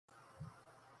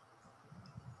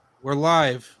We're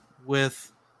live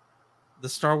with the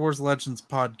Star Wars Legends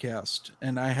podcast,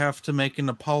 and I have to make an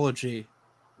apology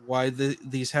why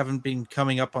these haven't been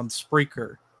coming up on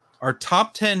Spreaker. Our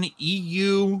top 10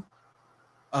 EU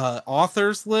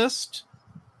authors list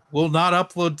will not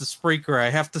upload to Spreaker. I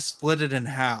have to split it in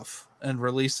half and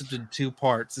release it in 2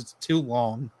 parts. It's too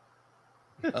long.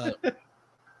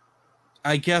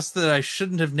 I guess that I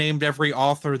shouldn't have named every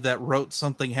author that wrote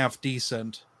something half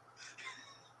decent.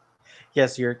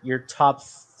 Yes, your top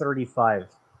 35.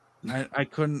 I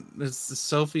couldn't. It's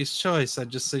Sophie's choice. I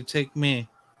just say take me,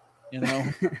 you know.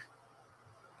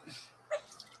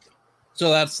 So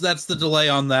that's the delay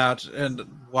on that, and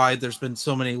why there's been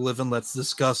so many Live and Let's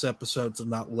Discuss episodes and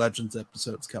not Legends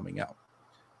episodes coming out.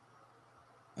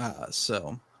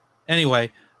 So anyway,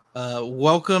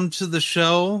 welcome to the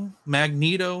show,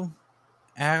 Magneto,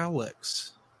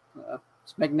 Alex.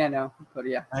 It's Magneto, but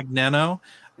yeah. Magneto.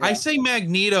 Yeah. I say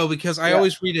Magneto because I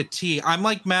always read a T. I'm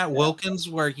like Matt Wilkins,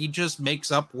 where he just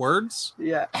makes up words.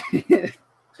 Yeah.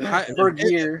 For a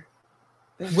year.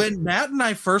 When Matt and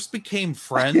I first became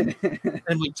friends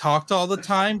and we talked all the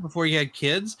time before he had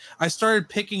kids, I started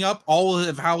picking up all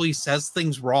of how he says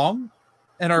things wrong.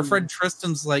 And our friend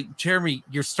Tristan's like, Jeremy,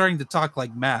 you're starting to talk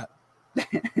like Matt.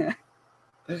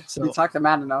 So you talk to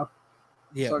Magneto.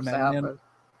 Yeah,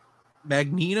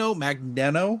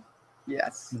 Magneto.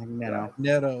 Yes.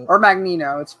 Magneto. Or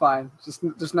Magneto, it's fine. Just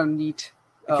there's no neat.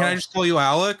 Can I just call you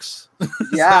Alex?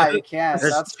 Yeah, you can.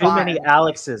 There's That's too fine. many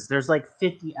Alexes. There's like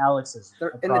 50 Alexes.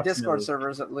 They're in the Discord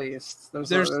servers, at least.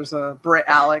 There's a Brit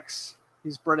Alex.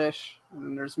 He's British, and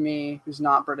then there's me, who's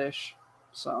not British.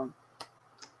 So,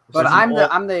 but I'm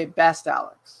the best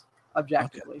Alex,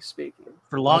 objectively speaking.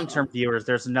 For long-term viewers,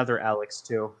 there's another Alex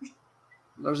too.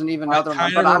 There's even another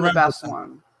one, but I'm the best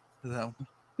one. No.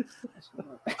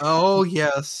 Oh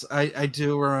yes, I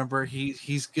do remember.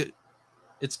 He's good.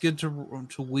 It's good to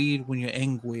weed when you're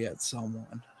angry at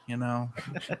someone, you know.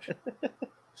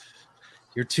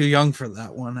 You're too young for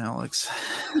that one, Alex.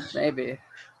 Maybe.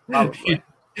 Probably.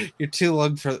 You're too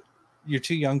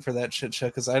young for that shit show,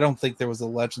 because I don't think there was a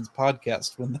Legends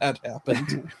podcast when that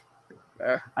happened.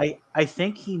 I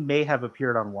think he may have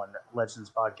appeared on one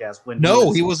Legends podcast when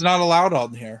he was not allowed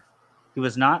on here. He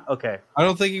was not? Okay. I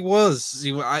don't think he was.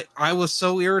 I was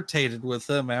so irritated with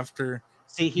him after.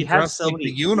 See, he had so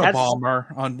many the Unabomber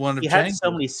on one of. He had so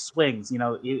many swings. You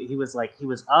know, he was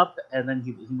up and then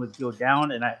he would go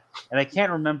down, and I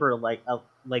can't remember like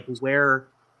where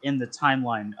in the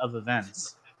timeline of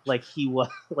events he was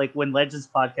when Legends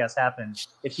podcast happened,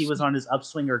 if he was on his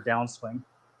upswing or downswing.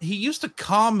 He used to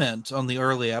comment on the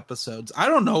early episodes. I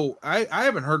don't know. I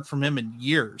haven't heard from him in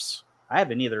years. I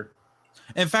haven't either.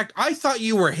 In fact, I thought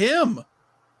you were him,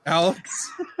 Alex.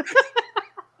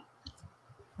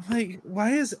 Like,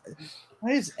 why is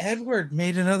Edward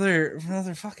made another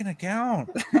fucking account?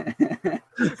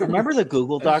 Remember the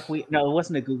Google Doc? No, it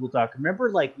wasn't a Google Doc.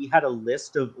 Remember, we had a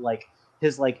list of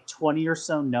his 20 or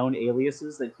so known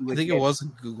aliases that he would. I think it was a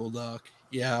Google Doc.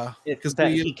 Yeah, because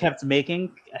he kept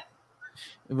making.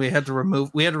 We had to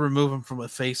remove him from a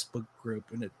Facebook group,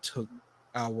 and it took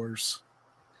hours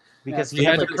because he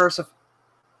had the curse of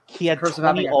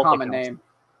having a common name.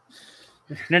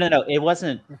 No, it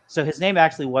wasn't. So his name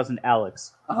actually wasn't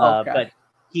Alex, okay. But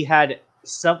he had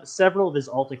several of his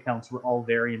alt accounts were all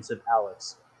variants of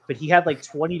Alex. But he had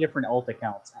 20 different alt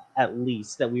accounts at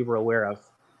least that we were aware of.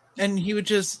 And he would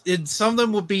some of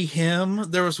them would be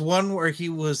him. There was one where he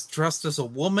was dressed as a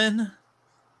woman.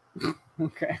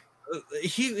 Okay.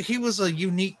 He was a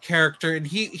unique character, and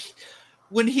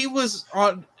when he was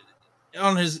on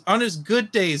his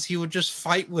good days, he would just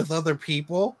fight with other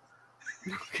people.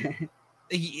 Okay.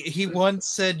 He once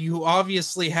said, "You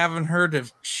obviously haven't heard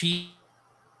of Chi."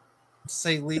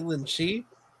 Say Leland Chi,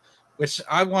 which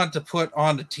I want to put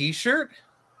on a T-shirt.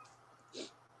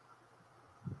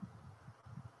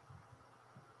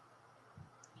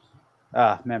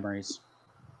 Memories.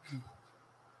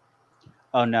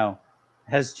 Oh no.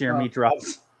 Has Jeremy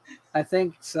dropped? I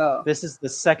think so. This is the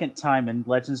second time in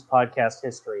Legends podcast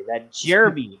history that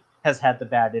Jeremy has had the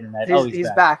bad internet. He's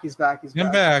back. He's back.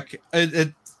 I'm back.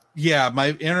 Yeah,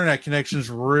 my internet connection is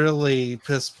really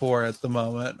piss poor at the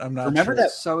moment. I'm not Remember sure.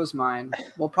 that? So is mine.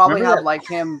 We'll probably have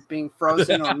him being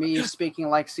frozen or me speaking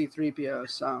like C-3PO.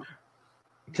 So,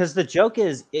 because the joke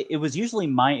is, it was usually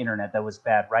my internet that was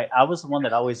bad, right? I was the one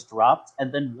that always dropped,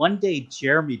 and then one day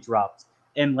Jeremy dropped,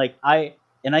 and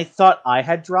I thought I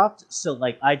had dropped, so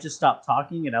I just stopped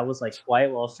talking and I was quiet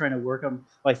while I was trying to work on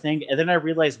my thing, and then I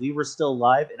realized we were still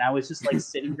live, and I was just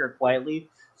sitting here quietly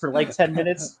for 10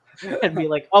 minutes and be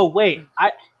oh wait,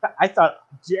 I thought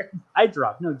I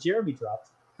dropped. No, Jeremy dropped.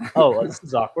 Oh, this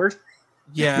is awkward.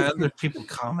 Yeah, there's people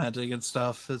commenting and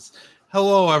stuff. It's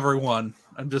hello everyone.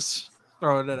 I'm just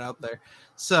throwing it out there.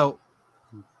 So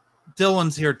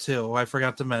Dylan's here too. I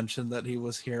forgot to mention that he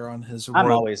was here on his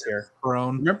I'm always here.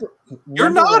 Throne. Remember You're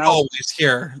not always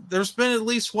here. There's been at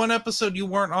least one episode you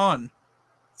weren't on.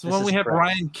 It's when we had correct.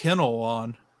 Ryan Kinnell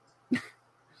on.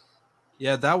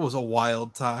 Yeah, that was a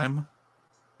wild time.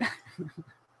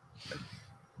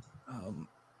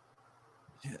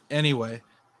 Anyway,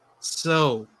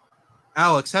 so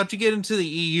Alex, how'd you get into the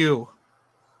EU?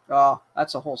 Oh,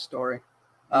 that's a whole story.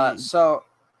 So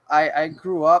I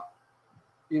grew up,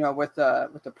 with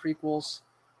the prequels,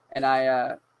 and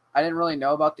I didn't really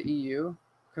know about the EU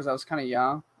because I was kind of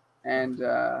young, and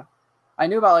I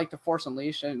knew about like the Force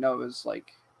Unleashed. I didn't know it was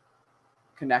like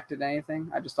connected to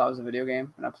anything. I just thought it was a video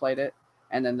game, and I played it,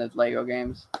 and then the Lego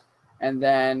games, and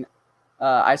then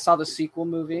I saw the sequel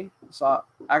movie.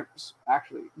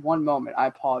 Actually, one moment. I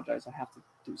apologize. I have to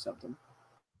do something.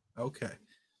 Okay.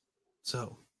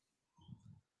 So,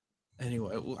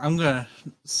 anyway, I'm going to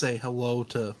say hello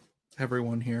to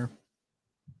everyone here.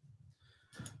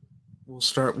 We'll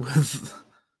start with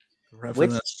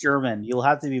which German? You'll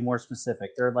have to be more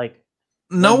specific. They're like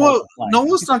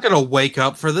Noah's not going to wake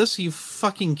up for this. Are you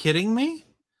fucking kidding me?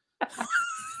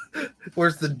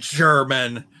 Where's the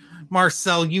German?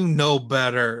 Marcel, you know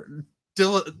better.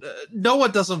 Noah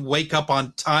doesn't wake up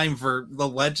on time for the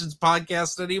Legends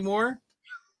podcast anymore.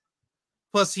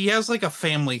 Plus, he has like a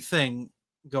family thing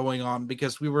going on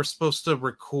because we were supposed to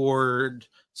record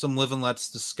some Live and Let's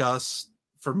Discuss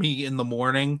for me in the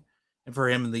morning and for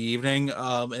him in the evening.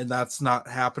 And that's not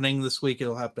happening this week.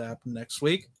 It'll have to happen next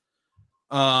week.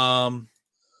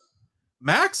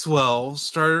 Maxwell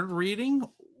started reading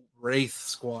Wraith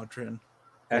Squadron.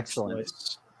 Excellent.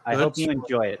 I hope you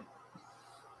enjoy it.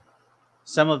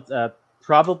 Some of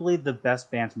probably the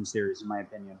best Bantam series, in my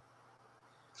opinion.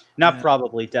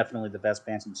 Definitely the best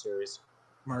Bantam series.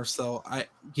 Marcel,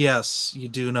 yes, you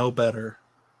do know better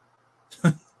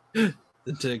than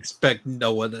to expect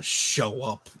Noah to show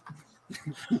up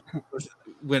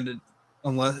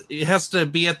unless it has to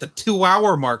be at the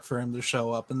 2-hour mark for him to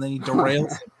show up, and then he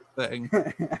derails everything.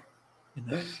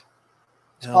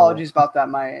 Apologies about that.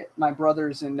 My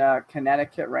brother's in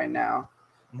Connecticut right now,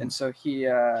 and so he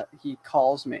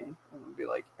calls me and be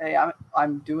like, "Hey,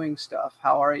 I'm doing stuff.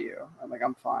 How are you?" I'm like,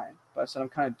 "I'm fine," but I said I'm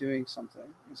kind of doing something.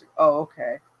 He's like, "Oh,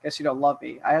 okay. Guess you don't love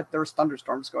me." There was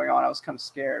thunderstorms going on. I was kind of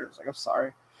scared. I was like, "I'm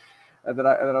sorry," and then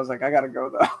I was like, "I gotta go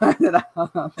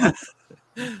though."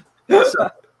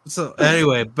 So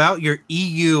anyway, about your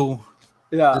EU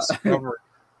discovery.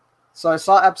 So I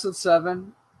saw episode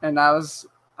 7, and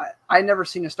I never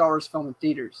seen a Star Wars film in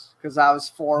theaters because I was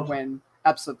 4 when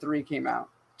episode 3 came out.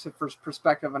 To first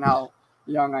perspective on how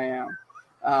young I am.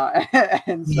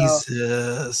 And so,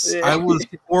 Jesus, I was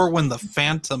 4 when the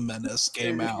Phantom Menace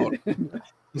came out. It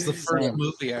was the first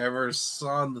movie I ever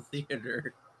saw in the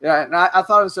theater. Yeah, and I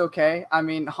thought it was okay. I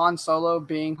mean, Han Solo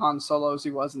being Han Solo as he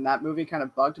was in that movie kind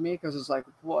of bugged me because it's like,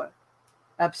 what?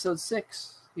 Episode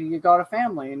 6, he got a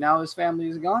family, and now his family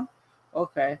is gone?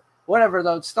 Okay. Whatever,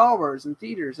 though, it's Star Wars in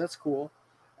theaters. That's cool.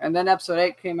 And then episode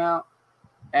 8 came out,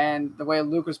 and the way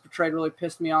Luke was portrayed really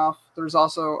pissed me off. There's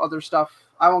also other stuff.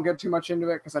 I won't get too much into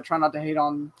it because I try not to hate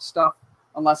on stuff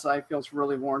unless I feel it's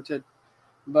really warranted.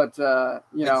 But, there's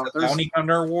Bounty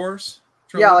Hunter Wars?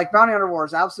 Yeah, like Bounty Hunter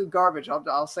Wars, absolute garbage.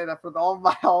 I'll say that for all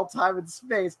my time in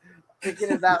space.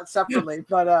 Thinking of that separately.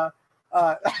 But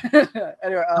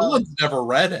anyway. Dylan's never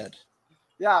read it.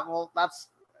 Yeah, well, that's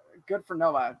good for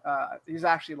Noah. He's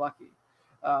actually lucky.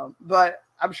 But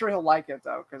I'm sure he'll like it,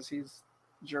 though, because he's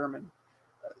German.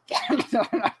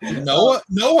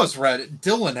 Noah's read it.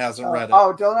 Dylan hasn't read it.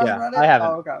 Oh, Dylan hasn't read it? I haven't.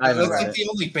 Oh, okay. That's like the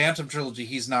only Bantam trilogy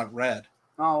he's not read.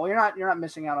 Oh, well, you're not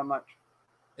missing out on much.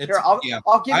 I've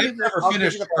never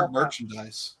finished hard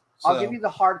merchandise. So. I'll give you the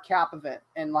hard cap of it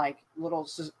and like little.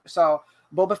 So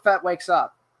Boba Fett wakes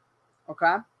up.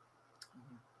 Okay.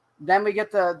 Then we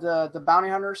get the bounty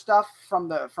hunter stuff from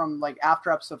like after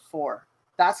episode 4.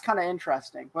 That's kind of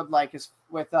interesting with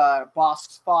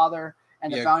Bosk's father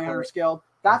and the bounty hunters guild.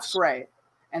 That's great.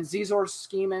 And Zizor's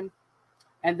scheming.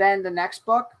 And then the next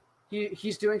book,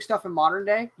 he's doing stuff in modern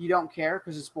day. You don't care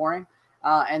because it's boring.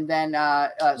 And then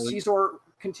Zizor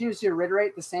continues to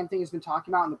reiterate the same thing he's been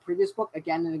talking about in the previous book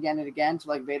again and again and again to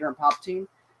like Vader and Palpatine.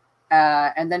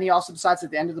 And then he also decides at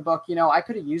the end of the book, I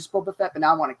could have used Boba Fett, but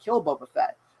now I want to kill Boba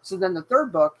Fett. So then the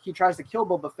third book, he tries to kill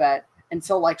Boba Fett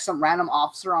until like some random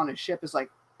officer on his ship is like,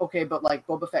 okay, but like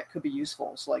Boba Fett could be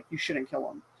useful. So like you shouldn't kill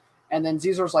him. And then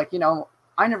Zizor's like,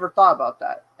 I never thought about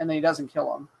that. And then he doesn't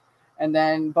kill him. And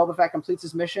then Boba Fett completes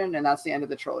his mission, and that's the end of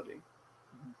the trilogy.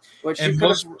 which and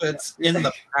most of it's in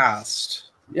the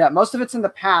past. Yeah, most of it's in the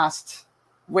past,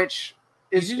 which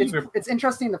is it's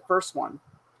interesting in the first one,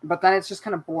 but then it's just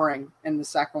kind of boring in the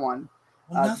second one.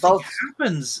 Well, nothing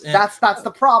happens. That's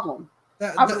the problem.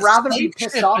 I would rather be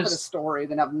pissed off at a story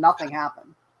than have nothing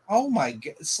happen. Oh my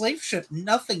god, slave ship!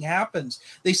 Nothing happens.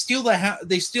 They steal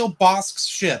they steal Bosk's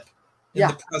ship in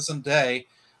the present day.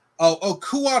 Oh,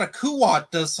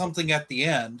 Kuwat does something at the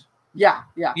end. Yeah.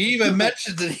 You even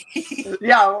mentioned that.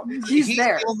 He's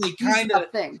there. Only kind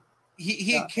of thing.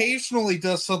 He occasionally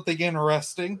does something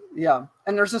interesting. Yeah,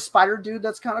 and there's a spider dude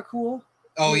that's kind of cool.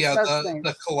 Oh yeah,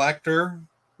 the collector.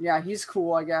 Yeah, he's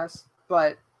cool, I guess.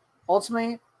 But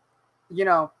ultimately,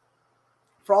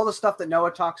 for all the stuff that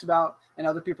Noah talks about and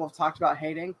other people have talked about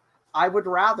hating, I would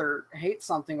rather hate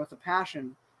something with a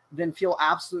passion than feel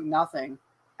absolute nothing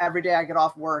every day I get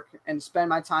off work and spend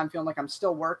my time feeling like I'm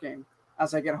still working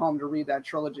as I get home to read that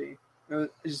trilogy. It was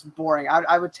just boring.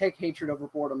 I would take hatred over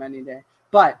boredom any day.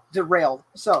 But derailed.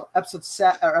 So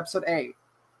episode 8.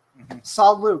 Mm-hmm.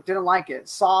 Saw Luke, didn't like it.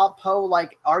 Saw Poe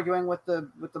arguing with the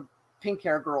pink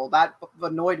hair girl. That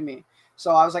annoyed me.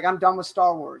 So I was like, I'm done with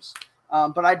Star Wars.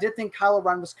 But I did think Kylo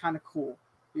Ren was kind of cool.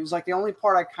 He was the only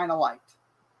part I kind of liked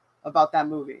about that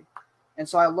movie. And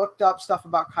so I looked up stuff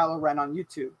about Kylo Ren on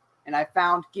YouTube, and I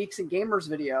found Geeks and Gamers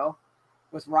video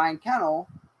with Ryan Kennel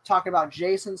talking about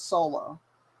Jason Solo.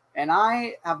 And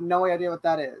I have no idea what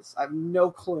that is. I have no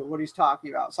clue what he's talking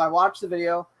about. So I watched the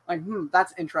video,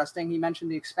 that's interesting. He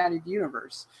mentioned the expanded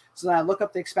universe. So then I look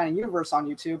up the expanded universe on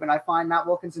YouTube, and I find Matt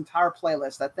Wilkins' entire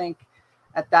playlist. I think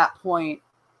at that point,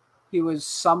 he was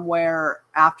somewhere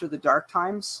after the Dark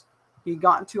Times he'd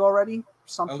gotten to already.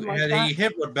 Something like that. He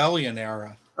hit Rebellion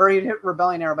era. Or he'd hit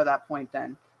Rebellion era by that point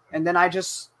then. And then I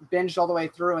just binged all the way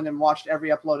through and then watched every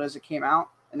upload as it came out.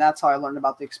 And that's how I learned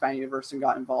about the expanded universe and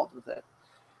got involved with it.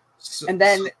 And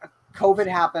then COVID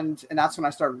happened, and that's when I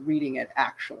started reading it,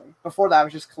 actually. Before that, I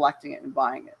was just collecting it and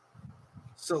buying it.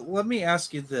 So let me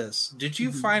ask you this. Did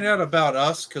you find out about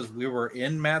us because we were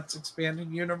in Matt's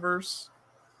expanded universe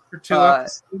for 2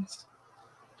 episodes?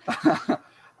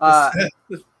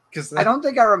 I don't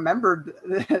think I remembered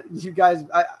you guys.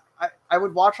 I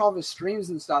would watch all of his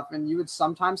streams and stuff, and you would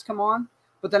sometimes come on.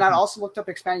 But then I'd also looked up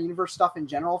expanded universe stuff in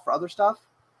general for other stuff,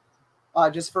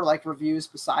 just for reviews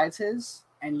besides his.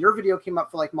 And your video came up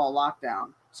for Mall Lockdown,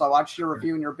 so I watched your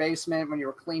review in your basement when you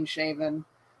were clean shaven,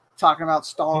 talking about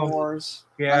Star Wars.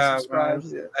 Yeah, I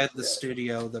had the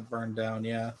studio that burned down.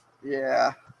 Yeah.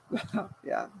 Yeah.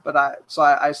 But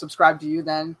I subscribed to you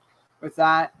then with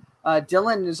that.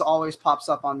 Dylan always pops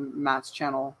up on Matt's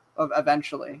channel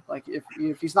eventually.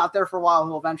 If he's not there for a while,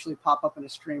 he'll eventually pop up in a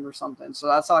stream or something. So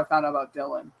that's how I found out about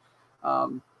Dylan.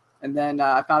 And then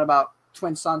I found about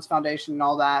Twin Sons Foundation and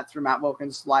all that through Matt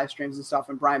Wilkins' live streams and stuff.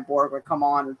 And Brian Borg would come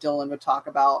on, or Dylan would talk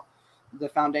about the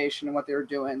foundation and what they were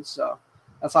doing. So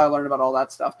that's how I learned about all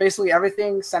that stuff. Basically,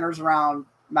 everything centers around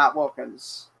Matt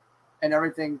Wilkins, and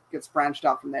everything gets branched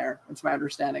out from there. It's my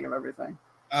understanding of everything.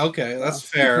 Okay, that's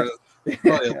fair.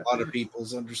 Probably a lot of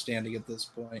people's understanding at this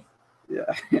point.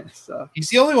 Yeah. So he's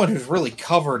the only one who's really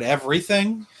covered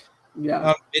everything. Yeah.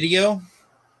 On video.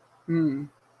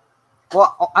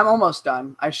 Well, I'm almost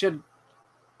done. I should,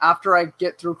 after I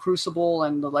get through Crucible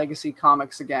and the Legacy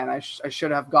comics again, I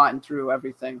should have gotten through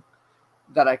everything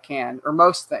that I can, or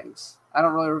most things. I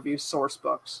don't really review source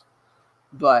books,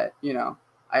 but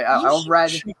I've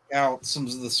read out some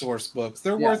of the source books.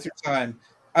 They're worth your time.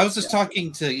 I was just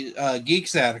talking to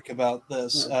Geeks Attic about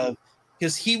this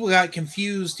because he got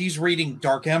confused. He's reading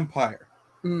Dark Empire,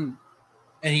 and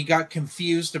he got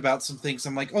confused about some things.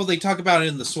 I'm like, oh, they talk about it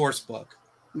in the source book.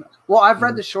 Well, I've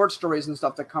read the short stories and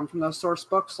stuff that come from those source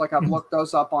books. I've looked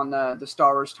those up on the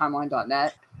Star Wars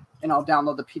Timeline.net, and I'll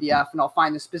download the PDF and I'll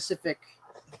find the specific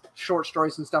short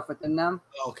stories and stuff within them.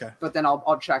 Okay. But then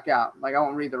I'll check out. I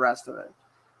won't read the rest of it.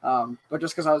 But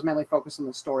just because I was mainly focused on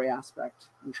the story aspect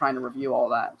and trying to review all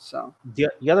that. So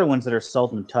the other ones that are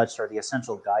seldom touched are the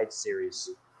Essential Guide series.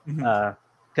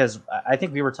 Because I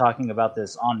think we were talking about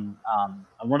this on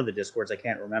one of the Discords. I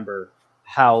can't remember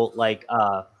how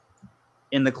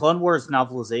in the Clone Wars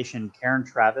novelization, Karen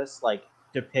Traviss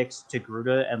depicts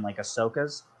Togruta and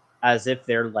Ahsoka's as if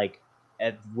they're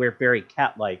we're very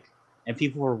cat-like, and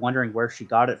people were wondering where she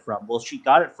got it from. Well, she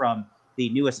got it from the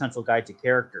New Essential Guide to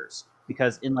Characters,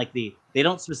 because in they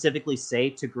don't specifically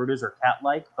say Togrutas are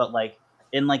cat-like, but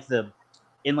in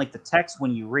the text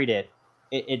when you read it,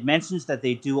 it mentions that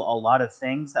they do a lot of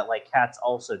things that cats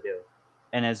also do,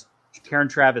 and as Karen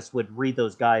Traviss would read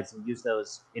those guides and use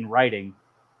those in writing,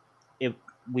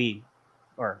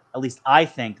 or at least I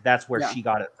think that's where she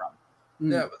got it from.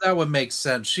 That would make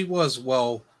sense. She was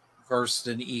well versed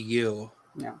in EU.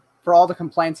 Yeah. For all the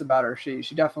complaints about her, she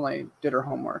definitely did her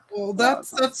homework. Well,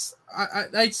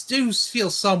 I do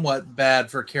feel somewhat bad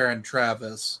for Karen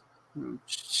Travis.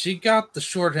 She got the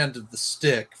short end of the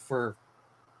stick for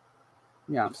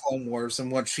the Clone Wars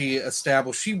and what she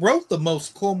established. She wrote the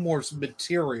most Clone Wars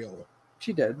material.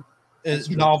 She did.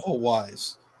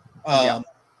 Novel-wise.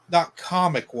 Not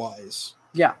comic-wise.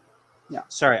 Yeah. Yeah.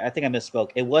 Sorry, I think I misspoke.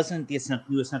 It wasn't the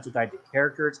New Essential Guide to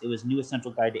Characters. It was New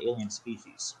Essential Guide to Alien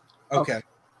Species. Okay.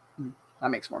 That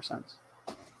makes more sense.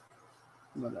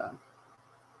 But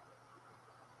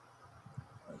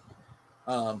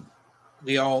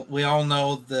we all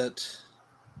know that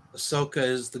Ahsoka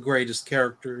is the greatest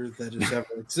character that has ever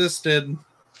existed.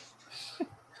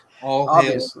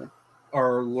 Obviously. Hail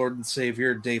our Lord and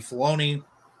Savior Dave Filoni.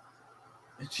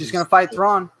 She's going to fight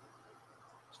Thrawn.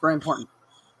 It's very important.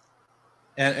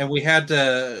 And we had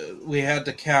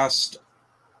to cast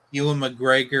Ewan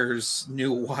McGregor's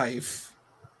new wife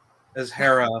as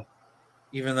Hera,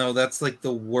 even though that's like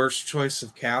the worst choice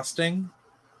of casting.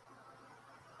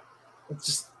 It's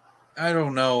just, I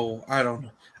don't know. I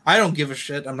don't give a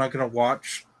shit. I'm not gonna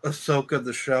watch Ahsoka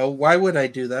the show. Why would I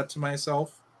do that to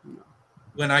myself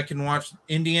when I can watch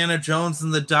Indiana Jones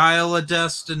and the Dial of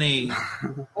Destiny?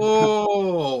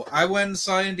 Oh, I went and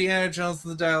saw Indiana Jones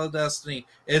and the Dial of Destiny.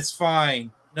 It's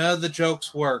fine. None of the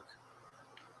jokes work.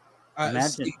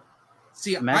 Imagine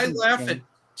I laugh at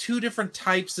two different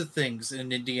types of things in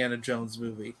an Indiana Jones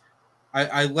movie.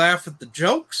 I laugh at the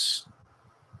jokes,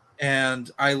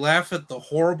 and I laugh at the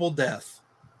horrible death.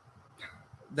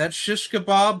 That shish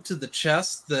kebab to the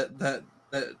chest that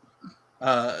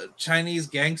Chinese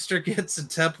gangster gets in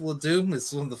Temple of Doom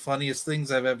is one of the funniest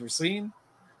things I've ever seen.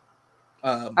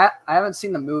 I haven't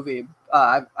seen the movie.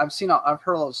 I've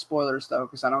heard a lot of spoilers though,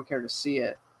 because I don't care to see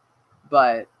it.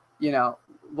 But you know,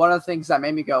 one of the things that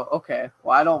made me go, okay,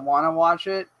 well, I don't want to watch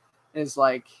it, is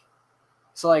like,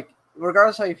 so like,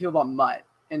 regardless how you feel about Mutt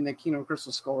in the Kingdom of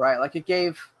Crystal Skull, right? Like it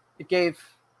gave,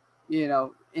 you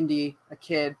know, Indy a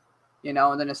kid, you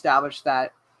know, and then established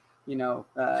that, you know,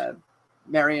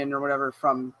 Marion or whatever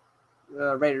from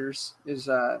Raiders is,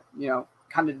 you know,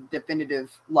 kind of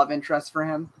definitive love interest for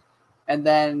him. And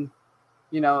then,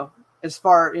 you know, as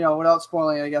far, you know, without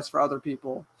spoiling, I guess, for other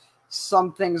people,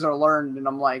 some things are learned. And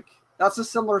I'm like, that's a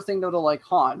similar thing though to like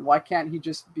Han. Why can't he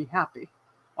just be happy?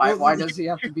 Why does he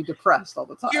have to be depressed all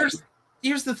the time?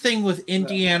 Here's the thing with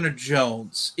Indiana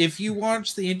Jones. If you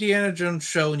watch the Indiana Jones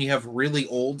show and you have really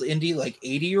old Indy, like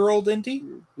 80-year-old Indy,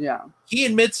 yeah, he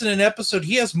admits in an episode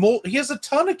he has a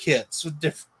ton of kids with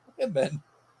different women.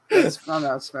 That's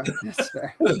fair. That's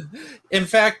fair. In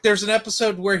fact, there's an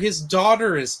episode where his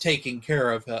daughter is taking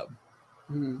care of him.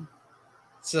 Mm-hmm.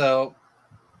 So,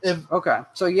 okay,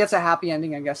 so he gets a happy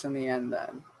ending, I guess, in the end.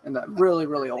 Then, in the really,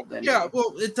 really old ending. Yeah,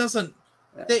 well, it doesn't.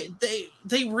 Yeah.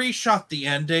 They reshot the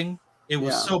ending. It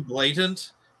was so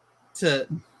blatant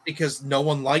because no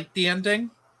one liked the ending.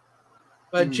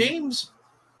 But James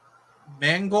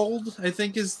Mangold, I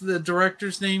think is the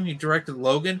director's name. He directed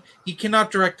Logan. He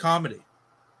cannot direct comedy.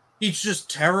 He's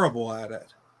just terrible at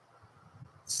it.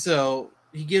 So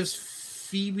he gives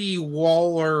Phoebe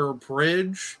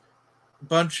Waller-Bridge a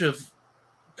bunch of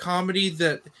comedy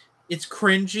that it's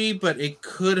cringy, but it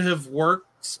could have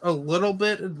worked a little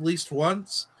bit at least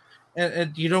once,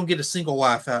 and you don't get a single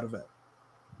laugh out of it.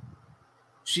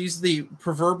 She's the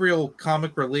proverbial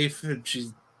comic relief, and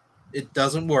it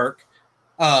doesn't work.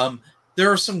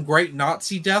 There are some great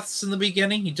Nazi deaths in the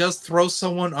beginning. He does throw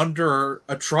someone under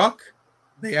a truck.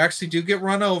 They actually do get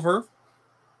run over.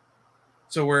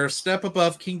 So we're a step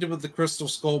above Kingdom of the Crystal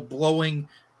Skull blowing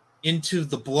into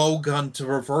the blowgun to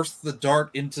reverse the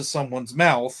dart into someone's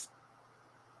mouth,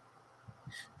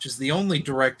 which is the only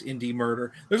direct Indy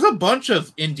murder. There's a bunch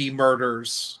of Indy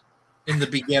murders in the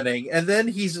beginning, and then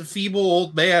he's a feeble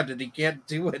old man and he can't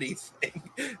do anything,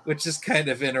 which is kind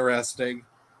of interesting.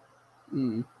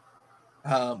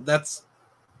 That's,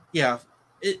 yeah,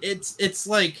 it's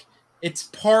like, it's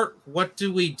part, what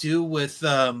do we do with,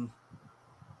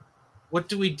 what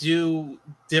do we do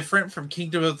different from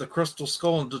Kingdom of the Crystal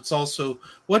Skull? And it's also,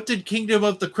 what did Kingdom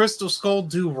of the Crystal Skull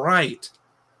do right?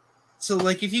 So,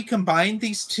 like, if you combine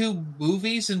these two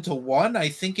movies into one, I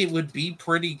think it would be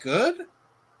pretty good.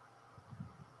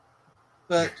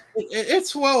 But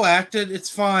it's well acted. It's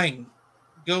fine.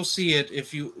 Go see it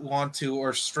if you want to,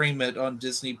 or stream it on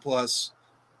Disney Plus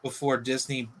before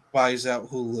Disney buys out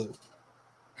Hulu.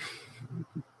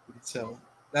 So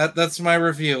that's my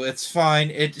review. It's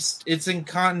fine. It's in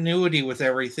continuity with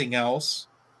everything else.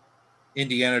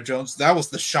 Indiana Jones. That was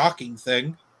the shocking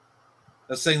thing.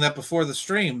 I was saying that before the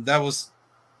stream. I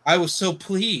was so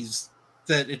pleased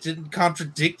that it didn't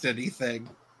contradict anything.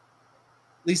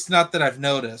 least not that I've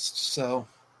noticed. So,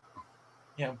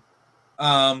 yeah.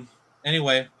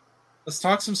 Anyway, let's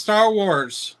talk some Star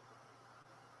Wars.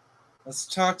 Let's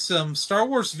talk some Star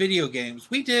Wars video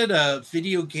games. We did a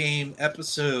video game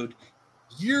episode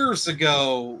years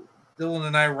ago. Dylan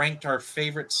and I ranked our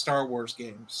favorite Star Wars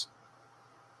games.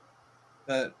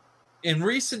 But in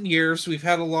recent years, we've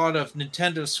had a lot of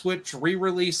Nintendo Switch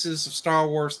re-releases of Star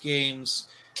Wars games.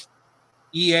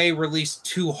 EA released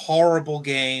 2 horrible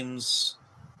games.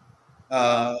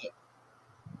 There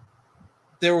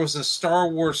was a Star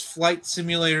Wars flight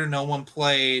simulator no one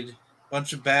played, a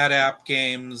bunch of bad app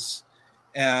games,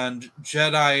 and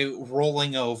Jedi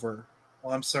rolling over.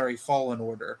 Well, I'm sorry, Fallen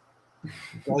Order.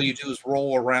 All you do is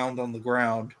roll around on the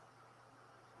ground.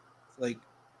 It's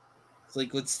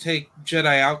like let's take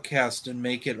Jedi Outcast and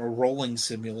make it a rolling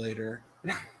simulator.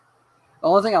 The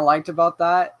only thing I liked about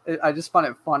that, I just found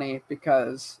it funny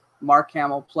because Mark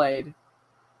Hamill played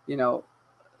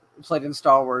in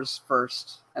Star Wars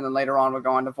first, and then later on would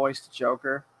go on to voice the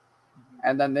Joker.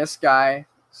 And then this guy,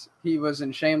 he was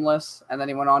in Shameless, and then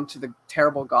he went on to the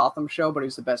terrible Gotham show, but he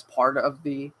was the best part of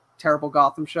the terrible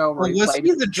Gotham show. Where was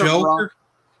he the Joker?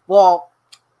 Well,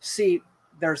 see,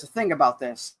 there's a thing about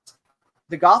this.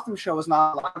 The Gotham show was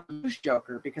not allowed to use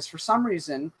Joker because for some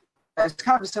reason, it's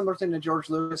kind of a similar thing to George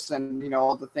Lucas and,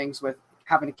 all the things with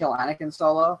having to kill Anakin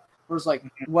Solo. Where it's like,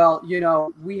 well,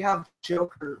 we have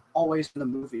Joker always in the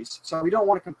movies, so we don't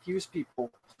want to confuse people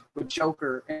with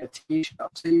Joker in a TV show.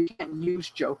 So you can't use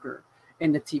Joker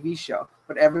in the TV show,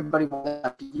 but everybody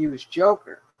wanted to use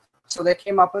Joker. So they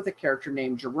came up with a character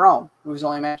named Jerome, who was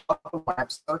only meant to be one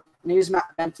episode, and he's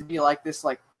meant to be like this,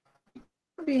 like,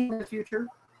 being in the future.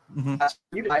 That's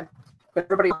you died, but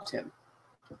everybody loved him.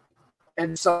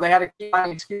 And so they had to keep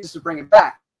finding excuses to bring him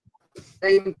back.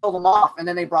 They even killed him off, and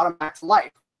then they brought him back to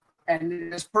life. And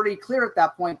it was pretty clear at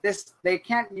that point, they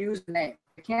can't use the name.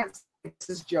 They can't say this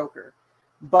is Joker.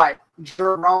 But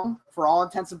Jerome, for all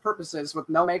intents and purposes, with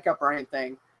no makeup or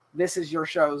anything, this is your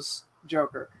show's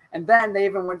Joker. And then they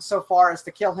even went so far as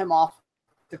to kill him off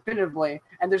definitively.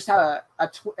 And there's had a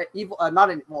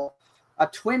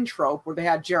twin trope where they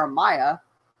had Jeremiah,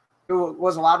 who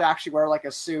was allowed to actually wear like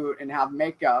a suit and have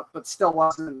makeup, but still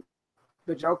wasn't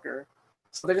the Joker.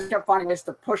 So they just kept finding ways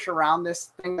to push around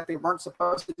this thing that they weren't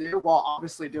supposed to do while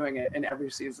obviously doing it in every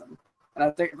season. And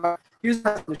I think he was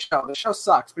the show. The show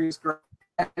sucks, but he was great.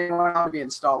 And he went on to be in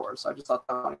Star Wars, so I just thought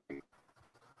that was funny.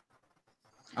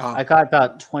 I got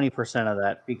about 20% of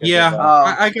that. Because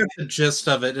I got the gist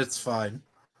of it. It's fine.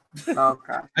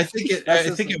 Okay. I think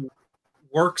it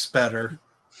works better.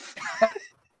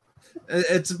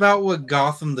 It's about what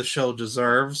Gotham the show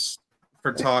deserves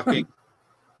for talking,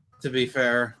 to be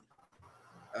fair.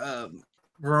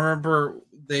 Remember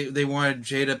they wanted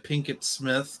Jada Pinkett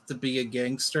Smith to be a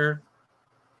gangster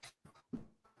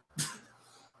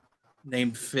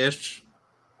named Fish.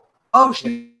 Oh,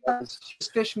 she's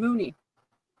Fish Mooney.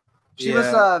 She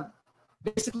was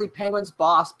basically Penguin's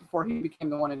boss before he became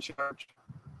the one in charge.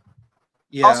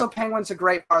 Yeah. Also, Penguin's a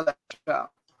great part of that show,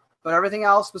 but everything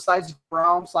else besides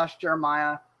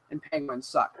Jerome/Jeremiah and Penguin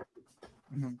suck.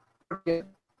 It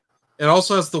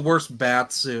also has the worst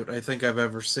bat suit I think I've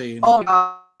ever seen. Oh,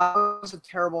 God. That was a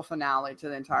terrible finale to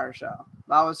the entire show.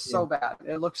 That was so bad.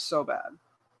 It looked so bad.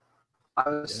 I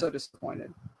was so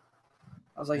disappointed.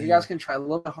 I was like, you guys can try a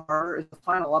little bit harder. It's the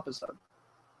final episode.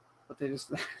 But they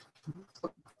just...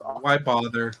 Why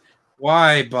bother?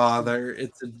 Why bother?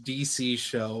 It's a DC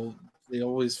show. They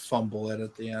always fumble it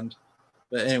at the end.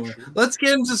 But anyway, let's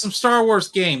get into some Star Wars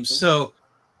games. So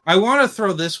I want to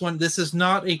throw this one. This is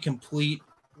not a complete...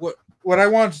 What I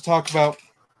wanted to talk about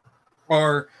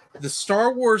are the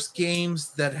Star Wars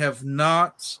games that have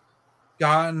not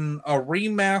gotten a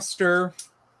remaster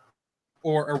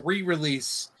or a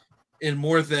re-release in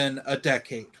more than a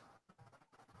decade.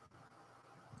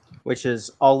 Which is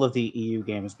all of the EU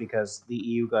games, because the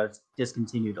EU got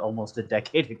discontinued almost a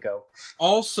decade ago.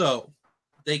 Also,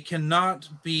 they cannot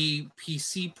be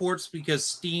PC ports because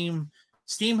Steam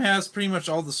has pretty much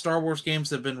all the Star Wars games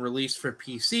that have been released for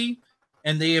PC,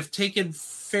 and they have taken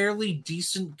fairly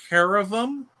decent care of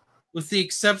them, with the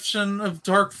exception of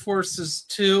Dark Forces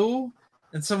 2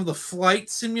 and some of the flight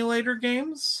simulator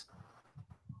games.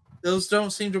 Those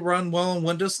don't seem to run well on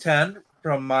Windows 10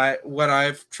 from what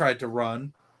I've tried to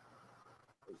run.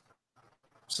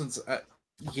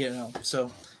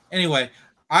 So anyway,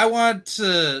 I want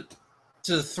to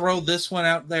throw this one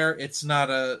out there. It's not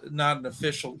an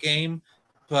official game,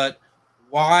 but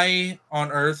why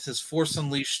on earth has Force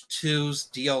Unleashed 2's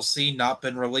DLC not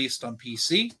been released on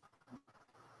PC?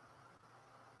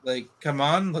 Like, come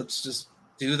on, let's just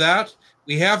do that.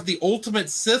 we have the Ultimate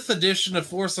Sith edition of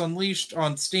Force Unleashed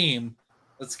on Steam.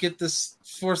 Let's get this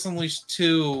Force Unleashed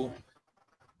 2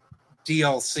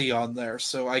 DLC on there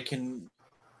so I can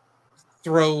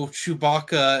throw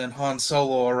Chewbacca and Han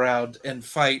Solo around and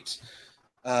fight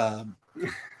Leia,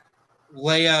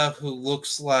 who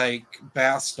looks like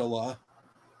Bastila.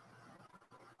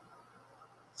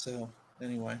 So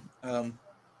anyway,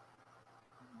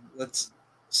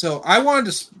 So I wanted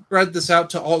to spread this out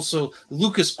to also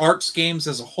Lucasarts games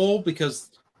as a whole,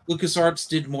 because LucasArts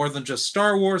did more than just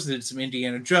Star Wars. They did some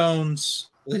Indiana Jones.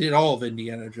 They did all of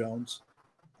Indiana Jones.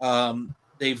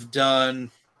 They've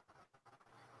done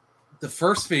the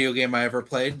first video game I ever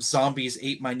played, Zombies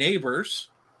Ate My Neighbors.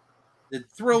 Did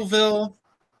Thrillville,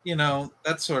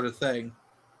 that sort of thing.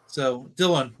 So,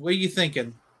 Dylan, what are you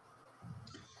thinking?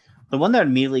 The one that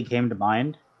immediately came to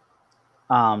mind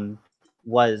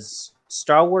was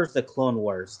Star Wars The Clone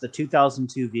Wars, the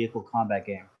 2002 vehicle combat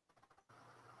game.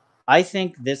 I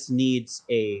think this needs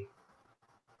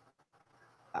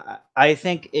I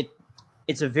think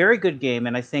it's a very good game,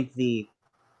 and I think the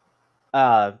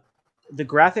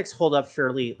graphics hold up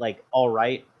fairly, all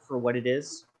right for what it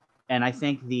is, and I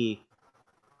think the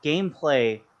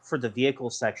gameplay for the vehicle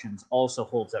sections also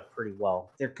holds up pretty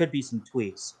well. There could be some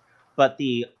tweaks, but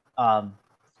the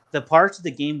parts of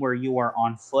the game where you are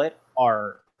on foot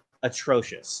are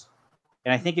atrocious.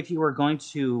 And I think if you were going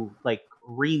to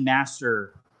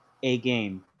remaster a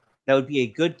game, that would be a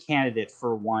good candidate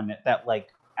for one that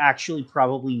actually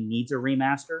probably needs a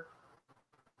remaster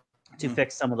to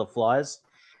fix some of the flaws.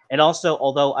 And also,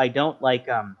 although I don't like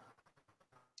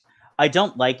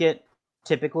it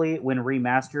typically when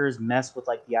remasters mess with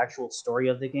the actual story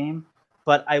of the game,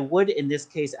 but I would, in this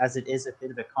case, as it is a bit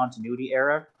of a continuity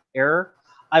error,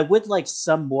 I would like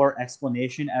some more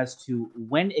explanation as to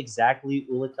when exactly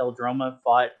Ulic Qel-Droma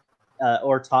fought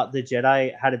or taught the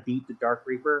Jedi how to beat the Dark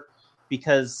Reaper,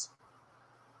 because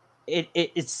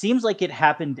it seems like it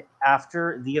happened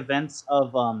after the events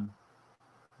of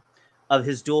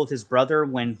his duel with his brother,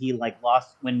 when he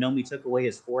lost, when Nomi took away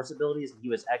his Force abilities and he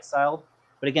was exiled.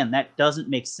 But again, that doesn't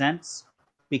make sense,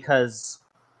 because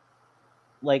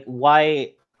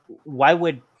why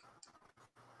would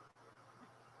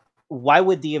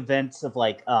the events of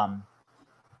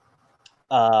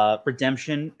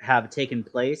redemption have taken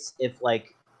place if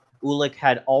Ulic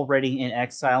had already in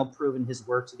exile proven his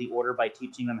worth to the Order by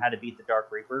teaching them how to beat the Dark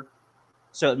Reaper?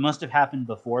 So it must have happened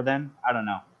before then. I don't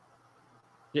know.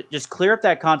 Just clear up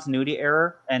that continuity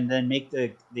error and then make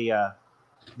the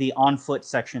on foot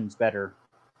sections better.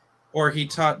 Or he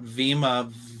taught Vima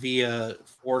via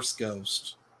Force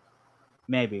Ghost.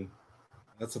 Maybe.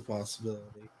 That's a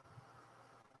possibility.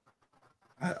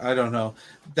 I don't know.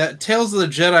 That Tales of the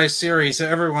Jedi series,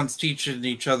 everyone's teaching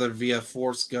each other via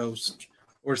Force Ghost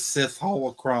or Sith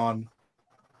Holocron.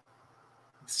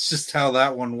 It's just how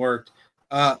that one worked.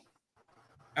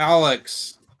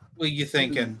 Alex, what are you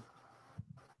thinking?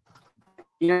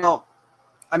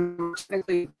 I'm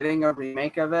technically getting a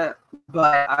remake of it,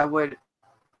 but I would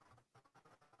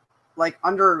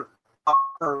under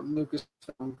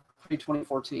Lucasfilm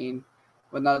pre-2014,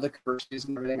 with none of the controversies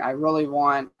and everything. I really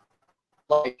want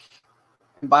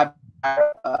by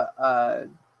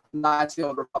Knights of the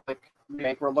Old Republic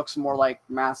remake, where it looks more like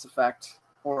Mass Effect,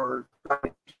 or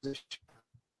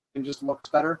and just looks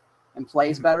better and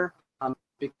plays better,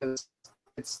 because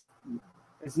it's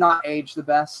not aged the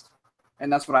best,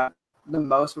 and that's what I the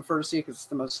most prefer to see, because it's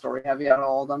the most story heavy out of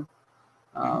all of them.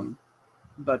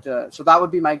 But so that would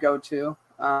be my go-to.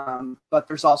 But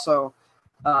there's also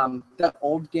that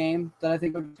old game that I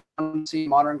think would be fun to see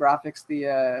modern graphics,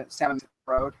 the Salmon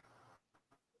Road.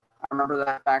 I remember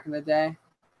that back in the day,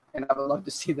 and I would love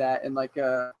to see that. And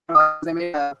they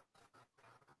made a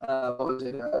what was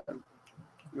it?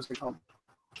 What's it called?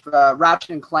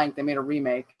 Ratchet and Clank. They made a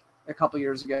remake a couple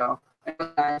years ago, and it was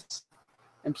nice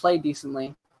and played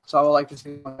decently. So I would like to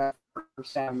see that for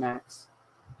Sam Max.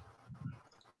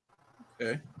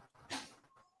 Okay.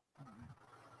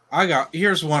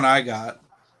 Here's one I got.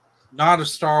 Not a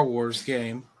Star Wars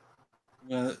game.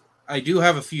 I do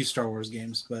have a few Star Wars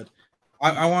games, but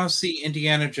I want to see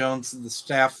Indiana Jones and the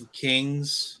Staff of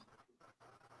Kings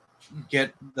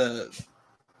get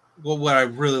what I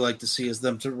really like to see is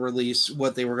them to release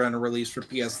what they were going to release for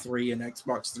PS3 and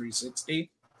Xbox 360.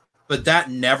 But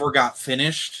that never got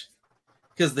finished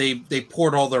because they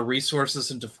poured all their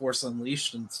resources into Force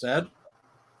Unleashed instead.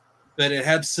 But it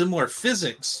had similar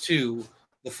physics to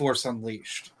the Force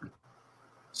Unleashed.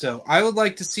 So I would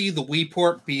like to see the Wii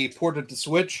port be ported to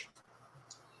Switch,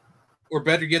 or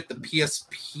better yet, the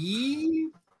PSP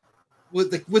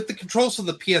with the controls of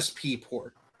the PSP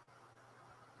port.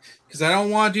 because I don't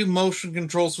want to do motion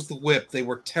controls with the whip. They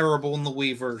were terrible in the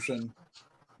Wii version,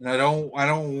 and I don't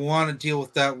want to deal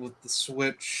with that with the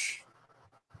Switch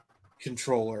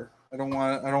controller. I don't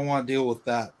want to deal with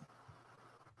that.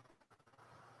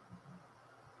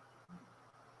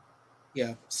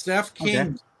 Yeah, Staff King.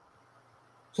 Okay.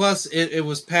 Plus, it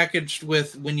was packaged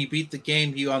with, when you beat the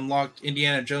game, you unlocked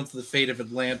Indiana Jones: The Fate of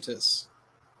Atlantis,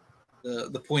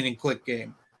 the point-and-click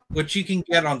game, which you can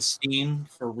get on Steam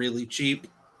for really cheap,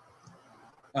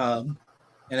 and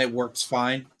it works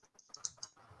fine.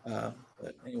 But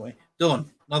anyway, Dylan,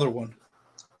 another one.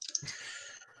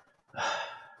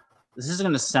 This is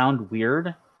going to sound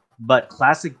weird, but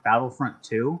classic Battlefront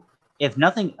 2, if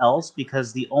nothing else,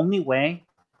 because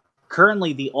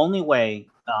currently the only way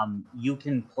you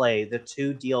can play the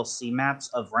 2 DLC maps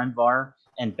of Renvar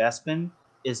and Bespin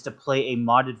is to play a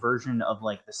modded version of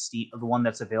like the one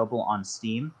that's available on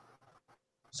Steam.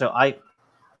 So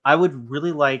I would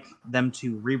really like them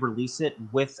to re-release it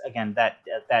with, again, that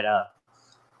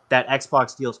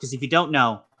Xbox deals, because if you don't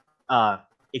know,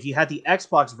 if you had the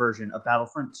Xbox version of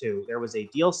Battlefront 2, there was a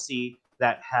DLC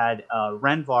that had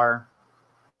Renvar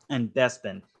and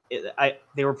Bespin.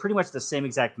 They were pretty much the same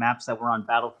exact maps that were on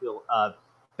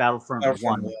Battlefront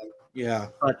 1. Yeah.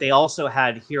 But they also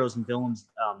had heroes and villains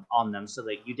on them, so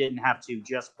that you didn't have to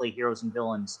just play heroes and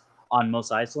villains on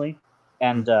Mos Eisley.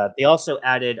 And they also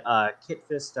added Kit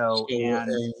Fisto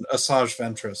and Asajj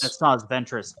Ventress. Asajj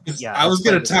Ventress. Yeah, I was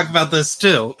going to talk about this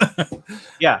too.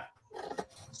 Yeah.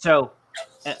 So,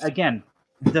 again,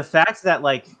 the fact that,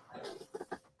 like,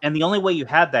 and the only way you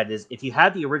had that is if you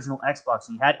had the original Xbox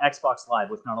and you had Xbox Live,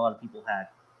 which not a lot of people had,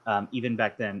 even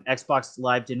back then. Xbox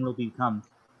Live didn't really become...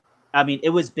 I mean, it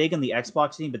was big in the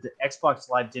Xbox scene, but the Xbox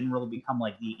Live didn't really become,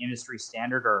 like, the industry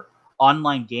standard, or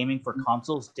online gaming for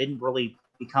consoles didn't really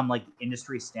become, like, the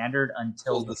industry standard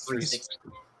until the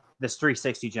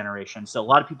 360 generation. So a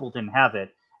lot of people didn't have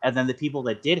it. And then the people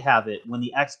that did have it, when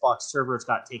the Xbox servers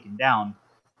got taken down,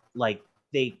 like,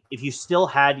 if you still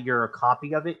had your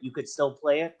copy of it, you could still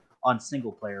play it on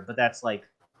single player, but that's like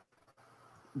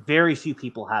very few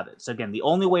people have it. So again, the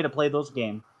only way to play those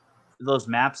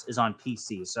maps is on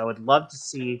PC. So I'd love to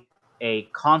see a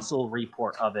console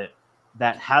report of it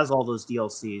that has all those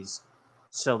DLCs,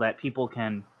 so that people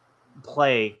can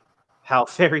play how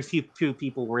very few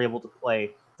people were able to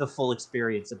play the full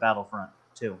experience of Battlefront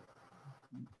 2.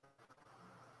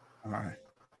 All right.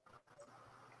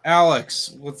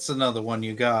 Alex, what's another one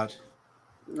you got?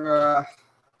 Man,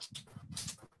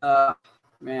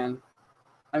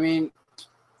 I mean,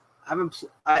 I'm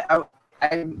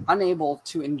unable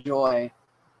to enjoy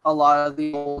a lot of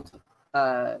the old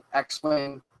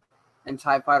X-Wing and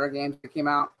TIE Fighter games that came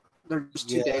out. They're just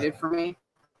too dated for me.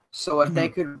 So if they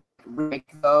could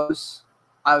remake those,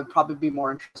 I would probably be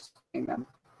more interested in them.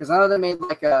 Because I know they made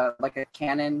like a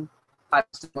canon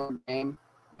game,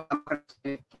 but I'm not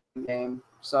going to game.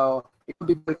 So it could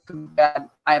be bad.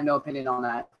 I have no opinion on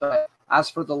that. But as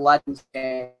for the Legends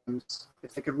games,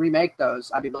 if they could remake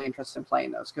those, I'd be really interested in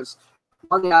playing those. Because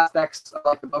one of the aspects of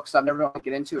like the books I've never really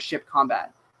get into is ship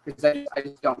combat, because I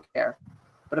just don't care.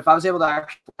 But if I was able to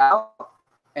actually play out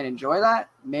and enjoy that,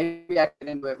 maybe I could get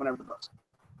into it whenever the books.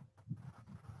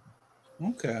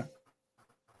 Okay.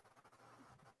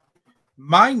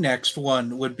 My next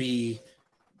one would be,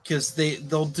 because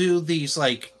they'll do these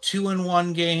like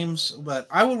 2-in-1 games, but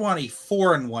I would want a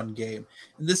 4-in-1 game.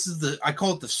 And this is I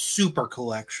call it the Super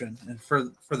Collection, and for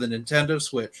the Nintendo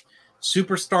Switch.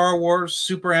 Super Star Wars,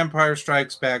 Super Empire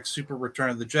Strikes Back, Super Return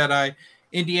of the Jedi,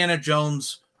 Indiana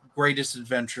Jones Greatest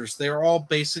Adventures. They're all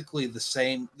basically the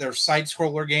same. They're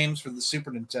side-scroller games for the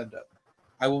Super Nintendo.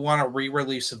 I would want a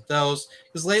re-release of those,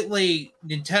 because lately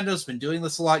Nintendo's been doing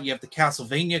this a lot. You have the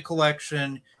Castlevania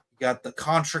collection, you got the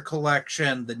Contra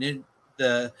collection,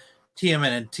 the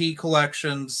TMNT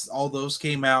collections. All those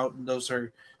came out, and those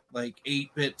are like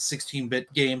 8-bit,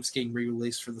 16-bit games getting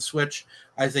re-released for the Switch.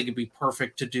 I think it'd be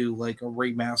perfect to do like a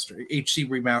remaster, HD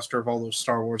remaster of all those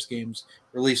Star Wars games,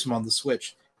 release them on the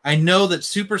Switch. I know that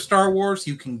Super Star Wars,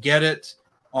 you can get it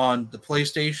on the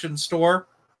PlayStation Store,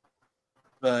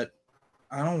 but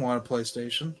I don't want a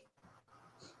PlayStation.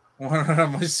 I want it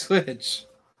on my Switch,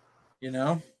 you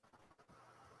know?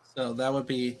 So that would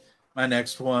be my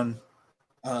next one.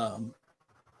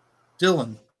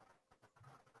 Dylan.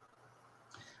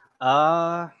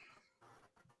 Well,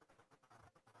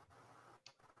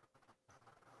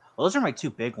 those are my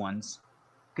two big ones.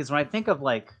 Because when I think of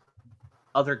like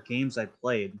other games I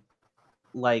played,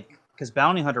 like, because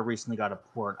Bounty Hunter recently got a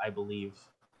port, I believe.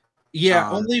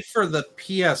 Yeah, only for the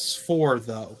PS4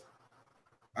 though.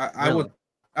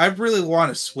 I really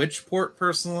want a Switch port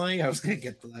personally. I was gonna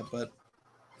get to that, but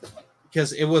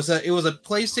because it was a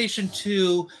PlayStation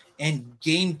 2 and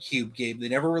GameCube game. They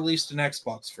never released an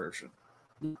Xbox version.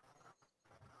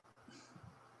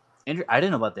 I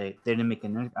didn't know about they didn't make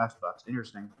an Xbox.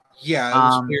 Interesting. Yeah, it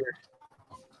was weird.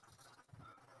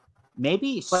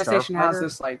 Maybe PlayStation has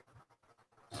this like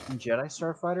Jedi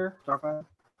Starfighter.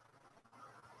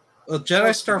 Well, Jedi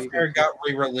Starfighter got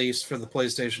re-released for the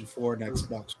PlayStation 4 and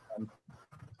Xbox One.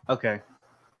 Okay.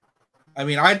 I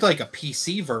mean, I'd like a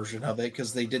PC version of it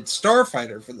because they did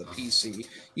Starfighter for the PC.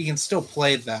 You can still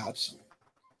play that.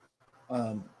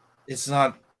 It's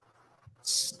not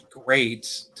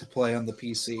great to play on the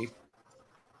PC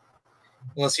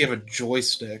unless you have a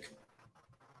joystick.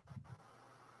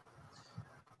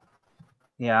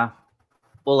 Yeah.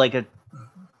 Well,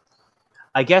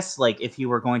 I guess like if you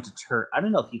were going to turn, I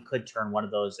don't know if you could turn one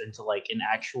of those into like an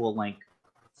actual like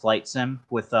flight sim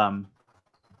with the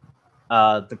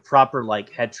proper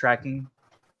like head tracking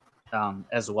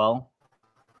as well.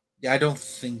 Yeah, I don't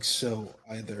think so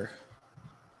either.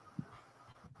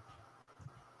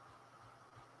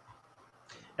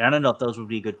 And I don't know if those would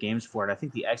be good games for it. I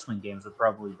think the X-Wing games would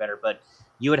probably be better, but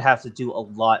you would have to do a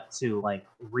lot to like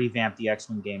revamp the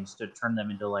X-Wing games to turn them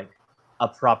into like a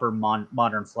proper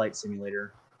modern flight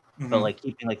simulator, but like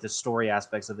keeping like the story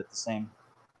aspects of it the same.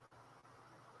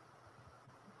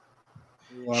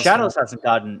 Shadows hasn't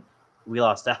gotten. We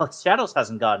lost Alex. Shadows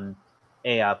hasn't gotten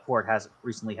a port. Has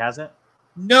it?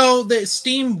 No,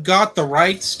 Steam got the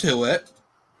rights to it,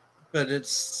 but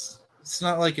it's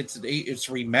not like it's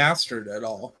remastered at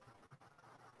all.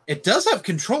 It does have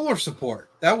controller support.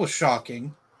 That was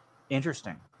shocking.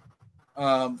 Interesting.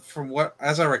 From what,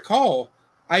 as I recall,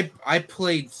 I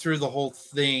played through the whole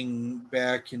thing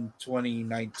back in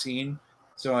 2019,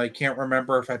 so I can't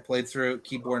remember if I played through it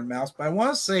keyboard and mouse. But I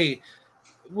want to say,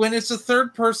 when it's a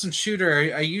third-person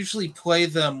shooter, I usually play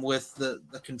them with the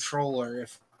controller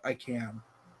if I can.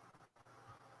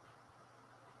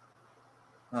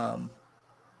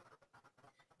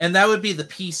 And that would be the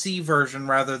PC version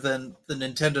rather than the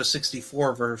Nintendo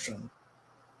 64 version,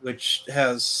 which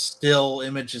has still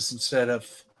images instead of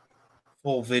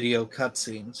full video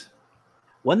cutscenes.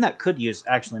 One that could use,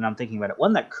 actually, and I'm thinking about it,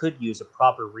 one that could use a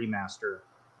proper remaster,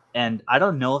 and I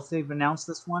don't know if they've announced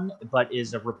this one, but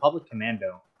is a Republic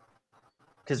Commando.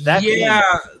 Because that game,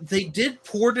 they did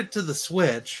port it to the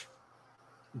Switch,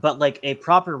 but like a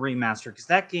proper remaster. Because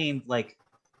that game, like,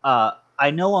 I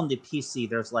know on the PC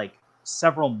there's like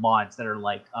several mods that are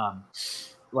like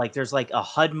there's like a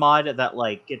HUD mod that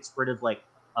like gets rid of like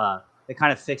it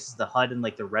kind of fixes the HUD and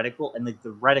like the reticle, and like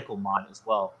the reticle mod as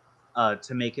well,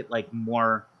 to make it like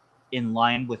more in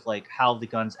line with like how the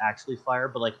guns actually fire,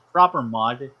 but like proper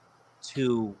mod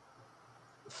to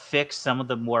fix some of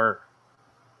the more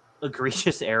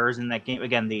egregious errors in that game.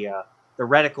 Again, the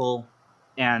reticle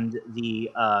and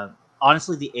the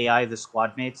honestly the AI of the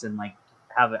squad mates and like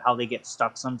how they get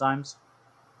stuck sometimes.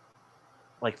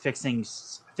 Like fixing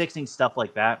stuff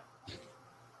like that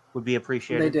would be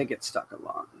appreciated. They did get stuck a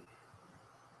lot.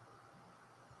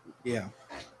 Yeah.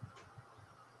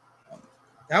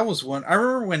 That was one. I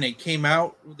remember when it came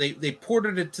out, they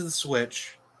ported it to the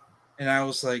Switch, and I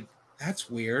was like, that's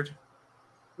weird.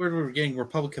 We're getting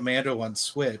Republic Commando on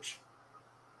Switch.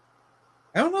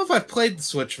 I don't know if I've played the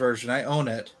Switch version. I own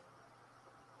it.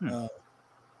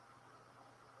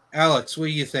 Alex, what are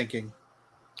you thinking?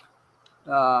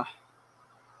 To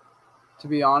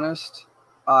be honest,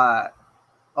 a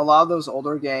lot of those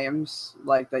older games,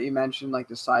 like that you mentioned, like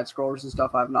the side scrollers and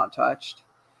stuff, I've not touched.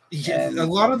 Yeah, a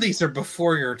lot of these are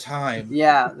before your time.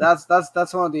 Yeah,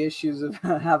 that's one of the issues of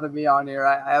having me on here.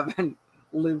 I haven't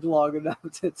lived long enough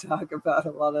to talk about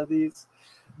a lot of these,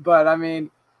 but I mean,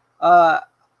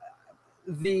 the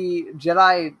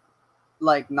Jedi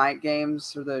like Knight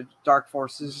games or the Dark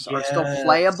Forces are still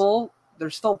playable. They're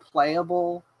still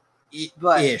playable,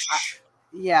 but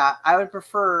I would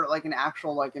prefer like an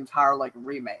actual like entire like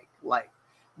remake. Like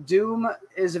Doom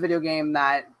is a video game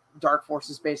that Dark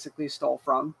Forces basically stole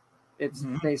from. It's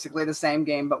basically the same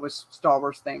game but with Star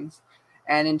Wars things.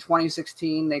 And in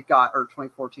 2016 they got, or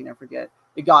 2014, I forget,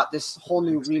 they got this whole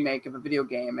new remake of a video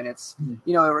game, and it's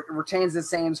it retains the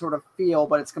same sort of feel,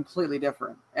 but it's completely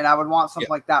different. And I would want something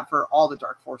like that for all the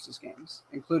Dark Forces games,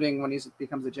 including when he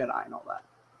becomes a Jedi and all that.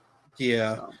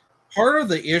 Yeah. So. Part of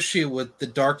the issue with the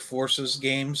Dark Forces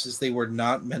games is they were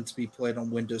not meant to be played on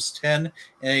Windows 10, and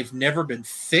they've never been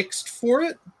fixed for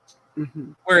it.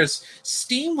 Whereas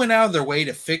Steam went out of their way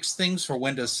to fix things for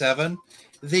Windows 7,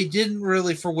 they didn't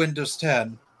really for Windows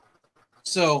 10.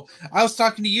 So I was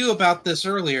talking to you about this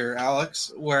earlier,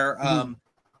 Alex, where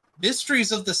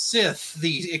Mysteries of the Sith,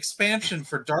 the expansion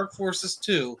for Dark Forces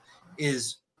 2,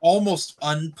 is almost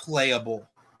unplayable.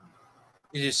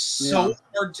 It is so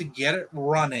hard to get it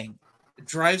running. It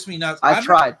drives me nuts. I've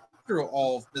tried through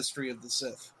all of Mystery of the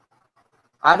Sith.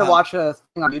 I had to watch a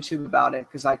thing on YouTube about it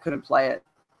because I couldn't play it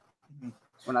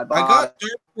when I bought it. I got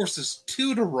Dark Forces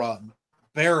 2 to run,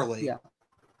 barely. Yeah.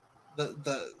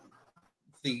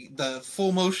 The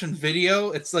full motion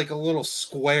video, it's like a little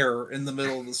square in the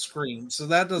middle of the screen, so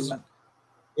that doesn't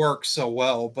work so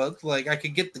well. But like, I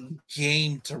could get the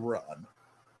game to run.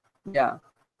 Yeah.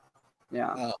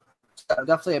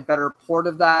 Definitely a better port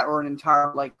of that, or an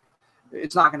entire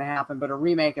it's not going to happen, but a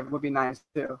remake of it would be nice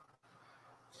too.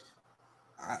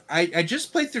 I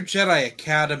just played through Jedi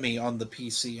Academy on the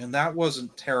PC, and that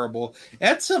wasn't terrible. It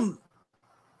had some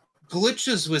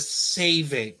glitches with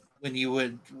saving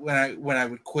when I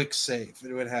would quick save,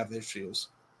 it would have issues.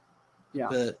 Yeah.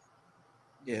 But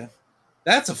yeah,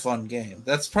 that's a fun game.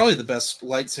 That's probably the best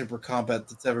lightsaber combat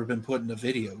that's ever been put in a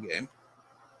video game.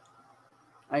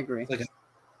 I agree.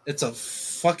 It's a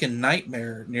fucking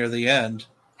nightmare near the end.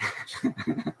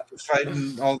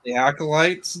 Fighting all the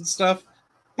acolytes and stuff.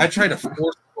 I try to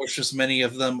force push as many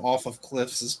of them off of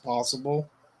cliffs as possible,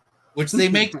 which they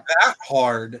make that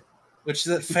hard. Which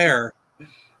is fair.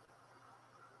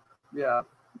 Yeah.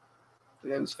 The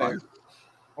game's fun.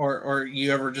 Or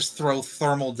you ever just throw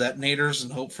thermal detonators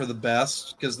and hope for the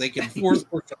best because they can force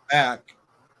push it back.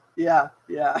 Yeah.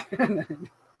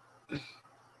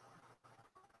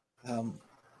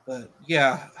 But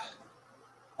yeah.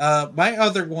 My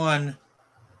other one,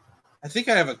 I think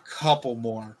I have a couple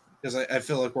more because I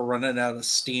feel like we're running out of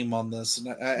steam on this,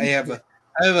 and I have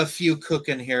a few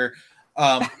cooking here.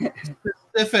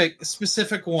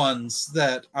 Specific ones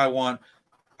that I want.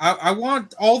 I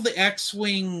want all the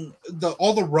X-Wing,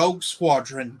 all the Rogue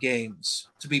Squadron games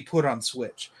to be put on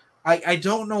Switch. I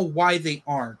don't know why they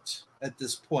aren't at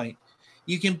this point.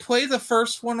 You can play the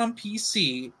first one on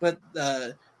PC, but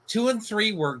 2 and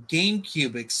 3 were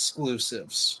GameCube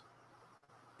exclusives.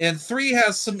 And 3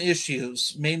 has some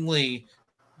issues, mainly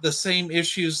the same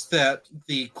issues that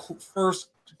the first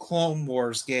Clone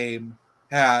Wars game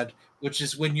had, which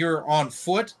is when you're on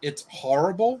foot, it's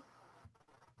horrible.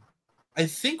 I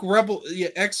think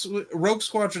Rogue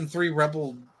Squadron 3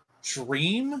 Rebel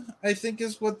Dream, I think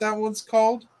is what that one's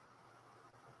called.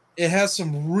 It has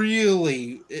some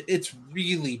it's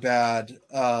really bad.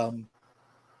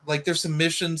 There's some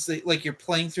missions that, you're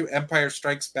playing through Empire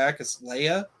Strikes Back as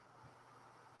Leia.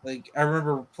 I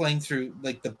remember playing through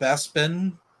the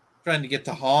Bespin, trying to get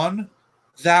to Han.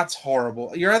 That's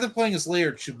horrible. You're either playing as Leia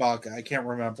or Chewbacca. I can't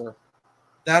remember.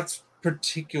 That's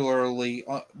particularly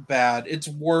bad. It's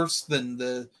worse than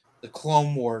the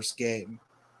Clone Wars game.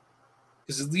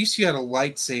 Because at least you had a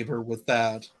lightsaber with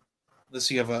that. Unless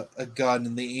you have a gun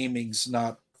and the aiming's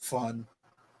not fun.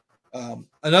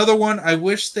 Another one, I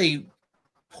wish they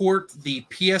port the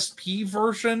PSP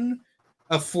version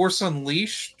of Force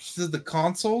Unleashed to the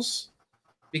consoles.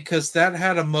 Because that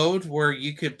had a mode where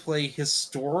you could play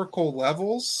historical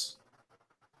levels.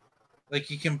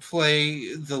 You can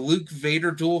play the Luke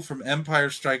Vader duel from Empire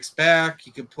Strikes Back.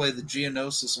 You can play the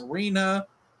Geonosis Arena.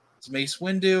 It's Mace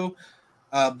Windu.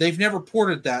 They've never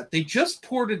ported that. They just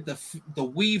ported the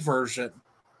Wii version,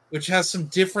 which has some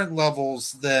different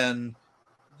levels than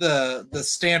the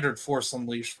standard Force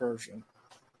Unleashed version.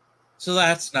 So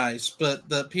that's nice. But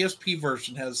the PSP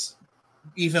version has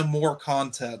even more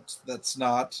content that's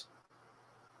not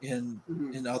in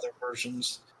other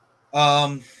versions.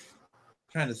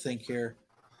 Trying to think here.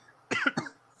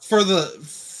 For the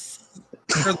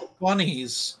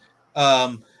funnies,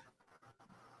 the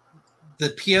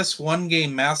PS1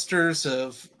 game Masters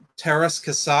of Terras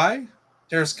Kasi,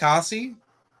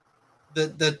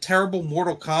 the terrible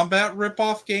Mortal Kombat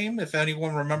ripoff game, if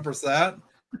anyone remembers that.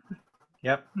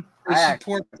 Yep. I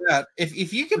support that.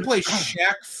 If you can play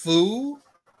Shaq Fu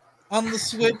on the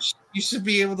Switch, you should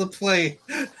be able to play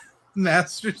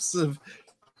Masters of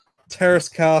Terras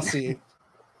Kasi.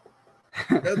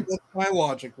 That's my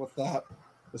logic with that.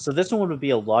 So this one would be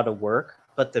a lot of work,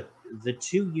 but the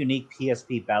two unique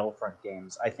PSP Battlefront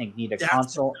games, I think, need a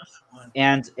console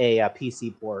and a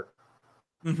PC port.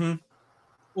 Mm-hmm.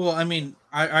 Well, I mean,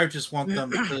 I just want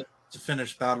them to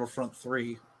finish Battlefront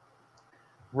 3.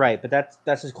 Right, but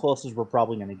that's as close as we're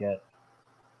probably going to get.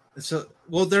 So,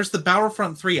 well, there's the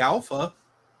Battlefront 3 Alpha.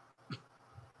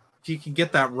 If you can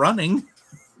get that running.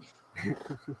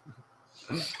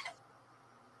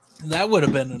 That would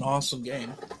have been an awesome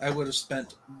game. I would have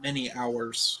spent many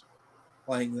hours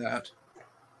playing that.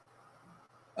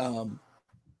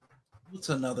 What's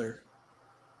another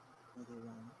one?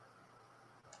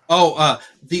 Oh,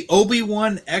 the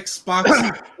Obi-Wan Xbox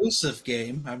exclusive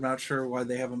game. I'm not sure why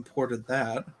they haven't ported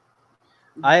that.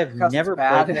 I have Because never it's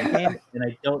bad. played that game, and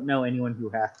I don't know anyone who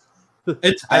has.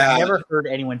 It's I've bad. never heard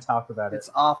anyone talk about it. It's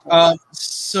awful.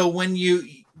 So when you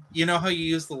know how you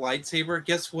use the lightsaber,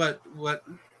 guess what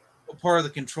part of the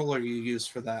controller you use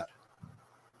for that?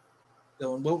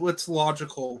 Dylan, what's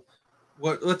logical?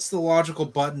 What's the logical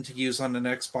button to use on an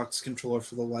Xbox controller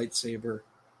for the lightsaber?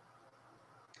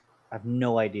 I have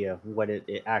no idea what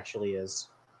it actually is.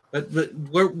 But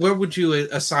where would you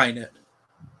assign it?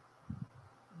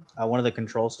 One of the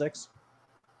control sticks.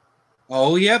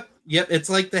 Oh, yep. It's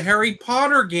like the Harry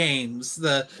Potter games,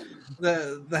 the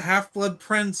Half-Blood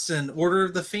Prince and Order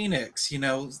of the Phoenix. You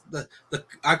know, the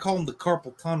I call them the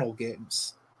carpal tunnel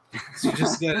games. So you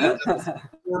just get this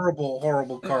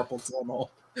horrible carpal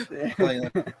tunnel.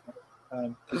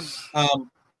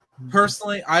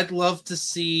 Personally, I'd love to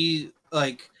see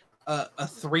like a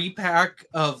 3-pack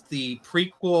of the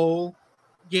prequel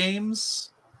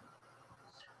games.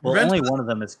 Well, only one of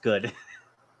them is good.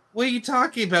 What are you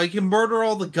talking about? You can murder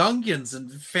all the Gungans in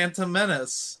Phantom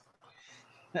Menace.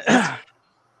 Yeah,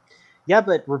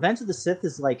 but Revenge of the Sith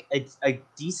is like a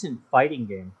decent fighting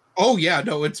game. Oh yeah,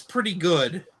 no, it's pretty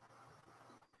good.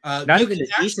 Not even a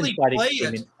decent fighting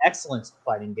game, an excellent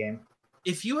fighting game.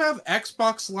 If you have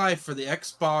Xbox Live for the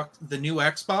new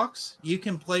Xbox, you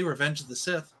can play Revenge of the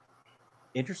Sith.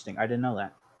 Interesting. I didn't know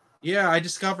that. Yeah, I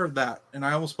discovered that, and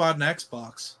I almost bought an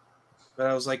Xbox. But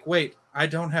I was like, wait, I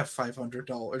don't have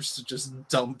 $500 to just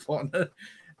dump on an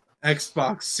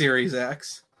Xbox Series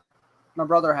X. My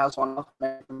brother has one. I'll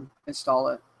make him install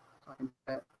it. So I can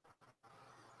play it.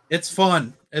 It's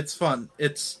fun.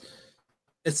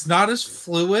 It's not as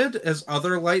fluid as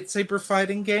other lightsaber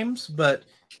fighting games, but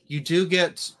you do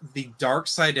get the dark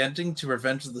side ending to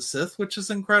Revenge of the Sith, which is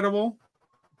incredible.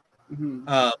 Mm-hmm.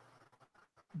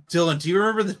 Dylan, do you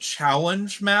remember the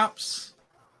challenge maps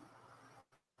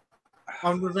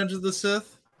on Revenge of the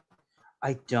Sith?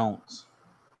 I don't.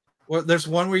 Well, there's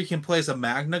one where you can play as a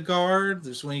Magna Guard.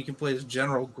 There's one you can play as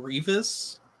General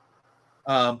Grievous.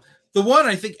 The one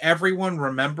I think everyone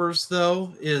remembers,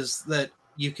 though, is that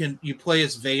you play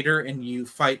as Vader and you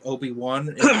fight Obi-Wan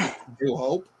in New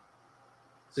Hope.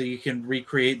 So you can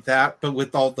recreate that, but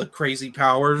with all the crazy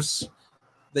powers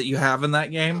that you have in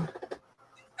that game.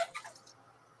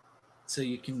 So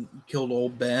you can kill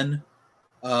old Ben.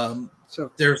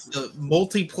 So there's the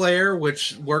multiplayer,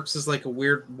 which works as like a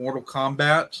weird Mortal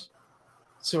Kombat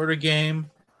sort of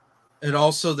game. And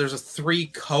also there's 3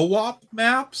 co-op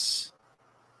maps,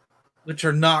 which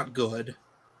are not good.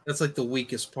 That's like the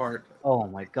weakest part. Oh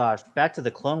my gosh. Back to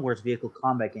the Clone Wars vehicle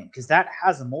combat game, because that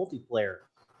has a multiplayer.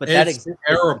 But that exists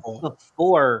terrible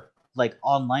before like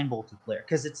online multiplayer.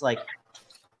 Because it's like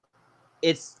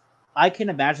I can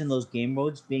imagine those game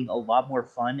modes being a lot more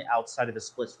fun outside of the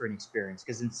split screen experience.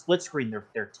 Because in split screen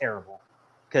they're terrible.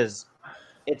 Because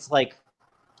it's like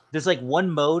there's like one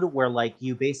mode where like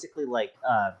you basically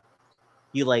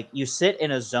you sit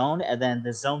in a zone and then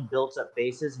the zone builds up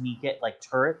bases and you get like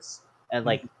turrets at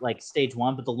like stage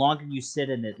 1. But the longer you sit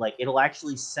in it, like it'll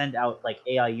actually send out like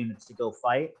AI units to go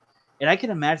fight. And I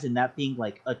can imagine that being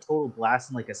like a total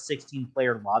blast in like a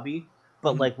 16-player lobby.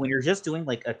 But like when you're just doing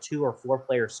like a 2 or 4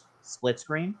 player split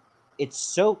screen, it's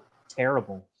so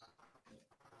terrible.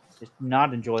 It's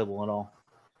not enjoyable at all.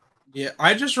 Yeah,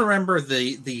 I just remember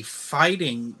the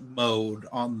fighting mode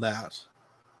on that.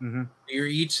 Mm-hmm. You're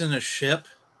each in a ship.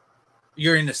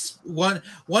 You're in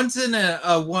one's in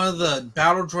one of the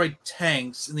battle droid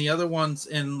tanks, and the other one's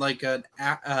in like an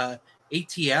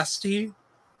ATST.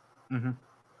 Mm-hmm.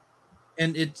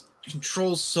 And it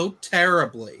controls so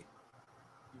terribly.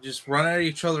 You just run at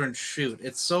each other and shoot.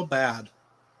 It's so bad.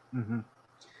 Mm-hmm.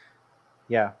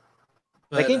 Yeah.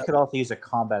 But, that game could also use a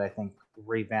combat, I think,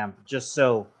 revamp, just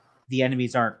so the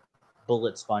enemies aren't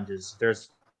bullet sponges. There's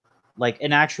like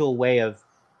an actual way of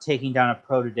taking down a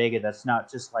Protodega that's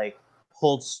not just like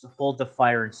hold the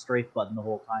fire and strafe button the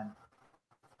whole time.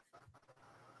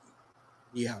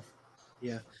 Yeah.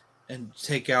 And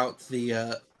take out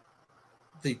the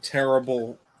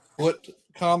terrible foot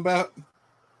combat.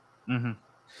 Mm-hmm.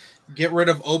 Get rid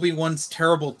of Obi-Wan's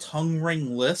terrible tongue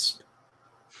ring lisp.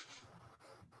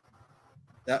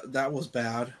 That was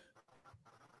bad.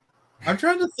 I'm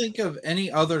trying to think of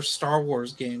any other Star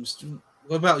Wars games.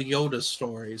 What about Yoda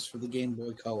stories for the Game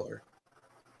Boy Color?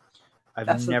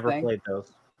 I've never played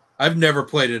those. I've never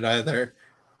played it either.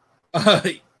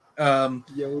 What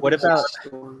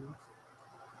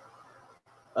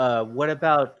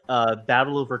about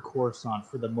Battle Over Coruscant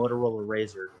for the Motorola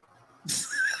Razr?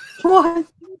 What?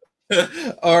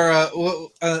 Or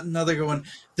another good one,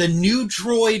 the New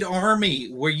Droid Army,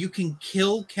 where you can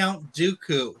kill Count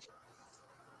Dooku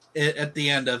at the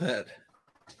end of it.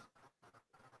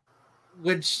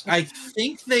 which I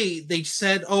think they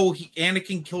said, oh,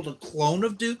 Anakin killed a clone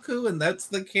of Dooku, and that's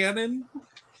the canon.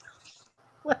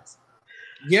 What?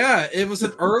 Yeah, it was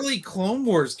an early Clone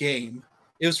Wars game.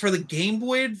 It was for the Game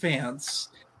Boy Advance.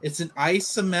 It's an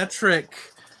isometric,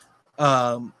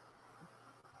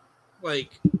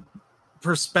 like,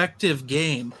 perspective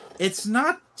game. It's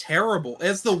not terrible.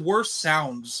 It's the worst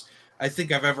sounds I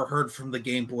think I've ever heard from the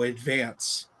Game Boy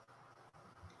Advance.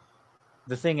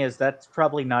 The thing is, that's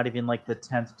probably not even like the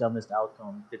 10th dumbest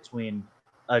outcome between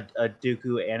a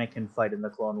Dooku Anakin fight in the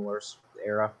Clone Wars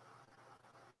era.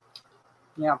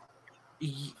 Yeah.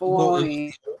 Well,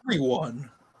 it's the only one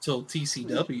till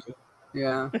TCW.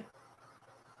 Yeah.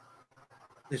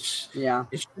 It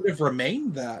should have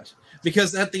remained that,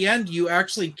 because at the end you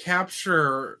actually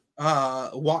capture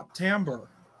Wat Tambor.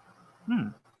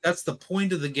 That's the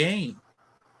point of the game.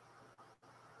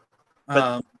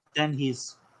 But then he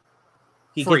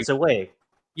free. gets away.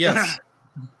 Yes.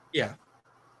 Yeah.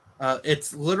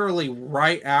 It's literally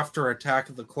right after Attack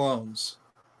of the Clones.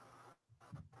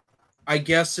 I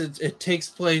guess it takes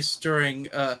place during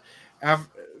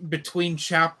between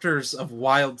chapters of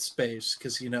Wild Space,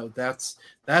 because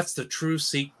that's the true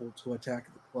sequel to Attack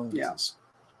of the Clones. Yeah.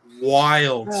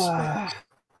 Wild Space.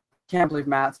 Can't believe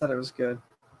Matt said it was good.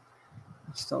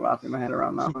 I'm still wrapping my head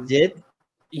around that one. Did?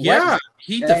 Yeah,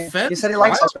 he defends. He said he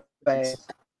likes Space.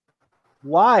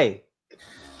 Why?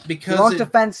 Because he won't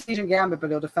defend Siege and Gambit, but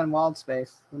he'll defend Wild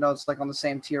Space. You know, it's like on the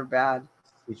same tier bad.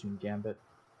 Siege and Gambit.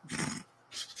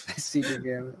 Siege and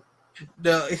Gambit.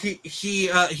 No, he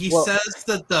says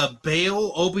that the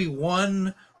Bail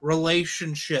Obi-Wan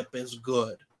relationship is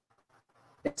good.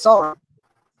 It's all right,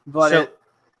 but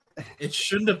it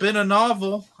shouldn't have been a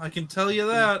novel. I can tell you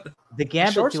that. The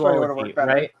Gambit duology,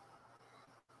 right?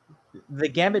 The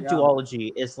Gambit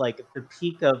duology is like the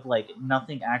peak of like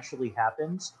nothing actually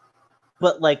happens,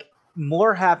 but like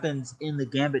more happens in the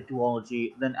Gambit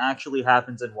duology than actually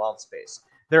happens in Wild Space.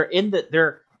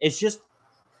 It's just,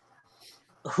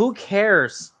 who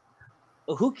cares?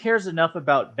 Who cares enough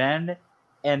about Ben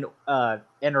and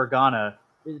Organa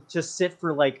to sit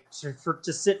for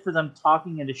them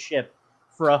talking in a ship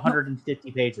for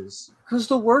 150 pages? Because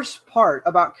the worst part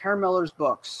about Karen Miller's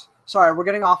books. Sorry, we're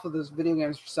getting off of this video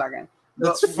games for a second.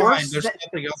 That's fine. There's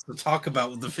nothing else to talk about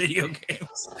with the video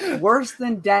games. Worse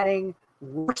than Denning,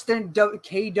 worse than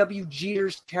K.W.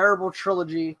 Jeter's terrible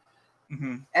trilogy.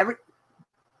 Mm-hmm.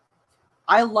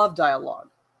 I love dialogue.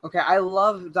 Okay, I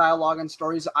love dialogue and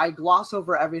stories. I gloss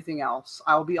over everything else.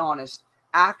 I'll be honest.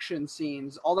 Action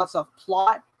scenes, all that stuff,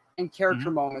 plot and character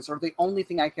moments are the only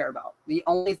thing I care about. The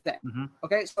only thing.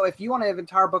 Okay, so if you want to have an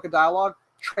entire book of dialogue,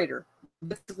 Traitor,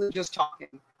 basically just talking.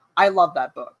 I love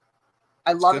that book.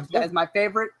 I love it. It's my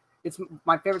favorite. It's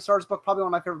my favorite Star Wars book, probably one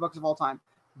of my favorite books of all time.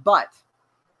 But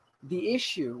the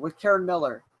issue with Karen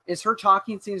Miller is her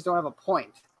talking scenes don't have a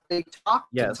point. They talk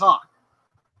to talk,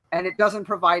 and it doesn't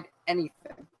provide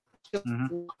anything. Just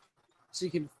so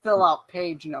you can fill out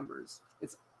page numbers.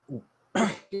 It's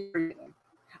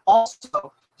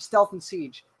also Stealth and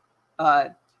Siege.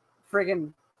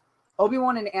 Friggin'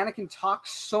 Obi-Wan and Anakin talk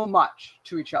so much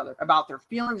to each other about their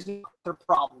feelings and their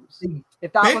problems.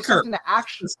 If that was something that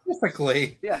actually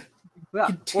specifically,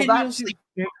 continuously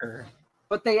bicker.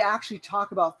 But they actually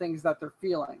talk about things that they're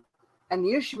feeling, and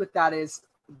the issue with that is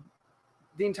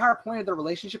the entire point of their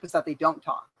relationship is that they don't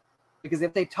talk. Because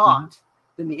if they talked,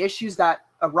 then the issues that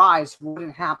arise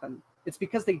wouldn't happen. It's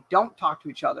because they don't talk to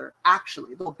each other.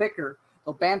 Actually, they'll bicker,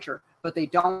 they'll banter, but they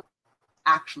don't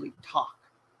actually talk,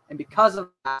 and because of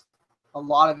that, a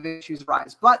lot of issues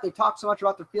rise. But they talk so much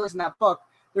about their feelings in that book,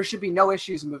 there should be no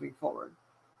issues moving forward.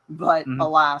 But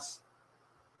alas,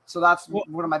 so that's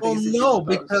one of my biggest issues. No,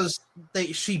 because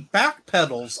she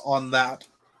backpedals on that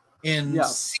in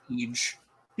Siege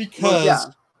because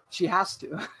she has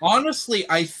to. Honestly,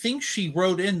 I think she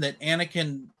wrote in that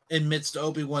Anakin admits to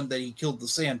Obi-Wan that he killed the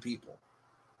Sand People.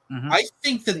 I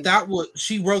think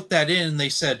she wrote that in, and they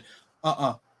said,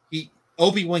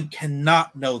 Obi-Wan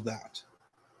cannot know that.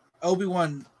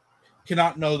 Obi-Wan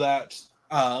cannot know that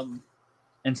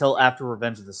until after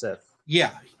Revenge of the Sith.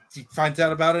 Yeah, he finds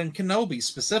out about it in Kenobi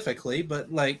specifically,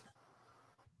 but like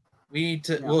we need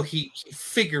to. Well, he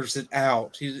figures it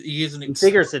out. He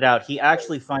figures it out. He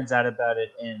actually finds out about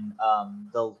it in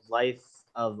the Life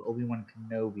of Obi-Wan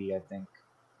Kenobi, I think.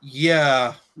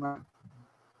 Yeah.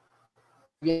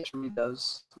 Yeah, he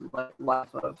does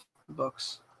Life of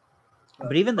books.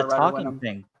 But even the talking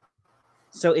thing.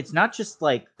 So it's not just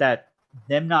like that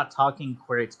them not talking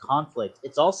creates conflict.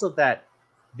 It's also that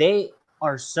they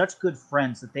are such good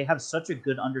friends that they have such a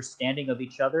good understanding of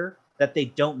each other that they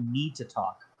don't need to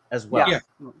talk as well.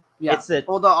 Yeah. It's the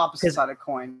opposite side of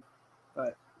coin.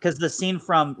 But because the scene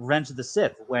from Revenge of the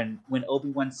Sith, when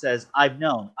Obi-Wan says, I've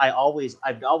always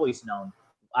known.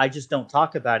 I just don't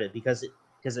talk about it because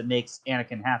it makes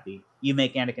Anakin happy. You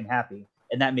make Anakin happy,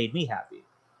 and that made me happy.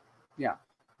 Yeah.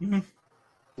 Mm-hmm.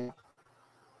 Yeah.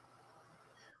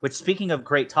 Which, speaking of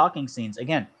great talking scenes,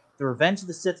 again, the Revenge of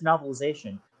the Sith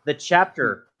novelization, the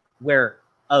chapter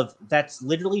that's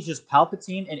literally just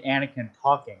Palpatine and Anakin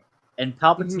talking, and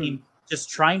Palpatine just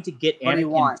trying to get What do you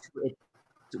Anakin want?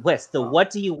 what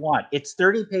do you want? It's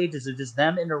 30 pages of just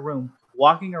them in a room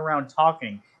walking around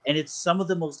talking, and it's some of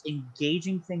the most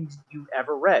engaging things you've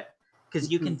ever read,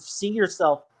 because you can see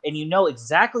yourself and you know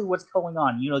exactly what's going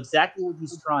on, you know exactly what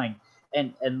he's trying,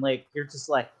 and like you're just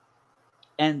like,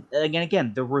 and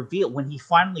again the reveal when he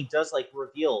finally does like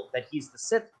reveal that he's the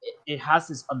Sith, it has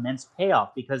this immense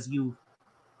payoff because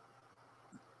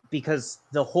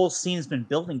the whole scene has been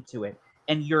building to it,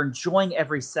 and you're enjoying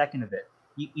every second of it.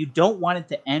 You don't want it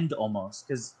to end almost,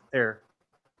 because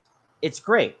it's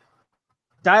great.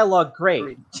 Dialogue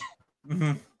great.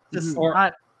 Mm-hmm. Just Or,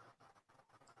 not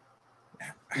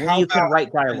when you can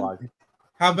write dialogue.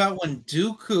 How about when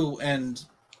Dooku and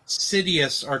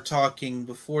Sidious are talking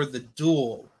before the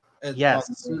duel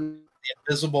Yes. on the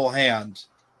Invisible Hand,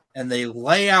 and they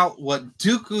lay out what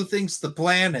Dooku thinks the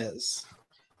plan is.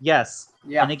 Yes.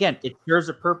 Yeah. And again, it serves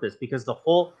a purpose, because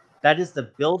that is the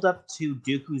build up to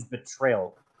Dooku's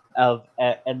betrayal of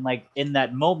and like in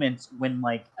that moment when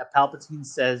like Palpatine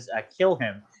says kill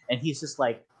him, and he's just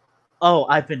like, oh,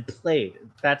 I've been played.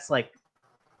 That's like,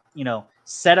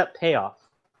 set up payoff.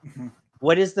 Mm-hmm.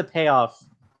 What is the payoff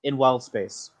in Wild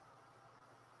Space?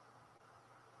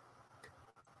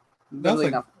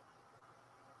 Nothing.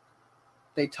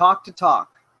 They talk to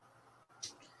talk.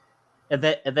 And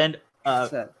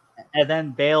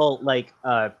then Bale like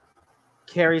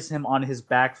carries him on his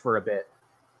back for a bit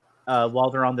while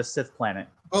they're on the Sith planet.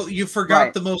 Oh, you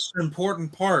forgot the most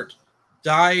important part.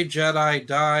 Die, Jedi,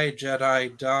 die,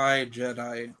 Jedi, die,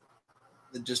 Jedi.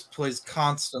 It just plays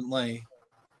constantly.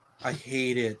 I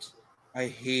hate it. I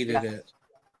hated it.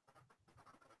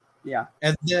 Yeah.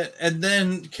 And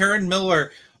then Karen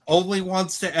Miller only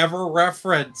wants to ever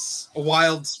reference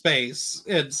Wild Space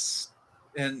in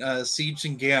Siege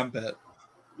and Gambit.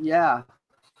 Yeah.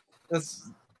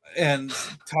 And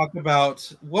talk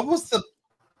about what was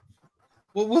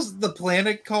the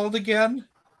planet called again?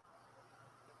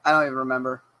 I don't even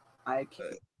remember. It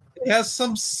has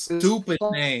some stupid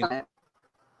name.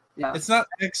 Yeah. It's not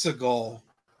Exegol.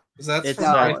 That's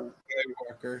from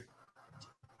Skywalker.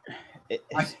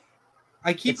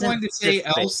 I keep wanting to say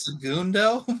El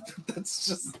Segundo. That's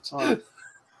just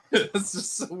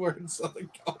somewhere in Southern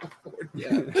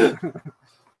California.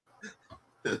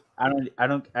 I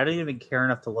don't even care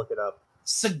enough to look it up.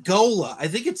 Segola. I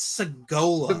think it's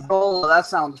Segola. Segola, that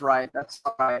sounds right. That's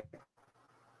right.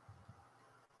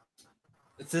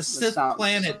 It's a Sith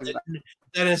planet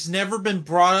that has never been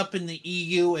brought up in the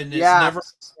EU and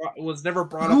was never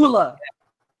brought up.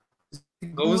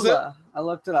 What was it? I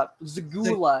looked it up.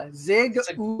 Zagula.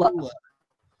 Zigula.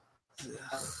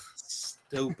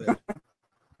 Stupid.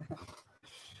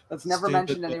 That's never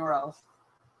mentioned anywhere else.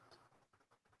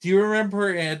 Do you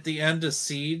remember at the end of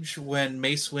Siege when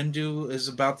Mace Windu is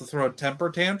about to throw a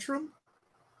temper tantrum?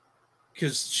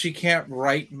 Because she can't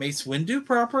write Mace Windu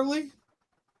properly?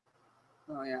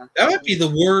 Oh, yeah. That might be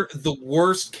the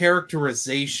worst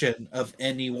characterization of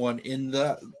anyone in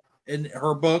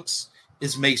her books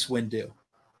is Mace Windu.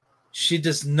 She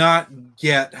does not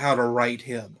get how to write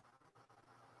him.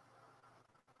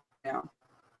 Yeah.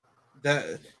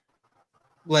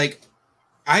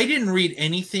 I didn't read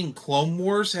anything Clone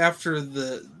Wars after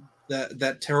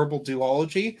that terrible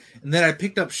duology, and then I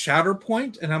picked up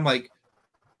Shatterpoint, and I'm like,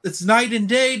 it's night and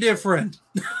day different.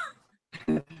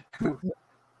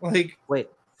 Wait.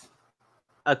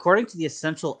 According to the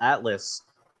Essential Atlas,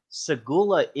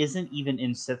 Segula isn't even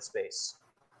in Sith space.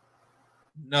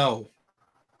 No.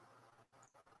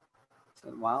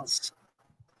 Wow.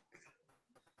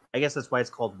 I guess that's why it's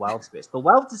called Wild Space. But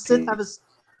why would the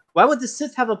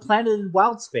Sith have a planet in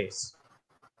Wild Space?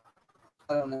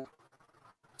 I don't know.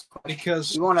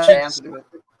 Because you won't have an answer to it.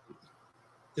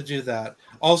 To do that.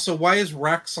 Also, why is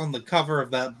Rex on the cover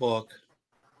of that book?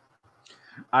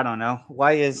 I don't know.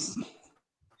 Why is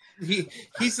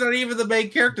he's not even the main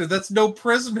character? That's No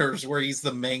Prisoners where he's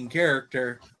the main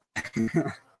character.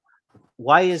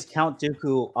 Why is Count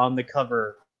Dooku on the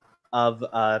cover of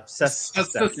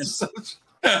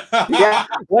Yeah.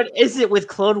 What is it with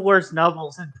Clone Wars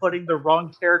novels and putting the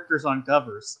wrong characters on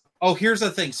covers? Oh, here's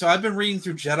the thing. So I've been reading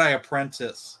through Jedi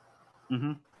Apprentice.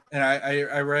 Mm-hmm. And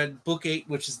I read book 8,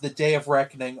 which is The Day of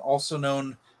Reckoning, also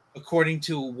known, according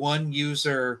to one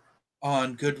user,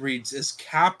 on Goodreads is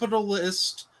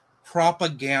capitalist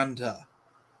propaganda,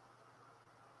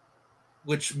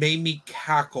 which made me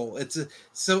cackle.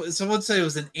 So someone said it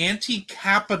was an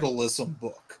anti-capitalism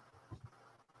book.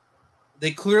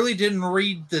 They clearly didn't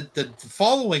read the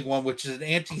following one, which is an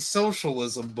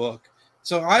anti-socialism book.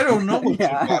 So I don't know what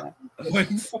you're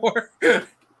going for.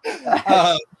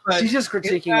 She's just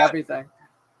critiquing everything.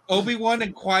 Obi-Wan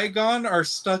and Qui-Gon are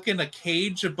stuck in a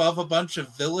cage above a bunch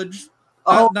of village.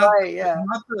 Not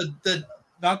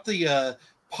the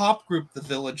pop group, the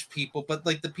Village People, but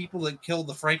like the people that killed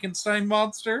the Frankenstein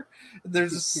monster.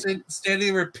 There's a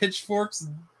standing there with pitchforks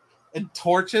and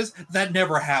torches. That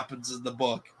never happens in the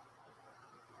book.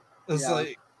 It's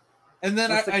like, and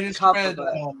then I just read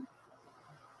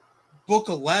book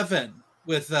 11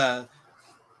 with the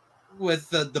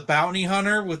bounty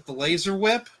hunter with the laser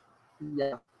whip.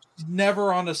 Yeah.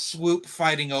 Never on a swoop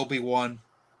fighting Obi-Wan.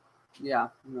 Yeah,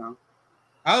 no.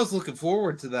 I was looking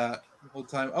forward to that the whole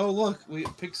time. Oh, look,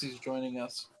 Pixie's joining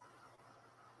us.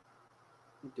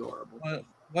 Adorable.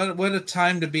 What a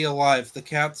time to be alive. The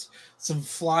cats, some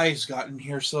flies got in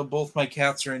here, so both my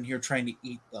cats are in here trying to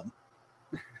eat them.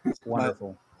 It's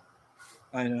wonderful.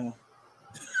 I know.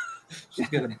 She's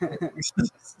gonna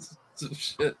some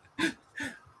shit.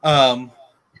 But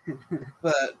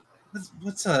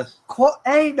what's a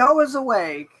hey, Noah's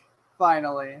awake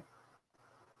finally.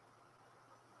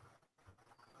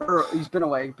 Or he's been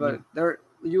awake, but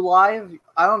you live?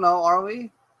 I don't know. Are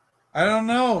we? I don't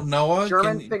know, Noah.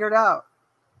 Sherman figured out.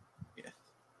 Yeah.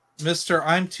 Mr.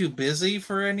 I'm too busy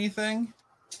for anything.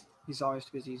 He's always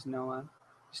too busy. He's Noah.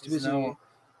 He's too busy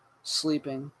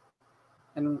sleeping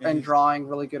and drawing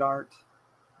really good art.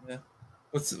 Yeah.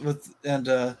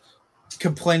 And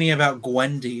complaining about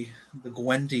Gwendy, the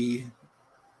Gwendy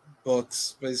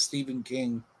books by Stephen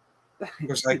King. Of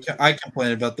course, I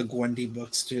complain about the Gwendy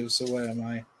books too. So what am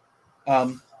I?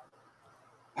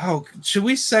 Should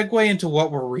we segue into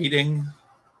what we're reading?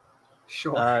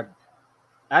 Sure.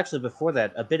 Actually, before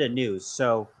that, a bit of news.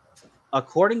 So,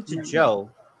 according to Joe,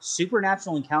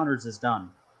 Supernatural Encounters is done.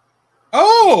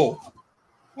 Oh,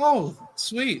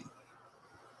 sweet.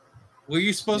 Were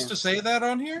you supposed to say that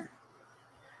on here?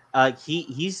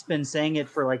 He's been saying it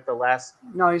for like the last.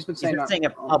 No, he's been saying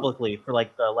it publicly for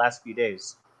like the last few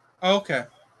days. Oh, okay.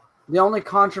 The only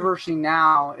controversy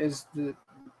now is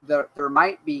that there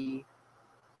might be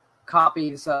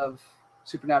copies of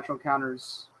Supernatural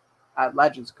Encounters at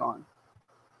Legends Con,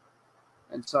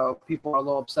 and so people are a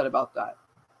little upset about that.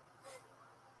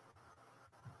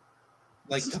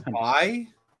 Like to buy?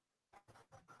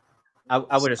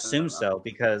 I would assume so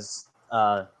because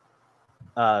I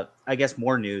guess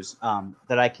more news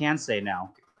that I can say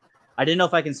now. I didn't know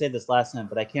if I can say this last time,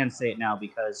 but I can say it now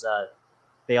because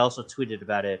they also tweeted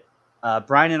about it.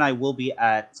 Brian and I will be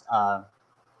at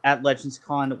Legends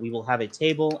Con. We will have a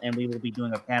table and we will be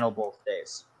doing a panel both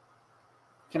days.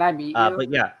 Can I meet you? But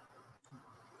yeah,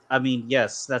 I mean,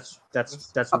 yes, that's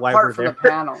why we're there. Apart from the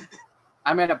panel,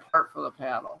 I meant apart from the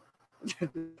panel.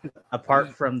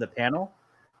 Apart from the panel.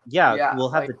 Yeah, we'll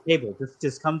have the table.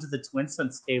 Just come to the Twin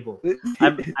Suns table.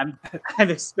 I'm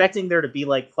expecting there to be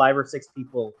like 5 or 6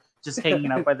 people just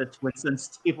hanging out by the Twin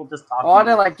Suns table, just talking. I want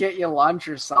to like get you lunch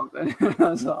or something.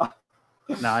 No,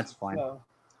 it's fine. So.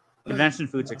 Convention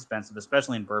food's expensive,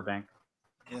 especially in Burbank.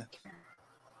 Yeah,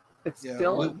 it's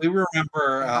still. We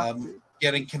remember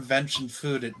getting convention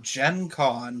food at Gen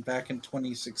Con back in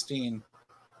 2016.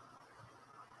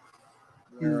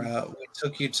 Where we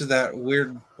took you to that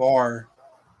weird bar.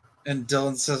 And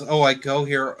Dylan says, "Oh, I go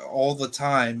here all the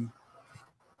time."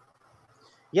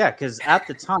 Yeah, because at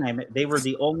the time they were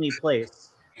the only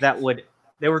place that would.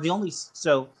 They were the only.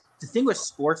 So the thing with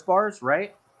sports bars,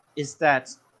 right, is that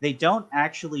they don't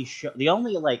actually show. They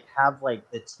only like have like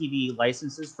the TV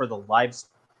licenses for the lives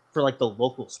for like the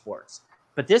local sports.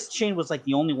 But this chain was like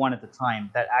the only one at the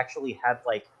time that actually had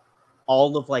like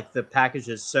all of like the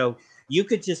packages. So you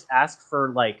could just ask for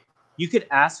like. You could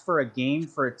ask for a game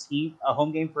for a team, a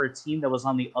home game for a team that was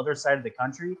on the other side of the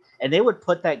country, and they would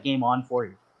put that game on for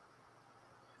you.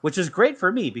 Which is great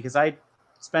for me because I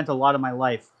spent a lot of my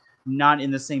life not in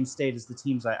the same state as the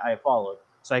teams I followed.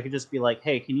 So I could just be like,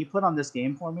 hey, can you put on this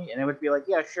game for me? And they would be like,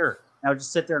 yeah, sure. And I would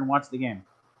just sit there and watch the game.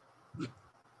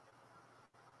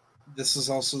 This is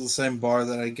also the same bar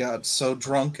that I got so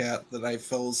drunk at that I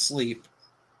fell asleep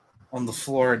on the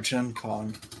floor at Gen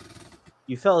Con.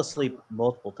 You fell asleep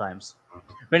multiple times.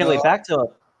 But anyway, back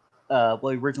to what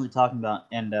we were originally talking about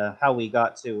and how we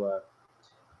got to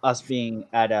us being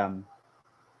at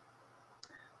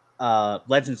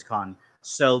Legends Con.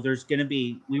 So there's going to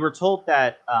be... We were told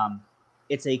that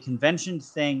it's a convention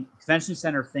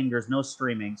center thing. There's no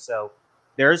streaming. So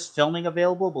There's filming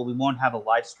available, but we won't have a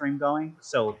live stream going.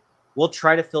 So we'll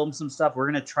try to film some stuff. We're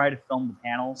going to try to film the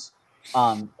panels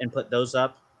and put those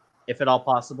up if at all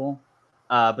possible.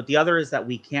 But the other is that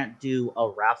we can't do a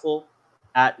raffle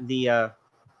at the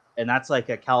and that's like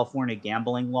a California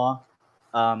gambling law,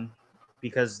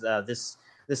 because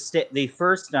the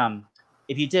first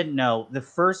if you didn't know, the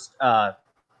first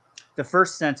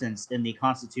sentence in the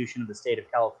Constitution of the state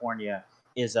of California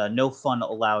is no fun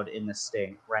allowed in the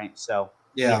state, right? So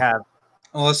Yeah. we have,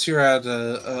 unless you're at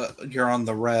you're on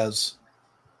the res,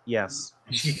 yes,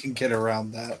 you can get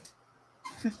around that.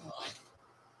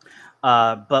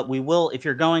 but we will, if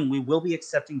you're going, we will be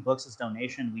accepting books as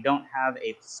donation. We don't have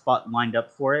a spot lined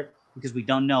up for it because we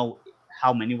don't know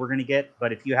how many we're going to get.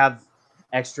 But if you have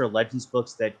extra Legends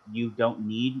books that you don't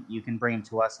need, you can bring them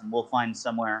to us, and we'll find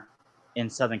somewhere in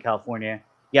Southern California.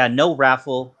 Yeah, no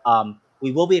raffle.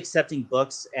 We will be accepting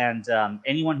books, and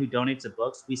anyone who donates a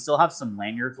book, we still have some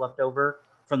lanyards left over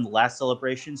from the last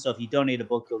celebration. So if you donate a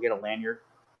book, you'll get a lanyard.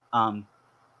 And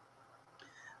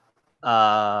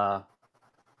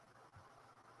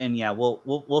yeah,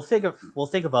 we'll think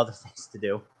of other things to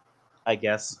do, I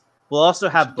guess. We'll also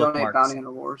have bookmarks. Donate Bounty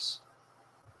Hunter Wars.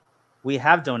 We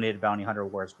have donated Bounty Hunter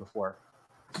Wars before.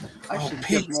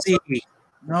 PC.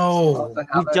 No.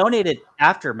 We donated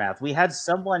Aftermath. We had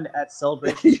someone at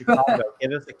Celebration Chicago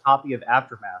give us a copy of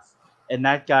Aftermath, and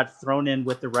that got thrown in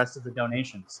with the rest of the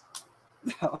donations.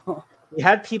 No. We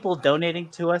had people donating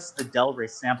to us the Del Rey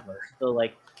sampler,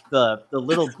 the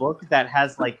little book that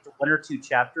has like 1 or 2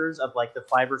 chapters of like the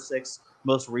 5 or 6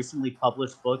 most recently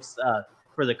published books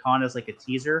for the con as like a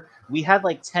teaser. We had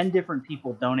like 10 different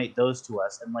people donate those to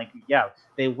us, and like, yeah,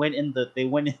 they went in the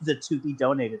to be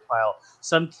donated pile.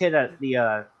 Some kid at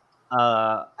the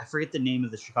I forget the name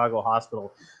of the Chicago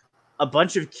hospital. A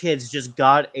bunch of kids just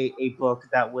got a book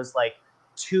that was like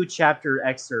 2 chapter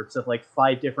excerpts of like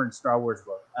 5 different Star Wars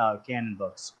canon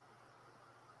books.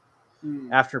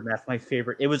 Aftermath, my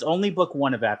favorite. It was only book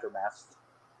 1 of Aftermath.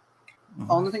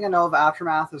 The only thing I know of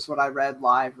Aftermath is what I read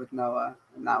live with Noah,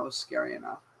 and that was scary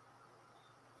enough.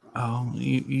 Oh,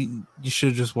 you should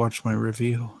have just watched my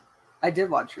review. I did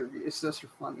watch your review. It's just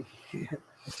funny.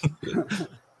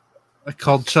 I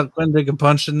called Chuck Wendig a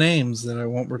bunch of names that I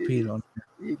won't repeat on here.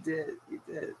 You did.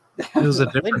 It was a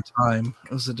different time.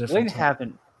 It was a different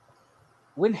time.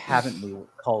 When haven't we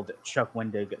called Chuck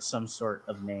Wendig some sort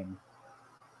of name?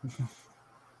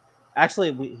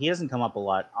 Actually, he hasn't come up a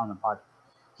lot on the pod.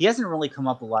 He hasn't really come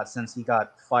up a lot since he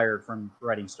got fired from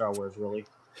writing Star Wars, really.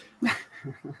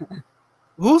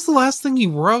 What was the last thing he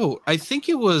wrote? I think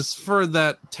it was for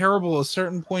that terrible A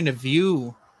Certain Point of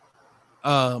View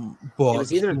book. It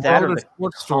was either that or the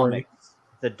short story.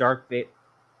 The Darth Vader.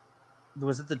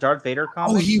 Was it the Darth Vader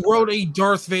comic? Oh, he wrote a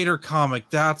Darth Vader comic.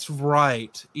 That's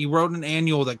right. He wrote an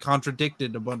annual that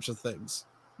contradicted a bunch of things.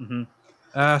 Mm-hmm.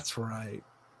 That's right.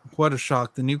 What a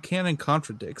shock. The new canon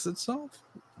contradicts itself.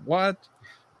 What?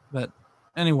 But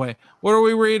anyway, what are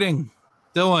we reading?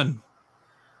 Dylan.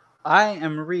 I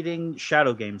am reading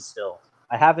Shadow Games still.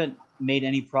 I haven't made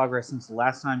any progress since the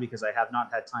last time because I have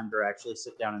not had time to actually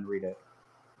sit down and read it.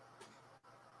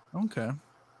 Okay.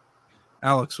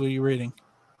 Alex, what are you reading?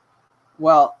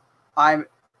 Well, I'm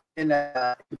in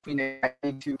between. I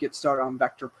need to get started on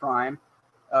Vector Prime.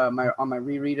 On my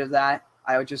reread of that,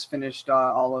 I just finished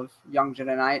all of Young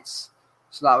Jedi Knights,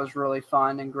 so that was really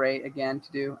fun and great again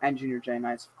to do, and Junior Jedi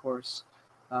Knights, of course.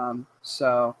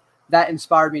 So that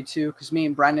inspired me too, because me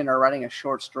and Brendan are writing a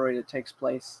short story that takes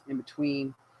place in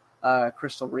between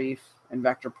Crystal Reef and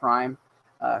Vector Prime,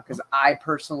 because I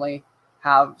personally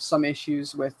have some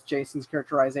issues with Jason's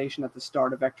characterization at the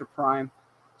start of Vector Prime,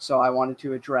 so I wanted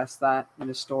to address that in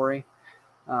the story.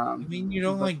 You mean you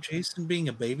don't like Jason being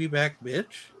a baby back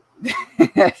bitch?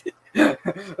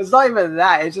 It's not even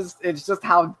that. It's just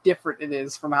how different it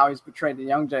is from how he's portrayed in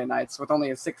Young Jedi Knights, with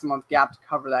only a 6-month gap to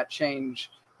cover that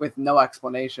change with no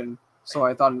explanation. So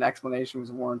I thought an explanation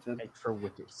was warranted. For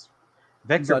Wickies.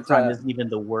 Vector Prime isn't even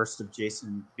the worst of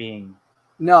Jason being.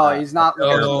 No, he's not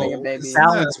being a baby.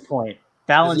 Balance point.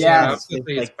 Balance point.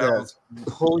 Like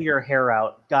pull your hair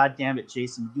out. God damn it,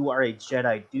 Jason! You are a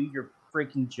Jedi. Do your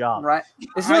freaking job. Right?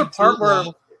 Is there a part where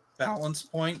Balance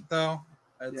Point though?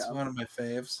 It's one of my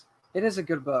faves. It is a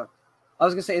good book. I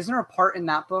was gonna say, isn't there a part in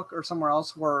that book or somewhere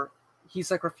else where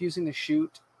he's like refusing to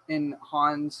shoot in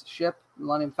Han's ship,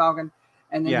 Millennium Falcon,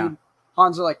 and then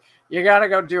Han's are like, "You gotta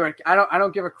go do it. I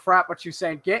don't give a crap what you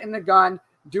say. Get in the gun.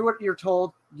 Do what you're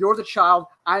told. You're the child.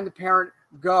 I'm the parent.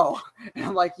 Go." And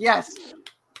I'm like, yes.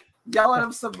 Yell at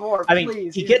him some more, please. I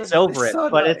mean, he gets over it,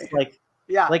 but it's like,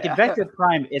 in Vector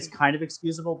Prime, it's kind of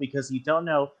excusable because you don't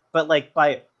know. But like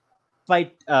by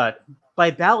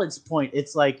by Ballard's point,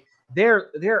 it's like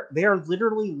they're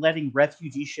literally letting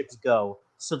refugee ships go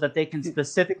so that they can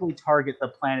specifically target the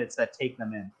planets that take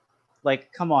them in.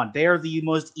 Like, come on, they are the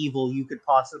most evil you could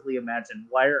possibly imagine.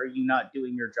 Why are you not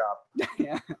doing your job?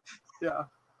 Yeah.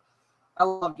 I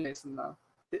love Jason though.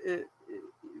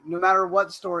 No matter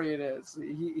what story it is,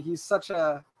 he's such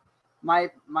a. My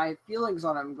feelings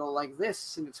on him go like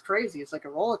this, and it's crazy. It's like a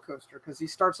roller coaster because he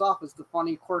starts off as the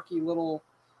funny, quirky little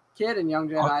kid in Young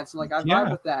Jedi. So like I vibe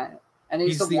with that, and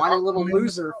he's the whiny little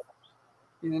loser.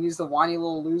 And then he's the whiny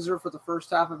little loser for the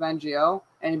first half of NGO,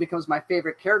 and he becomes my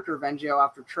favorite character of NGO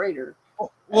after Traitor.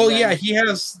 Well, then, he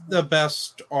has the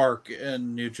best arc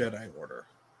in New Jedi Order.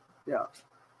 Yeah,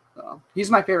 so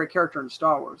he's my favorite character in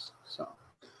Star Wars. So,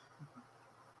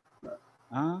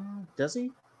 does he?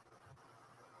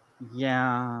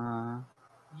 Yeah.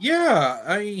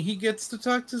 Yeah, he gets to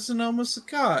talk to Sonoma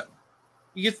Sakat.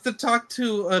 He gets to talk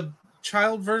to a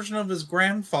child version of his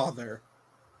grandfather.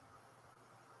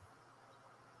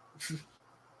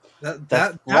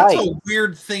 That's right. A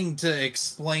weird thing to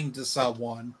explain to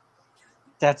someone.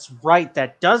 That's right.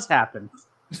 That does happen.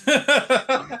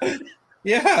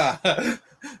 Yeah. I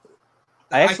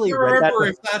actually can't remember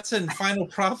if that's in Final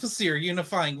Prophecy or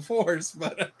Unifying Force,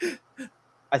 but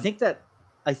I think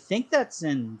that's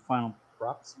in Final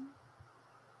Prophecy.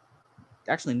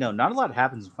 Actually, no, not a lot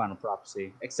happens in Final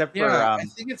Prophecy, except for I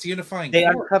think it's Unifying Force. They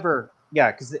uncover,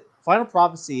 because Final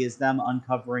Prophecy is them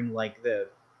uncovering like the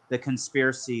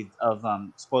conspiracy of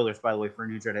spoilers, by the way, for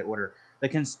New Jedi Order. The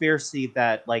conspiracy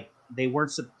that like they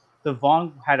weren't the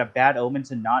Vong had a bad omen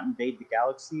to not invade the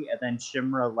galaxy, and then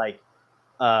Shimra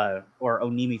or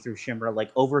Onimi through Shimra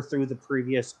like overthrew the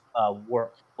previous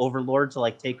war overlord to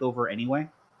like take over anyway.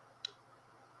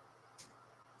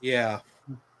 Yeah,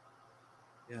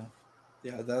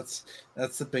 that's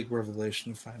the big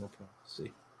revelation of Final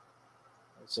Prophecy.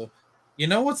 So, you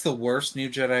know what's the worst New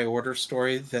Jedi Order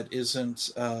story that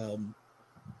isn't? Well,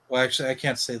 actually, I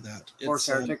can't say that. Force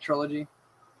Heretic trilogy.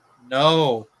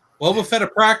 No, Boba Fett, a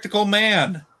practical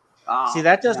man. See,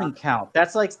 that doesn't count.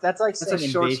 That's like saying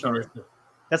Invasion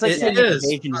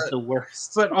is the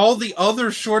worst. But all the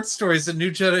other short stories in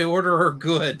New Jedi Order are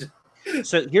good.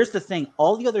 So here's the thing.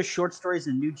 All the other short stories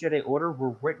in New Jedi Order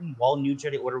were written while New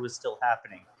Jedi Order was still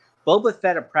happening. Boba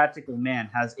Fett, a Practical Man,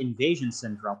 has Invasion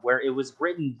Syndrome, where it was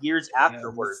written years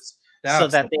afterwards, so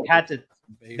that they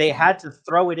had to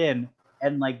throw it in,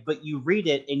 and like, but you read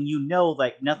it and you know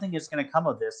like nothing is going to come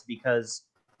of this because,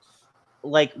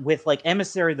 like with like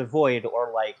Emissary of the Void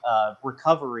or like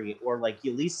Recovery or like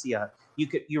Elysia,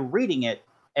 you're reading it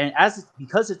and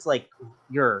because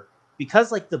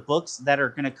like the books that are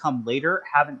going to come later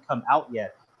haven't come out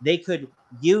yet. They could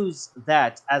use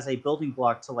that as a building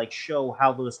block to like show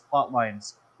how those plot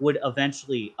lines would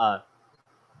eventually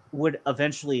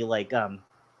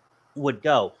would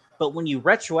go. But when you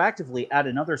retroactively add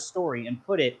another story and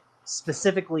put it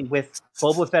specifically with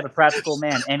Boba Fett, a Practical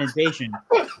Man, and Invasion,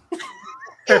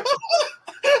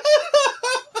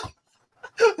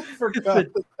 forgot.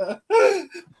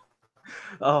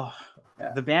 Oh,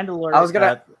 yeah. The Mandalorian. I was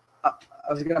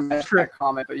gonna mention that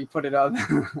comment, but you put it up.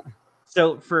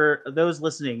 So for those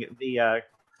listening, the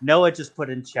Noah just put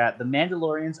in chat, the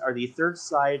Mandalorians are the third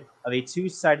side of a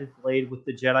two-sided blade with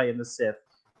the Jedi and the Sith.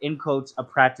 In quotes, a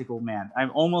practical man.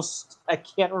 I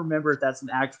can't remember if that's an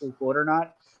actual quote or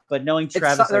not, but knowing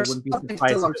Travis, I wouldn't be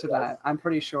surprised. Similar to that, I'm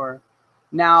pretty sure.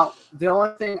 Now, the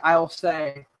only thing I will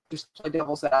say, just to play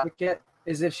devil's advocate,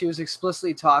 is if she was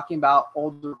explicitly talking about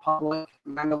Old Republic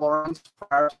Mandalorians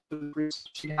prior to the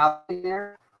research happening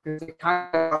there, because it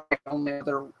kind of like only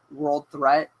other world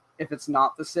threat if it's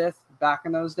not the Sith back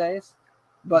in those days.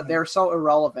 But they're so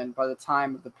irrelevant by the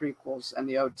time of the prequels and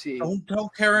the OT. Don't tell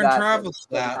Karen Travis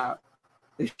that.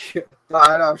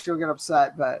 I know she'll get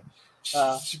upset, but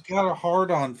she got a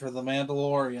hard on for the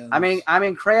Mandalorians. I mean,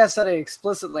 Kreia said it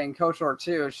explicitly in KOTOR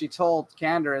 2. She told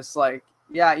Canderous, like,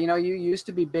 yeah, you used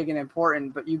to be big and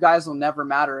important, but you guys will never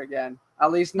matter again.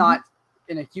 At least not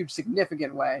in a huge,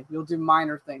 significant way. You'll do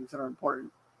minor things that are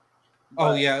important.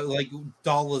 Oh, yeah, like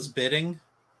Dalla's bidding.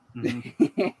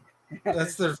 Mm-hmm.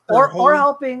 That's their or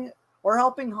helping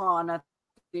Han at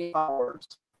the hours.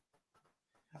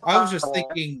 I was just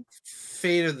thinking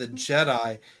Fate of the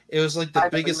Jedi. It was like the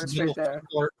biggest middle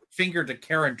finger to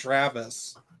Karen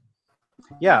Travis.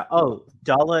 Yeah. Oh,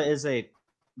 Dalla is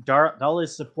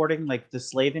supporting like the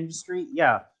slave industry.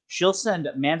 Yeah, she'll send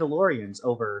Mandalorians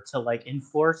over to like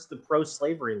enforce the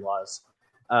pro-slavery laws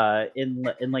in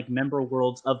like member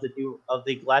worlds of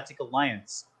the Galactic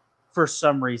Alliance for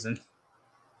some reason.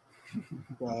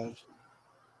 God.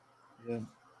 Yeah.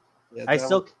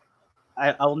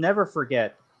 I'll never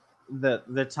forget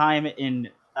the time in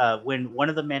when one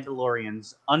of the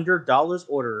Mandalorians, under Dollar's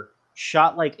order,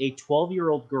 shot like a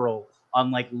 12-year-old girl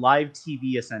on like live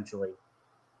TV, essentially,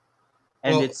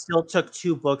 and it still took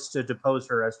 2 books to depose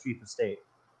her as chief of state.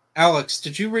 Alex,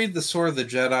 did you read the Sword of the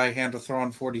Jedi Hand of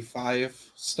Thrawn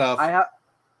 45 stuff?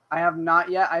 I have not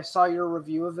yet. I saw your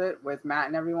review of it with Matt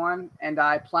and everyone, and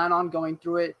I plan on going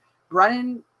through it.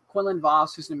 Brennan Quinlan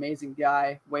Voss, who's an amazing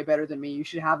guy, way better than me. You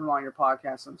should have him on your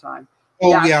podcast sometime. Oh,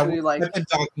 yeah. I've been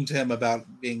talking to him about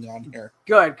being on here.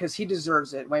 Good, because he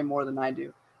deserves it way more than I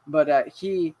do. But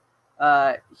he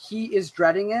is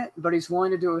dreading it, but he's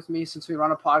willing to do it with me since we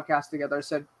run a podcast together. I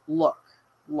said, look,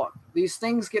 these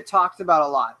things get talked about a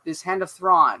lot. This Hand of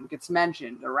Thrawn gets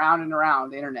mentioned around and around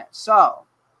the internet. So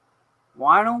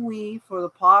why don't we, for the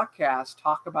podcast,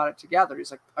 talk about it together?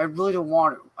 He's like, I really don't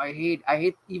want to. I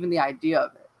hate even the idea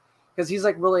of it. Because he's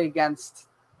like really against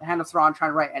the Hand of Thrawn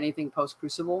trying to write anything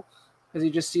post-Crucible because he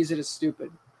just sees it as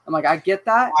stupid. I'm like, I get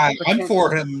that. I'm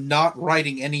for him not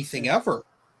writing anything ever.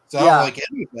 So I don't like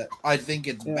any of it. I think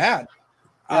it's bad.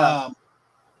 Yeah.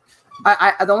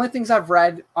 The only things I've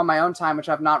read on my own time, which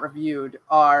I've not reviewed,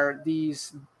 are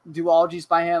these duologies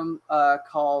by him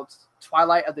called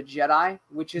Twilight of the Jedi,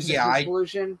 which is a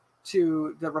conclusion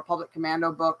to the Republic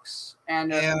Commando books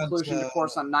and a conclusion to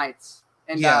Course on Knights.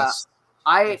 And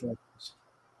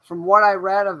from what I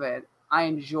read of it, I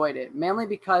enjoyed it, mainly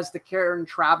because the Karen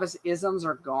Travis isms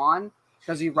are gone,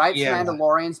 because he writes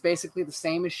Mandalorians basically the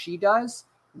same as she does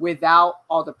without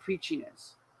all the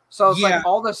preachiness. So it's like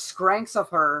all the skranks of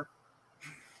her,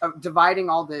 dividing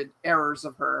all the errors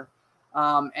of her.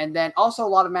 And then also a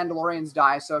lot of Mandalorians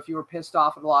die. So if you were pissed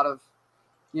off at a lot of,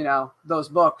 those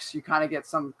books, you kind of get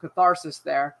some catharsis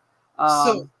there.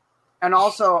 And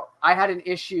also I had an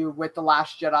issue with The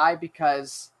Last Jedi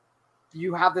because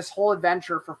you have this whole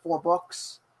adventure for 4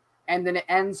 books and then it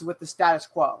ends with the status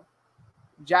quo.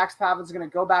 Jax Pavin's going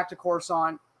to go back to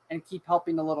Coruscant and keep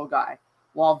helping the little guy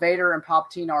while Vader and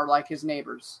Palpatine are like his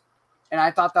neighbors. And I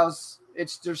thought there's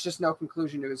just no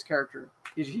conclusion to his character.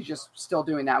 He's just still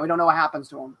doing that. We don't know what happens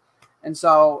to him. And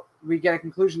so we get a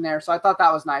conclusion there. So I thought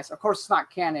that was nice. Of course, it's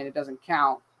not canon. It doesn't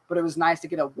count. But it was nice to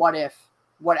get a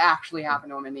what actually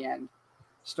happened to him in the end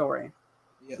story.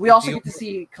 Yeah, we also get to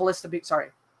see Callista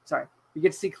we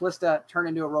get to see Callista turn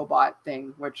into a robot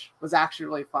thing, which was actually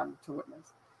really fun to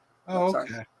witness. Oh,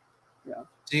 okay. Yeah.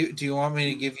 Do you want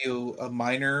me to give you a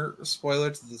minor spoiler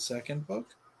to the second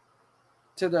book?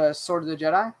 To the Sword of the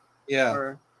Jedi?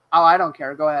 Yeah. I don't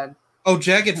care. Go ahead. Oh,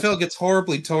 Jagged Phil gets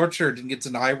horribly tortured and gets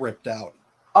an eye ripped out.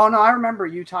 Oh no, I remember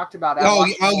you talked about it.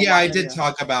 I did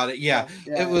talk about it. Yeah.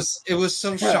 It was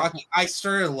so shocking. I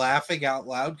started laughing out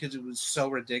loud because it was so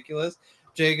ridiculous.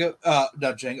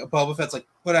 Boba Fett's like,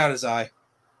 put out his eye.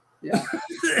 Yeah.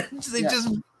 They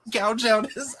just gouge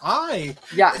out his eye.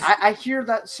 Yeah, I hear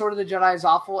that Sword of the Jedi is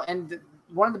awful, and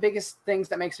one of the biggest things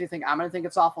that makes me think I'm going to think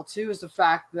it's awful too is the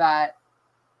fact that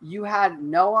you had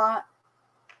Noah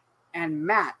and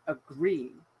Matt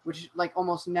agreeing, which like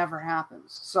almost never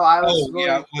happens. So I was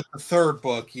with the third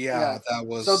book, that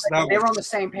was so they were on the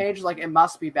same page. Like it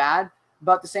must be bad,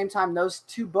 but at the same time, those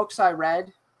 2 books I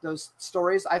read, those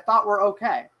stories, I thought were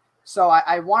okay. So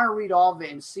I want to read all of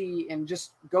it and see and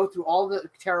just go through all the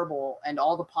terrible and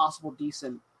all the possible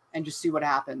decent and just see what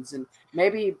happens. And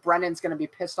maybe Brendan's going to be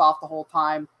pissed off the whole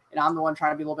time, and I'm the one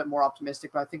trying to be a little bit more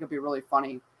optimistic. But I think it'll be a really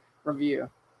funny review.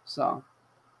 So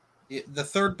the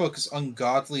third book is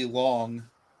ungodly long.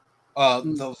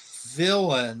 The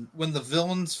villain, when the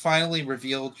villain's finally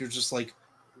revealed, you're just like,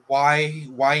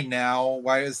 why now?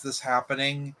 Why is this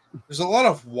happening? There's a lot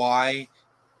of why.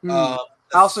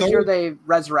 I also hear they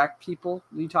resurrect people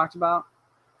you talked about.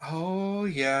 Oh,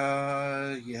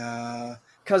 yeah.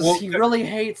 Because he really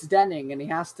hates Denning and he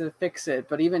has to fix it.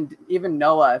 But even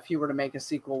Noah, if he were to make a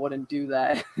sequel, wouldn't do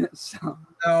that. So.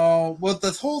 No, well,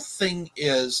 the whole thing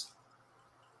is,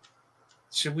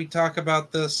 should we talk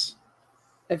about this?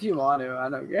 If you want to, I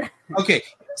don't care. Okay,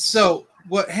 so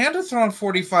what Hand of Thrawn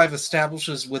 45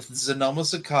 establishes with Zenoma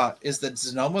Sakat is that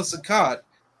Zenoma Sakat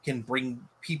can bring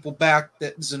people back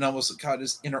that Zenoma Sakat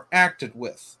has interacted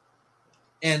with.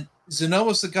 And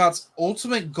Zenoma Sakat's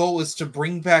ultimate goal is to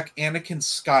bring back Anakin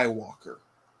Skywalker.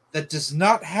 That does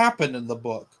not happen in the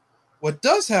book. What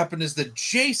does happen is that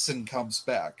Jason comes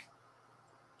back.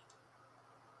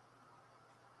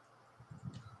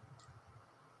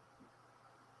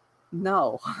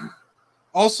 No.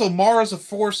 Also, Mara's a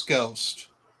Force ghost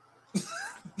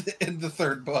in the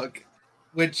third book,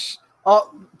 which...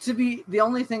 to be the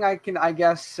only thing I can, I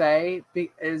guess, say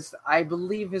is I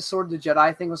believe his Sword of the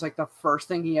Jedi thing was like the first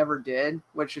thing he ever did,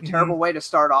 which a terrible way to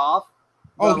start off.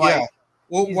 But,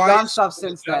 Well, he's done stuff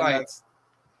since then.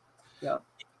 Yeah.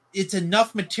 It's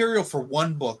enough material for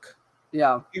one book.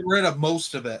 Yeah. Get rid of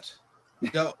most of it.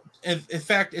 No, in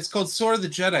fact, it's called Sword of the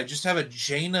Jedi. Just have a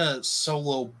Jaina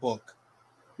solo book.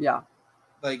 Yeah.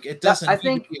 Like, it doesn't I need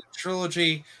think, to be a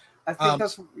trilogy. I think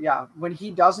that's, yeah, when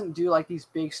he doesn't do like these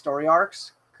big story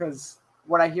arcs, because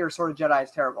what I hear Sword of Jedi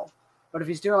is terrible. But if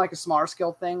he's doing like a smaller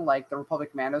scale thing, like the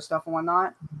Republic Mando stuff and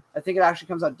whatnot, I think it actually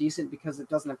comes out decent because it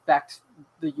doesn't affect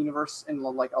the universe in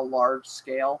like a large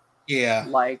scale. Yeah.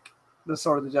 Like the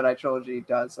Sword of the Jedi trilogy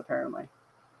does, apparently.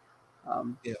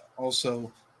 Yeah.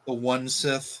 Also, the one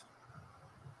Sith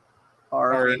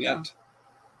are in it,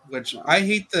 which I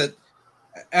hate that.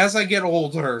 As I get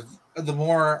older, the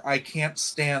more I can't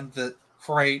stand that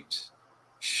Crate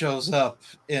shows up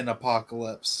in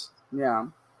Apocalypse. Yeah.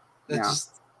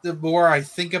 Just the more I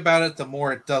think about it, the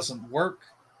more it doesn't work.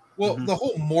 Well, the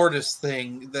whole Mortis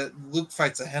thing that Luke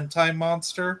fights a hentai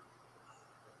monster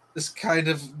is kind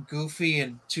of goofy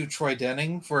and too Troy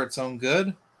Denning for its own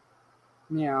good.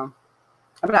 Yeah.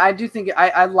 I mean, I do think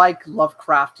I like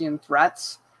Lovecraftian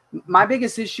threats. My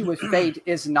biggest issue with Fate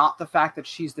is not the fact that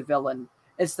she's the villain.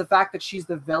 It's the fact that she's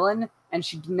the villain and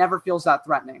she never feels that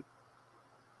threatening.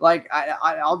 Like,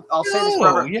 I'll say this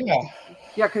forever. Yeah.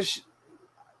 Yeah, because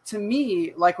to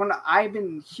me, like, when I've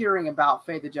been hearing about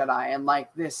Fate the Jedi and,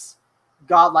 like, this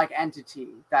godlike entity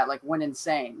that, like, went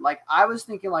insane, like, I was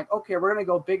thinking, like, okay, we're going to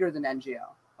go bigger than NGO.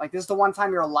 Like, this is the one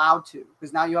time you're allowed to,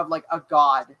 because now you have, like, a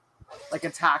god, like,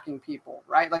 attacking people,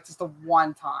 right? Like, just the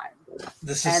one time.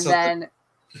 Then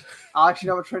I'll actually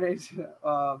know what Trinity.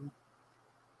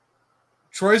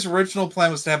 Troy's original plan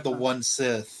was to have the one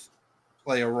Sith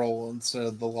play a role instead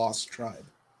of the Lost Tribe.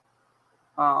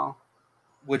 Oh.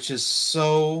 Which is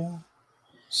so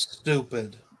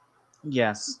stupid.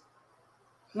 Yes.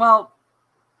 Well,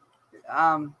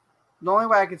 the only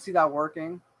way I could see that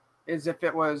working is if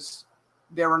it was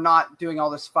they were not doing all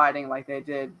this fighting like they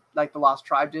did, like the Lost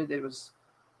Tribe did. It was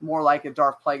more like a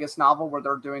Darth Plagueis novel where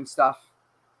they're doing stuff.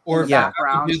 Or if you have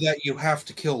to do that, you have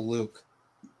to kill Luke.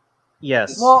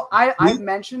 Yes. Well, I've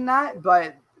mentioned that,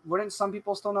 but wouldn't some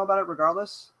people still know about it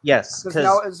regardless? Yes, because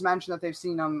Noah's mentioned that they've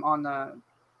seen him on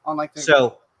like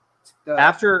the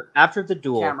after the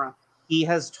duel, camera. He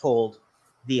has told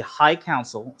the High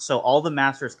Council, so all the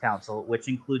Masters Council, which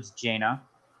includes Jaina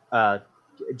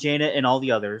and all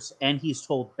the others, and he's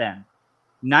told Ben,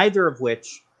 neither of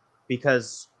which,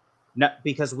 because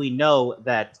we know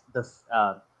that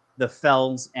the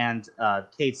Fells and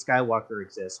Cade Skywalker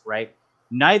exist, right?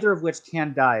 Neither of which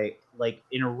can die like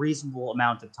in a reasonable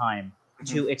amount of time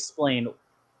to explain.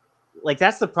 Like,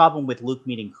 that's the problem with Luke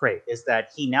meeting Crate, is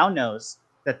that he now knows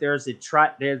that there's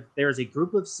a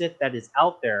group of Sith that is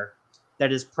out there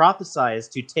that is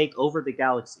prophesized to take over the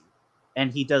galaxy,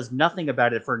 and he does nothing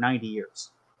about it for 90 years.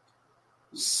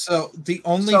 So the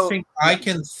only thing I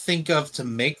can think of to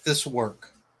make this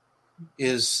work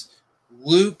is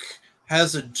Luke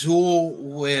has a duel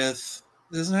with.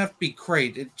 It doesn't have to be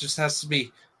Crate. It just has to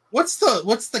be. What's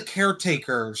the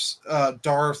caretaker's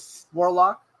Darth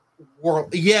Warlock?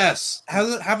 Yes,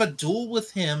 have a duel with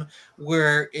him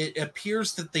where it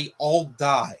appears that they all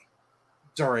die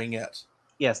during it.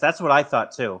 Yes, that's what I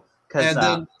thought too.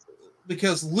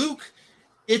 Because Luke,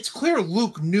 it's clear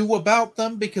Luke knew about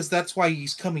them because that's why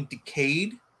he's coming to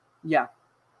Cade. Yeah.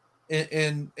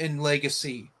 In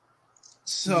Legacy,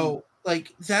 so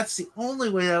like that's the only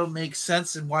way that would make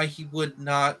sense, and why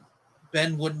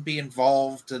Ben wouldn't be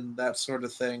involved and that sort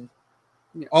of thing.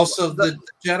 Yeah. Also, the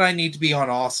Jedi need to be on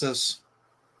Ossus.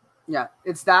 Yeah,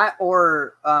 it's that,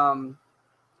 or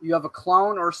you have a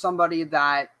clone or somebody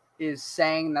that is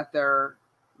saying that they're,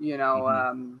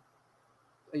 they're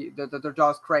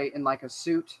Jaws Crate in like a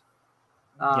suit.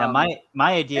 My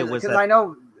idea was because I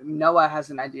know Noah has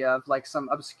an idea of like some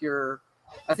obscure.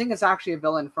 I think it's actually a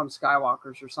villain from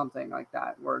Skywalkers or something like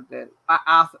that, where the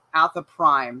Atha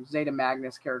Prime, Zeta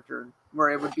Magnus character,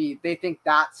 where it would be they think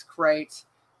that's Crate.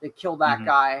 They kill that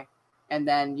guy, and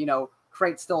then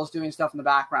Crate still is doing stuff in the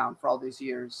background for all these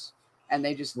years, and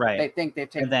they just they think they've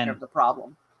taken care of the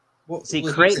problem. Well, see,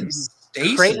 Crate in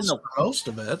the most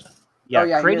of it.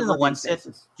 Yeah, Crate and the One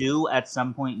Sith do at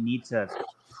some point need to,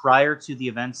 prior to the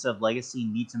events of Legacy,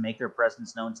 need to make their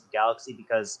presence known to the galaxy,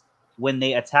 because when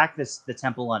they attack the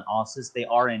temple on Ossus, they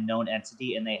are a known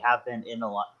entity, and they have been in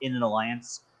an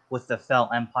alliance with the Fel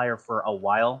Empire for a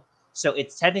while. So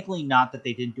it's technically not that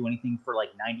they didn't do anything for like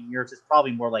 90 years. It's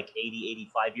probably more like 80,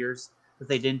 85 years that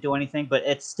they didn't do anything. But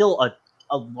it's still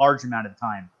a large amount of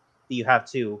time that you have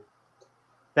to...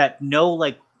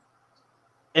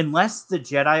 Unless the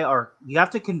Jedi are... You have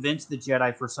to convince the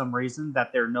Jedi for some reason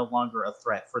that they're no longer a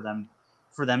threat for them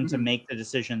to make the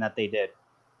decision that they did.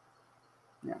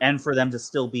 and for them to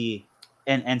still be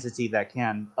an entity that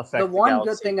can affect the one galaxy.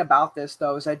 Good thing about this,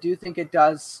 though, is I do think it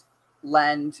does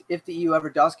lend, if the EU ever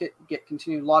does get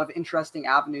continued, a lot of interesting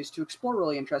avenues to explore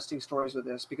really interesting stories with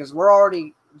this, because we're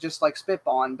already just like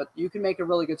spitballing, but you can make a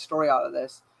really good story out of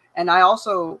this. And I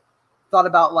also thought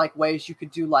about like ways you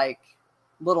could do like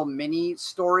little mini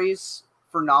stories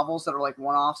for novels that are like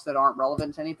one-offs that aren't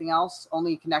relevant to anything else,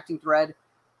 only connecting thread.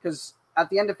 Because at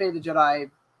the end of Fate of the Jedi,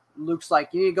 Luke's like,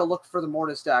 you need to go look for the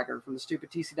Mortis dagger from the stupid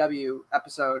TCW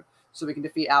episode so we can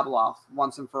defeat Abeloth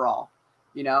once and for all.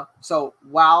 You know? So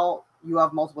while you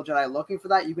have multiple Jedi looking for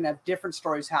that, you can have different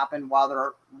stories happen while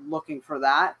they're looking for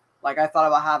that. Like I thought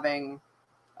about having,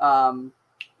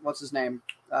 what's his name?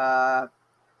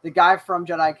 The guy from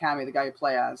Jedi Academy, the guy you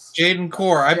play as. Jaden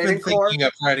Core. I've been thinking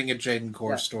of writing a Jaden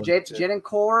Core story. Jaden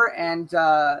Core and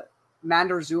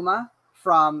Mandor Zuma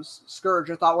from Scourge.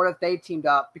 I thought, what if they teamed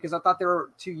up? Because I thought they were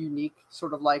two unique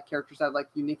sort of like characters that had like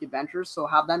unique adventures. So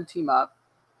have them team up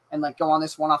and like go on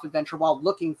this one-off adventure while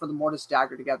looking for the Mortis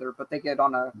dagger together, but they get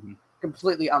on a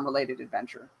completely unrelated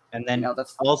adventure. And then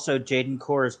that's also Jaden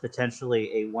Core is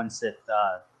potentially a one Sith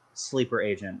sleeper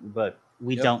agent, but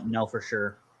we don't know for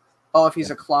sure. Oh, if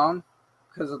he's a clone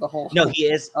because of the whole. No, he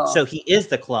is. Oh. So he is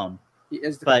the clone. He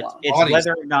is the clone. But it's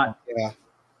whether or not. Yeah.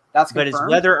 That's confirmed? But it's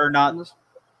whether or not.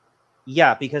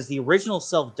 Yeah, because the original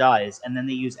self dies, and then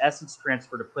they use essence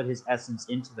transfer to put his essence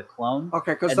into the clone.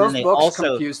 Okay, because those books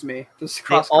confused me.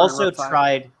 They also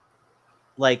tried,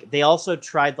 like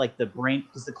the brain,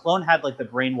 because the clone had like the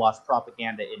brainwash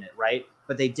propaganda in it, right?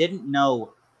 But they didn't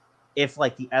know if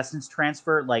like the essence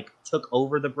transfer like took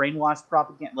over the brainwash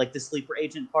propaganda, like the sleeper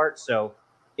agent part. So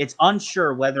it's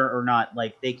unsure whether or not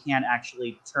like they can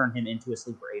actually turn him into a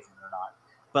sleeper agent or not.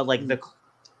 But like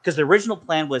because the original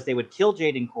plan was they would kill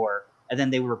Jaden Core and then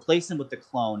they would replace him with the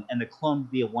clone, and the clone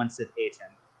would be a one Sith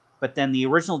agent. But then the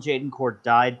original Jaden Core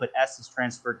died, but essence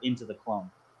transferred into the clone.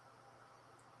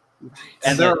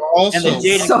 And they're also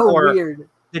weird.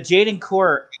 The Jaden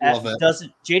Core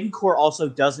Jaden Core also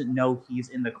doesn't know he's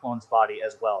in the clone's body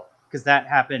as well, because that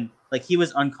happened. Like he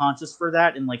was unconscious for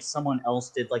that, and like someone else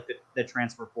did like the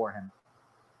transfer for him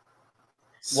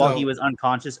while he was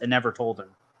unconscious and never told him.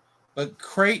 But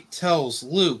Crate tells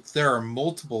Luke there are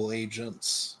multiple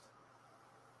agents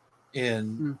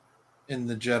in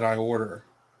the Jedi Order.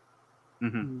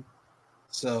 Mm-hmm.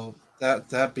 So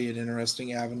that'd be an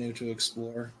interesting avenue to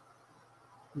explore.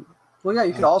 Well, yeah,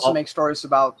 you could also make stories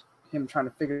about him trying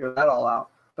to figure that all out,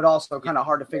 but also kind of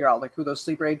hard to figure out like who those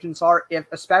sleeper agents are,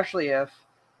 especially if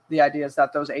the idea is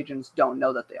that those agents don't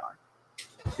know that they are,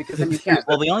 because then you can't.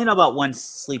 Well, we only know about one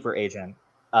sleeper agent,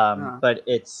 but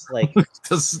it's like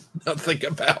does nothing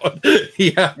about.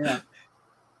 Yeah.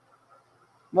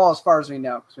 Well, as far as we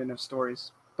know, because we know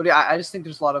stories, but yeah, I just think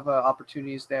there's a lot of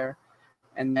opportunities there,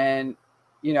 and then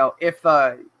if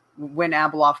when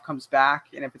Abeloth comes back,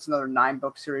 and if it's another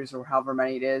 9-book series or however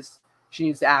many it is, she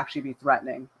needs to actually be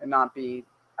threatening and not be.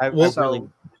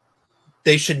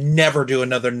 They should never do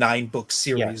another 9-book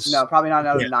series. Yes. No, probably not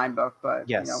another 9-book, but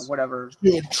whatever.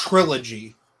 A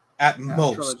trilogy at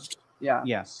most. Trilogy. Yeah.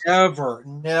 Yes. Never.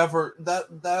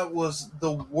 That was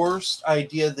the worst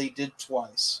idea they did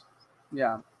twice.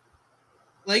 Yeah.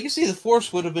 Legacy of the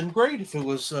Force would have been great if it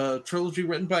was a trilogy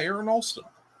written by Aaron Alston.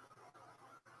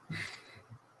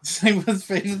 Same with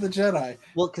Fate of the Jedi.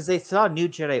 Well, because they saw New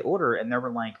Jedi Order and they were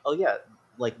like, oh yeah,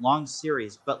 like long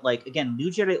series. But like again,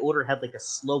 New Jedi Order had like a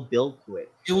slow build to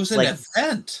it. It was an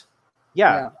event.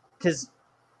 Yeah, because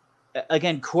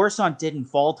again, Coruscant didn't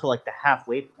fall to like the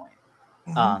halfway point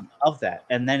of that,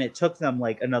 and then it took them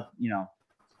like another.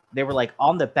 They were like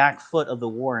on the back foot of the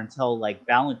war until like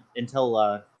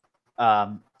the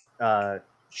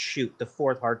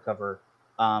fourth hardcover.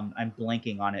 I'm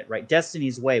blanking on it, right?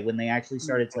 Destiny's Way, when they actually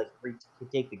started to like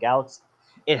retake the galaxy,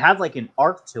 it had like an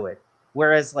arc to it.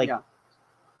 Whereas like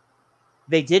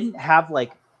they didn't have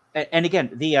like, and again,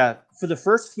 the for the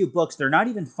first few books, they're not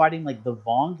even fighting like the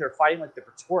Vong, they're fighting like the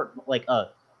retort, like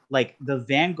the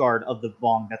vanguard of the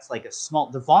Vong. That's like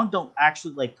the Vong don't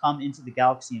actually like come into the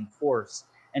galaxy in force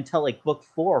until like book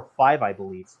 4 or 5, I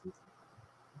believe.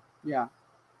 Yeah.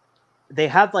 They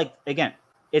had like, again,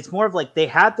 it's more of like they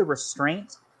had the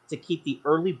restraint to keep the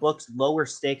early books lower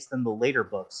stakes than the later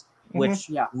books, which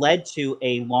led to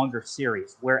a longer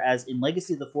series. Whereas in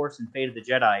Legacy of the Force and Fate of the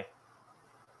Jedi,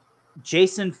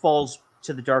 Jason falls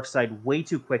to the dark side way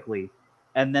too quickly.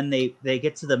 And then they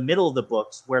get to the middle of the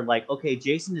books where like, okay,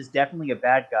 Jason is definitely a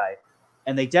bad guy.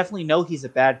 And they definitely know he's a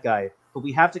bad guy. But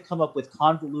we have to come up with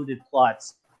convoluted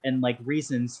plots and like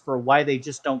reasons for why they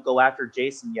just don't go after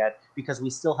Jason yet, because we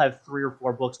still have 3 or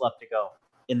 4 books left to go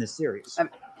in the series.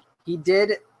 He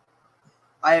did.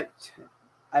 I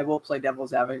I will play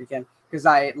devil's advocate again because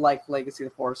I like Legacy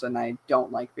of the Force and I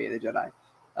don't like Fate of the Jedi.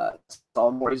 So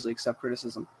I'll more easily accept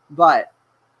criticism. But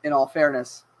in all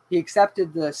fairness, he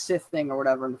accepted the Sith thing or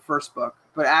whatever in the first book,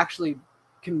 but actually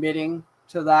committing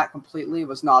to that completely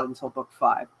was not until book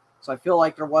 5. So I feel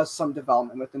like there was some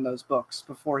development within those books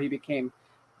before he became,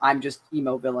 I'm just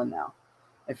emo villain now.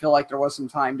 I feel like there was some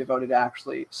time devoted to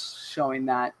actually showing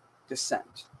that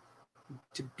descent,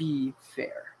 to be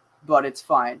fair. But it's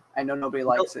fine. I know nobody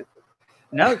likes it.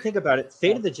 Now that I think about it,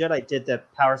 Fate of the Jedi did the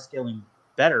power scaling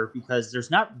better because there's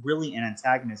not really an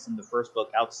antagonist in the first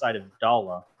book outside of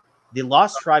Dala. The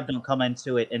Lost Tribe don't come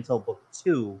into it until book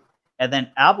 2, and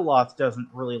then Abeloth doesn't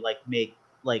really make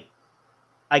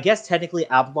I guess technically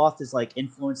Abeloth is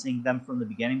influencing them from the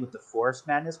beginning with the Forest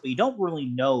Madness, but you don't really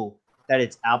know that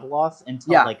it's Abeloth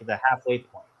until the halfway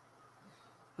point.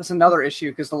 That's another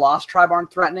issue because the Lost Tribe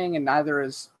aren't threatening, and neither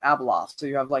is Abeloth. So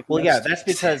you have that's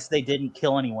because they didn't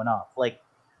kill anyone off.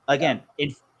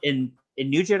 In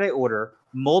New Jedi Order,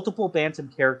 multiple Bantam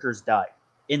characters died.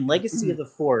 In Legacy of the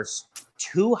Force,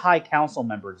 2 High Council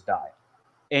members died.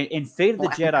 In Fate of the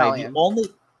Jedi,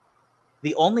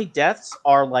 the only deaths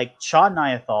are Cha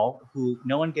Niathal, who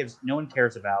no one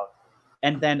cares about,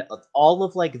 and then all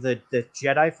of the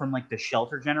Jedi from the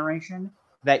Shelter generation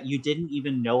that you didn't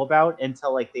even know about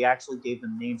until they actually gave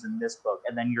them names in this book,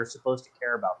 and then you're supposed to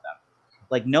care about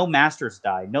them. No Masters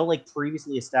died, no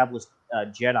previously established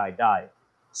Jedi died.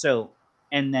 So,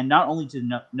 and then not only did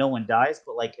no one dies,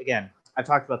 but again, I've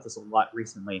talked about this a lot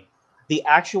recently. The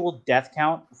actual death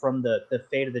count from the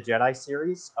Fate of the Jedi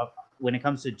series when it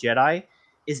comes to Jedi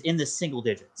is in the single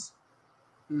digits.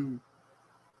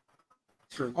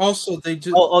 Also, they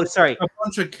do sorry, a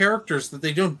bunch of characters that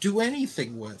they don't do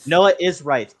anything with. Noah is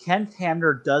right. Ken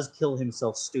Hamner does kill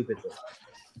himself stupidly.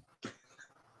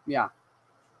 Yeah.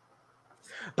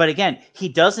 But again, he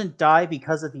doesn't die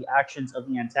because of the actions of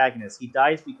the antagonist. He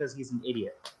dies because he's an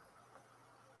idiot.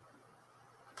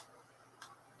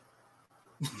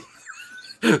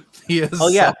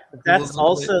 That's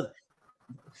also...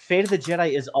 Fate of the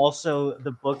Jedi is also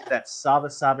the book that Sava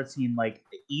Sabatine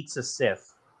eats a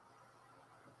Sith.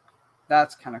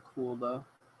 That's kind of cool, though.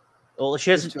 Well,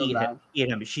 she doesn't eat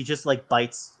him. She just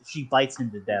bites. She bites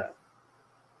him to death.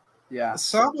 Yeah,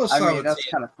 Sava that's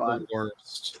kind of fun. The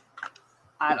worst.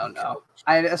 I don't know.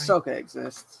 Ahsoka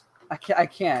exists. I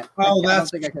can't. Oh, I don't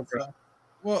think I can.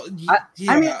 Well,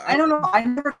 I mean, I don't know. I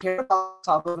never cared about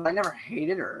Sava, but I never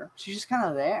hated her. She's just kind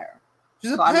of there.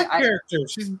 She's a pet character.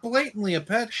 She's blatantly a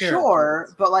pet character.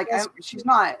 Sure, but she's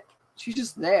not. She's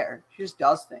just there. She just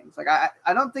does things.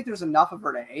 I don't think there's enough of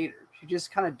her to hate her. She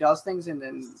just kind of does things and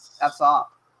then F's off.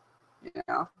 You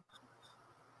know.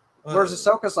 Whereas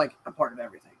Ahsoka's a part of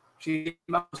everything. She's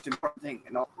the most important thing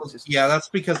in all this. Yeah, that's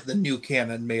because the new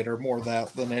canon made her more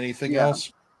that than anything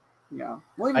else. Yeah.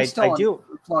 Well, even still,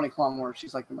 in Clone Wars,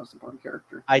 she's the most important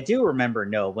character. I do remember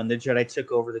when the Jedi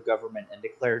took over the government and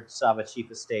declared Sava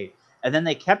chief of state. And then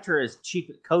they kept her as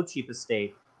co-chief of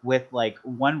state with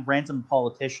one random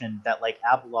politician that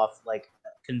Abeloth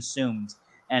consumed,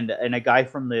 and a guy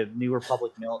from the New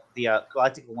Republic, the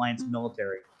Galactic Alliance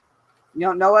military.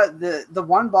 You know what? The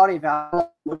one body of Abeloth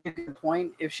would be the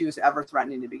point if she was ever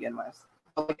threatening to begin with.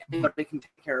 But anybody can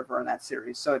take care of her in that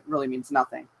series, so it really means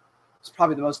nothing. It's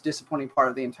probably the most disappointing part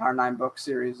of the entire 9-book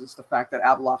series is the fact that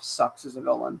Abeloth sucks as a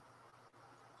villain.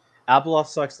 Abeloth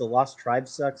sucks. The Lost Tribe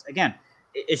sucks. Again,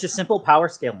 it's just simple power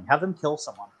scaling. Have them kill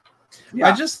someone. Yeah.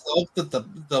 I just love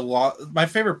that my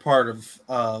favorite part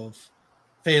of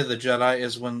Fate of the Jedi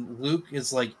is when Luke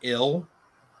is ill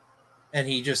and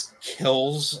he just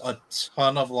kills a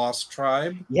ton of Lost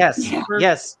Tribe. Yes.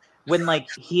 Yes. When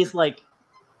he's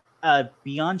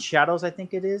Beyond Shadows, I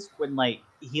think it is, when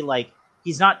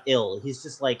he's not ill. He's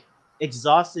just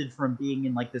exhausted from being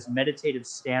in this meditative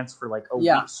stance for a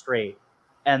week straight.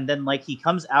 And then he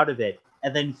comes out of it.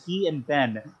 And then he and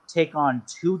Ben take on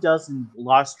 24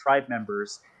 Lost Tribe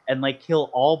members and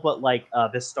kill all but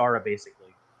Vistara,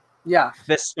 basically. Yeah.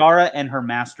 Vistara and her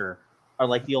master are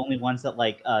the only ones that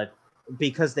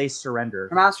because they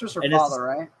surrendered. Her master's her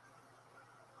father,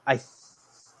 right?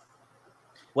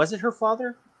 Was it her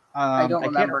father? I don't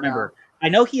remember. Can't remember. Now. I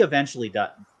know he eventually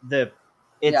died.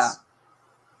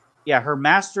 Her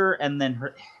master, and then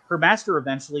her master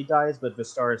eventually dies, but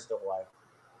Vistara is still alive.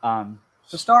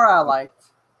 Vistara I liked.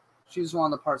 She was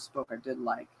one of the parts of the book I did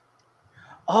like.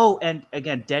 Oh, and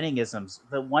again, Denningisms.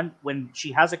 The one when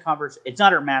she has a conversation, it's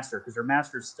not her master because her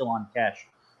master is still on Kesh,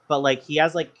 but he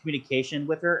has communication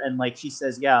with her, and she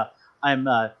says, "Yeah, I'm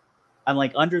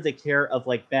under the care of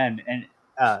Ben and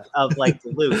of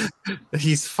Luke."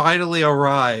 He's finally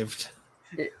arrived.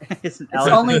 It's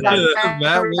only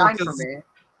that for me.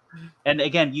 And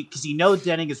again, because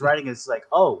Denning is writing, it's like,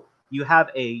 oh, you have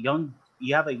a young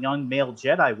male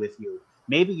Jedi with you.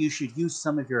 Maybe you should use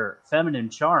some of your feminine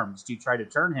charms to try to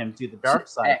turn him to the dark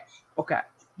side. Okay.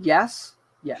 Yes,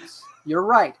 you're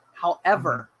right.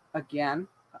 However, again,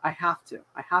 I have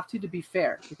to be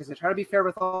fair, because I try to be fair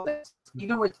with all this.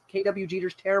 Even with K.W.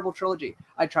 Jeter's terrible trilogy,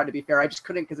 I tried to be fair. I just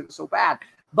couldn't because it was so bad.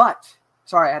 But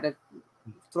sorry, I had to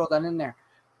throw that in there.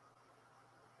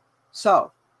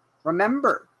 So,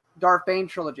 remember Darth Bane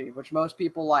trilogy, which most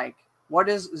people like. What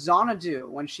does Zana do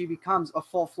when she becomes a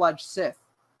full-fledged Sith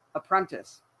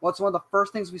apprentice? What's one of the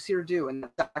first things we see her do in the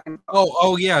second?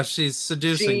 Oh yeah, she's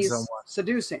seducing someone.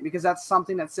 Seducing, because that's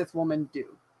something that Sith women do.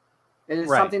 It is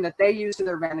something that they use to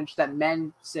their advantage that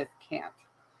men Sith can't.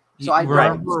 So I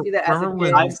don't see that as a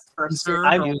good for a Sith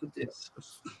to do.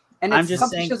 And it's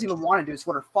something she doesn't even want to do. It's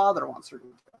what her father wants her to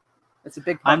do. It's a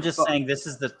big part. I'm just saying this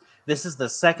is the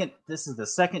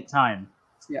second time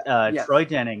Troy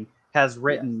Denning has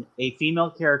written a female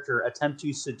character attempt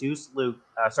to seduce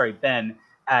Ben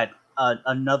at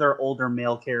another older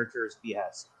male character's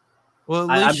behest.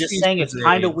 Well, I'm just saying it's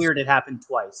kind of weird it happened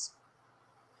twice.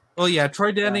 Well, yeah,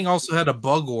 Troy Denning also had a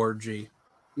bug orgy.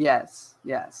 Yes.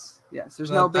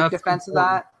 There's no big defense of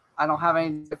that. I don't have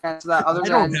any defense of that other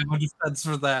than... I don't have a defense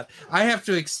for that. I have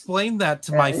to explain that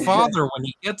to my father when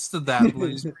he gets to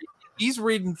that. He's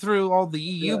reading through all the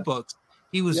EU books.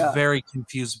 He was very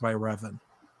confused by Revan.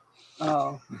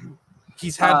 Oh.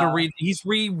 He's had to read... He's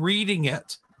rereading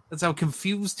it. That's how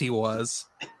confused he was.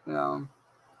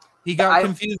 He got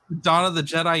confused with Dawn of the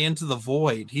Jedi Into the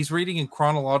Void. He's reading in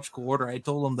chronological order. I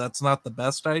told him that's not the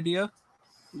best idea.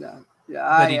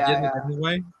 But he did it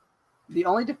anyway. The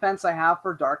only defense I have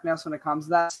for Darkness when it comes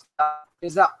to that stuff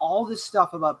is that all this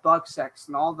stuff about bug sex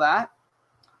and all that,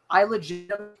 I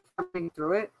legitimately, coming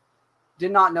through it,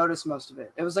 did not notice most of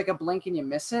it. It was like a blink and you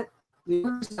miss it. The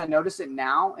only reason I notice it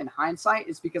now in hindsight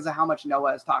is because of how much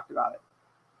Noah has talked about it.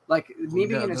 Like me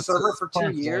being in a server for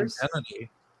 2 years.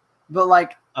 But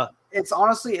like, it's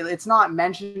honestly, it's not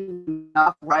mentioned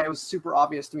enough, right? It was super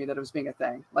obvious to me that it was being a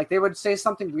thing. Like they would say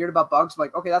something weird about bugs,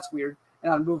 like, okay, that's weird,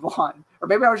 and I'd move on. Or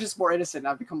maybe I was just more innocent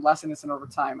and I've become less innocent over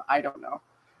time. I don't know.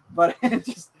 But it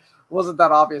just wasn't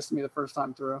that obvious to me the first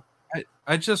time through.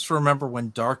 I just remember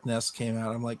when Darkness came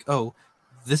out, I'm like, oh,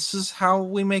 this is how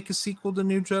we make a sequel to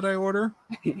New Jedi Order?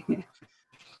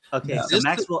 Okay, so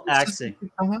Maxwell asking.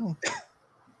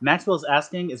 Maxwell's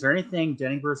asking, is there anything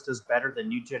Denningverse does better than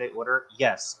New Jedi Order?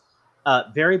 Yes.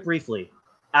 Very briefly,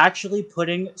 actually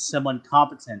putting someone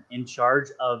competent in charge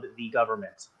of the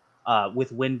government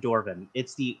with Wynn Dorvan.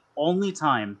 It's the only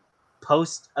time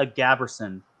post a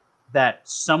Gaberson that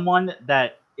someone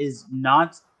that is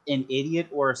not an idiot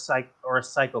or a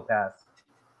psychopath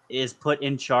is put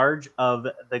in charge of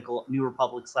the New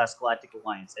Republic / Galactic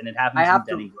Alliance, and it happens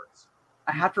in Denningverse.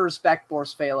 I have to respect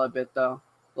Boris Fela a bit, though.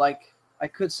 Like, I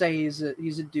could say he's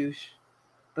a douche,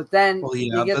 but then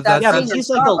you get that scene in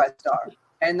Star by Star,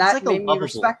 and that made me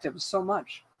respect him so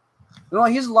much. No,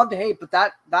 he's love to hate, but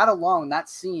that alone, that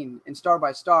scene in Star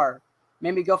by Star,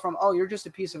 made me go from, oh, you're just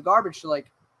a piece of garbage, to like,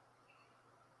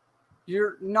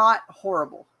 you're not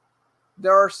horrible.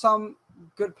 There are some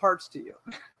good parts to you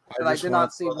that I did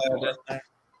not see before.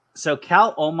 So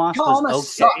Cal Olmos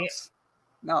was okay. Sucks.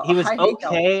 No, he was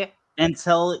okay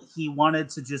until he wanted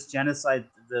to just genocide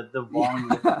the wrong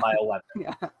bioweapon.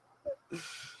 Yeah.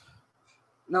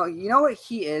 No, you know what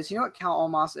he is? You know what Cal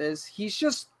Olmos is? He's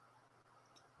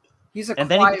a and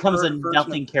then he becomes a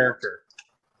nothing character.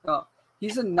 No,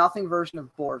 he's a nothing version of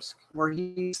Borsk, where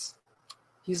he's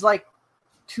like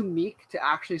too meek to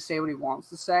actually say what he wants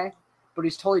to say, but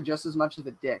he's totally just as much of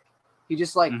a dick. He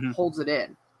just like holds it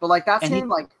in. But like that's him.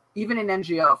 Like even in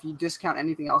NGO, if you discount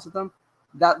anything else with them,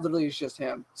 that literally is just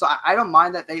him. So I don't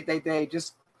mind that they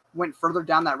just went further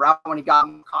down that route when he got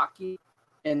cocky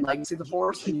in Legacy of the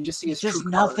Force. And you just see his just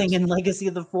nothing in Legacy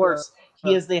of the Force.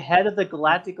 He is the head of the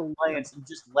Galactic Alliance and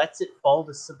just lets it fall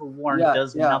to Civil War and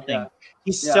does nothing.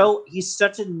 He's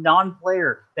such a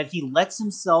non-player that he lets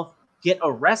himself get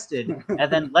arrested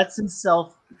and then lets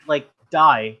himself like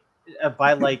die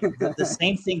by like the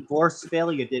same thing Boris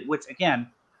Falia did. Which again,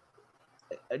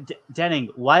 Denning,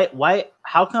 why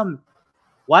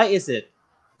is it?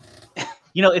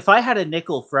 You know, if I had a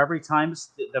nickel for every time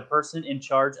the person in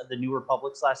charge of the New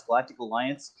Republic / Galactic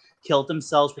Alliance killed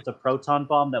themselves with a proton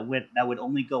bomb that would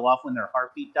only go off when their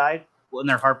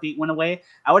heartbeat went away,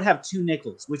 I would have 2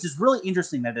 nickels, which is really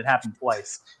interesting that it happened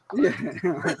twice.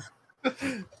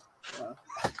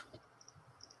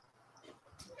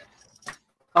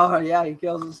 Oh yeah, he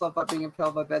kills himself by being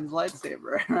impaled by Ben's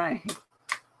lightsaber, right?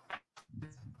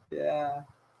 Yeah.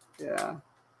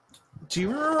 Do you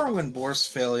remember when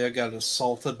Borsfalia got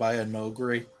assaulted by a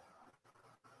Nogri?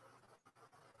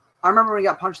 I remember when he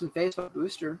got punched in the face by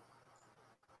Booster.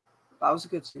 That was a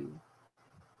good scene.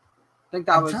 I think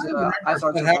that was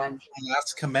Izard's revenge.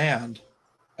 Last Command.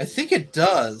 I think it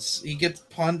does. He gets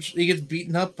punched. He gets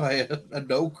beaten up by a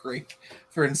Nogri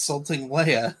for insulting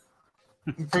Leia.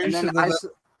 I'm pretty sure and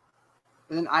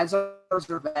then Izard's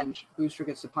revenge. Booster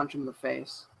gets to punch him in the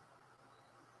face.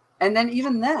 And then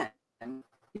even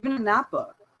in that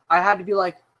book, I had to be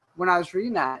like, when I was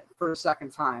reading that for a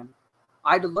second time,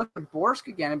 I had to look at Borsk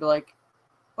again and be like,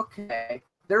 okay,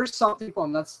 there's something for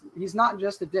him. He's not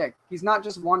just a dick. He's not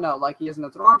just one note like he is in the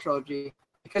Thrawn trilogy,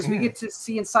 because we get to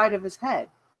see inside of his head.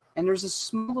 And there's a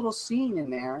small little scene in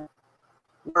there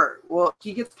where,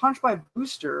 he gets punched by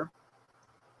Booster,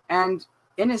 and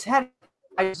in his head,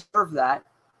 I deserve that,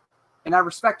 and I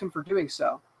respect him for doing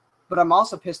so. But I'm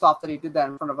also pissed off that he did that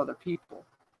in front of other people.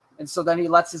 And so then he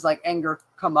lets his anger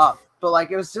come up. But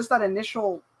it was just that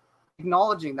initial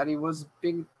acknowledging that he was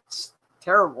being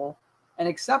terrible and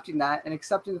accepting that and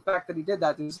accepting the fact that he did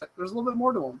that. There's a little bit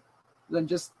more to him than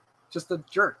just a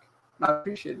jerk. And I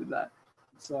appreciated that.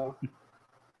 So,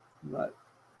 but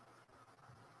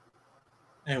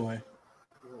anyway,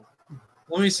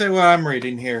 let me say what I'm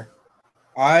reading here.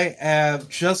 I have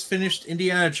just finished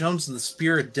Indiana Jones and the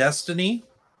Spear of Destiny,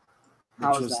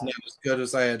 which was not as good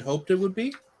as I had hoped it would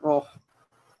be. Oh.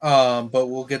 But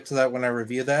we'll get to that when I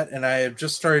review that. And I have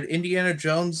just started Indiana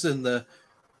Jones and the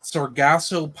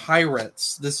Sargasso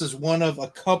Pirates. This is one of a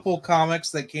couple comics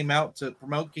that came out to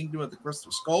promote Kingdom of the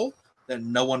Crystal Skull that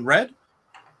no one read.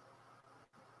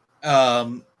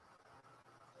 And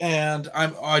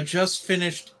I just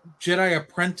finished Jedi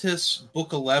Apprentice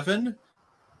Book 11,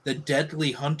 The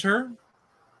Deadly Hunter.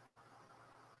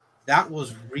 That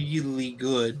was really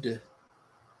good.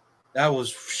 That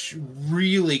was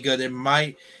really good.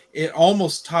 It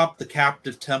almost topped The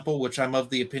Captive Temple, which I'm of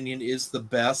the opinion is the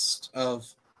best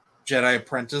of Jedi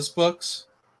Apprentice books.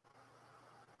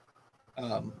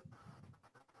 Dylan,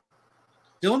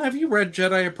 have you read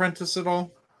Jedi Apprentice at all?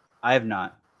 I have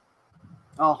not.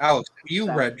 Oh, Alex, have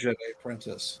you read Jedi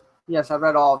Apprentice? Yes, I've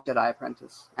read all of Jedi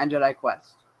Apprentice and Jedi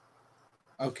Quest.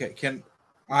 Okay, can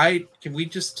we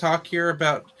just talk here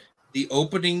about the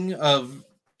opening of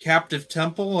Captive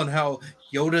Temple and how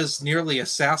Yoda's nearly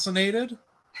assassinated?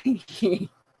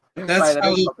 That's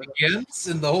how it begins,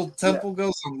 and the whole temple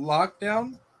goes on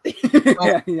lockdown.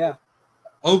 Yeah.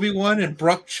 Obi-Wan and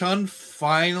Brooke Chun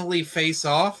finally face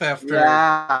off after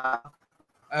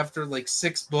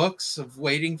 6 books of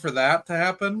waiting for that to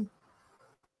happen.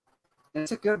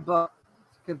 It's a good book.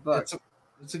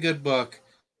 It's a good book.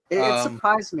 It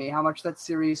surprised me how much that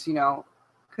series,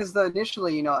 because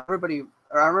initially, everybody,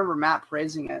 or I remember Matt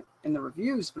praising it in the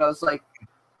reviews, but I was like,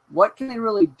 what can they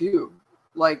really do?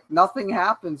 Nothing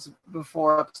happens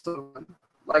before episode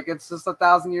 1. It's just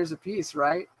 1,000 years apiece,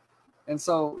 right? And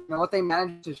so, what they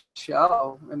managed to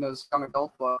show in those young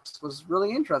adult books was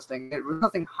really interesting. It was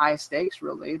nothing high stakes,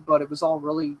 really, but it was all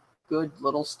really good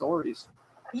little stories.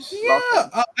 Yeah,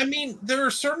 there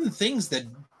are certain things that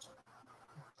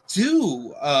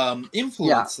do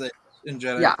influence that in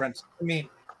Jedi Apprentice.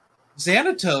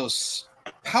 Xanatos,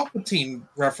 Palpatine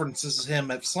references him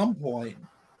at some point.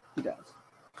 He does.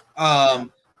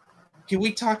 Can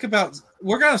we talk about?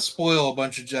 We're gonna spoil a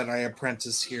bunch of Jedi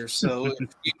Apprentice here, so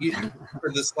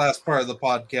for this last part of the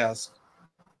podcast,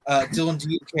 Dylan, do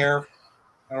you care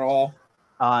at all?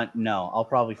 No, I'll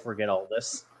probably forget all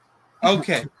this.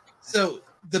 Okay, so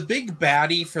the big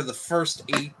baddie for the first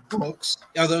 8 books,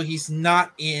 although he's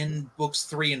not in books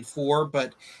 3 and 4,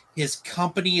 but his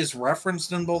company is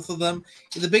referenced in both of them.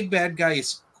 The big bad guy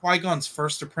is Qui-Gon's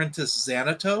first apprentice,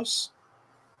 Xanatos.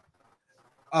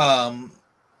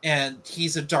 And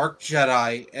he's a dark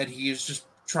Jedi, and he is just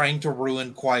trying to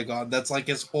ruin Qui-Gon. That's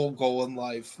his whole goal in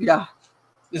life. Yeah.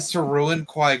 Is to ruin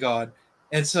Qui-Gon.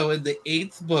 And so in the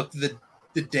 8th book,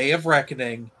 the Day of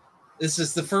Reckoning, this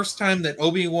is the first time that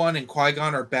Obi-Wan and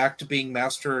Qui-Gon are back to being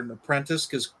master and apprentice,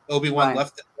 because Obi-Wan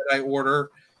left the Jedi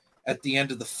Order at the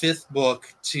end of the 5th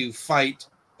book to fight,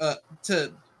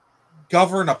 to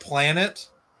govern a planet,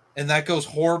 and that goes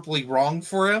horribly wrong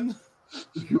for him.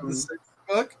 The 6th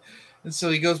book. And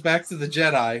so he goes back to the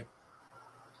Jedi.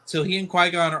 So he and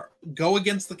Qui-Gon go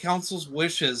against the Council's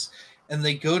wishes, and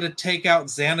they go to take out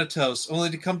Xanatos,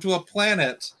 only to come to a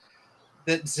planet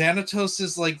that Xanatos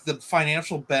is the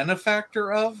financial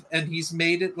benefactor of, and he's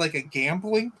made it a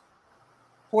gambling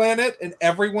planet, and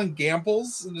everyone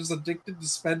gambles and is addicted to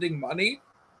spending money,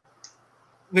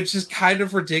 which is kind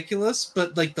of ridiculous,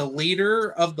 but the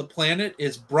leader of the planet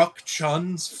is Brooke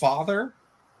Chun's father.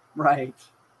 Right.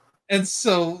 And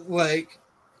so,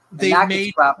 they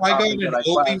made Qui-Gon and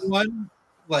Obi-Wan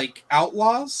like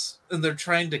outlaws, and they're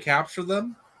trying to capture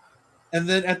them. And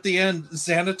then at the end,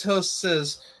 Xanatos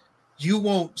says, "You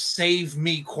won't save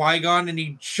me, Qui-Gon," and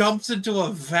he jumps into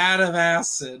a vat of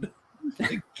acid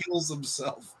and kills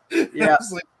himself. Yeah. I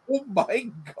was like, oh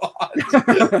my God.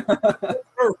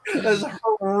 That's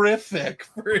horrific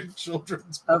for a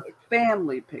children's book. A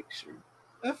family picture.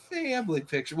 A family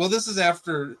picture. Well, this is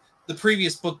after the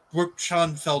previous book, Brook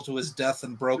Chun fell to his death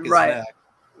and broke his neck.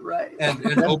 Right.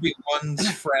 And Obi-Wan's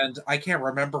friend, I can't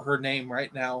remember her name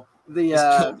right now.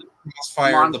 The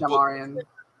Crossfire, the book.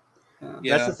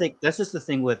 Yeah. That's the thing. That's just the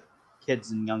thing with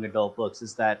kids and young adult books,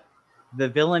 is that the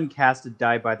villain has to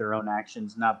die by their own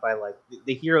actions, not by like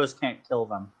the heroes can't kill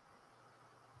them.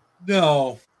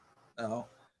 No.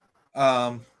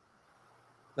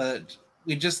 But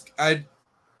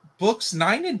books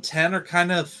 9 and 10 are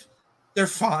kind of, they're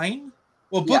fine.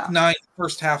 Well, book 9,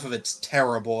 first half of it's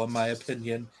terrible in my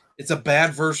opinion. It's a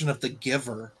bad version of The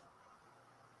Giver.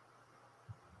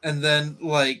 And then,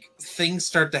 like, things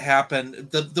start to happen.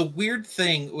 The weird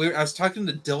thing, I was talking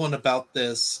to Dylan about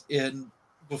this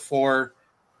before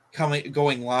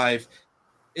going live.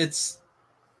 It's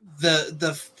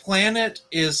the planet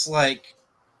is like,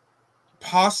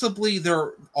 possibly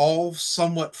they're all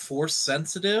somewhat force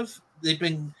sensitive.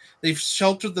 They've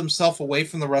sheltered themselves away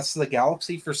from the rest of the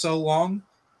galaxy for so long,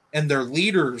 and their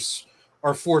leaders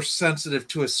are force sensitive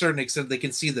to a certain extent. They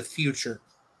can see the future.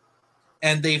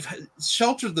 And they've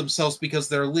sheltered themselves because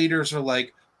their leaders are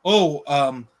like,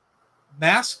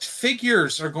 masked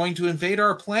figures are going to invade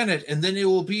our planet, and then it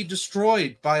will be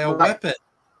destroyed by a weapon.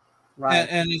 Right.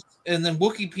 And then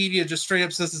Wikipedia just straight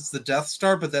up says it's the Death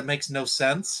Star, but that makes no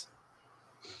sense.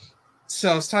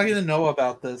 So I was talking to Noah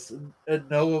about this, and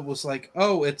Noah was like,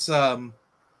 it's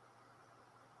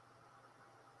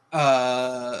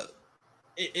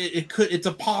it's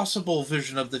a possible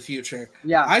vision of the future.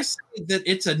 Yeah. I say that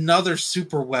it's another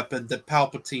super weapon that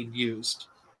Palpatine used,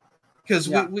 because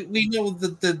we know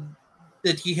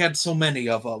that he had so many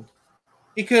of them.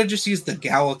 He could have just used the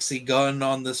galaxy gun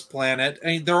on this planet. I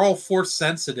mean, they're all force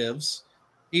sensitives.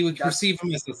 He would perceive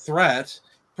them as a threat.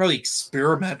 Probably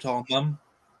experiment on them.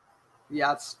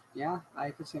 Yeah,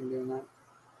 I could see him doing that.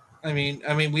 I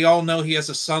mean, we all know he has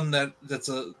a son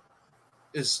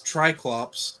is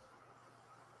Triclops.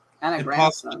 And a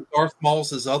grandson. Darth Maul's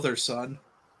his other son.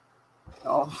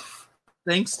 Oh.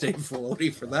 Thanks, Dave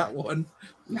Filoni, for that one.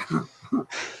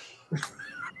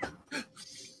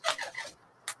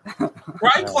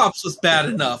 Triclops was bad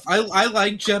enough. I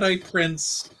like Jedi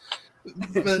Prince,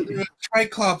 but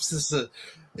Triclops is a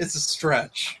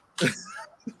stretch.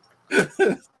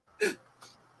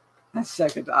 A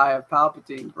second eye of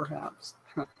Palpatine, perhaps.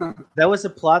 That was a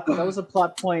plot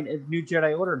point in New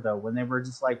Jedi Order, though, when they were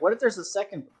just like, "What if there's a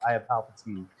second eye of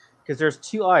Palpatine? Because there's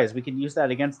 2 eyes. We can use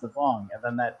that against the Vong." And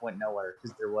then that went nowhere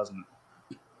because there wasn't.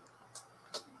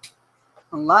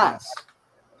 Unless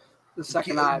the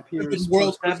second eye appears.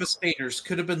 World Devastators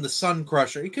could have been the Sun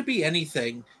Crusher. It could be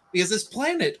anything, because this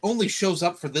planet only shows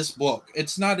up for this book.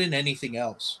 It's not in anything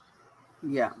else.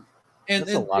 Yeah. And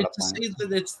to say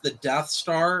that it's the Death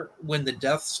Star, when the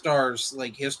Death Star's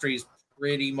like history is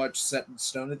pretty much set in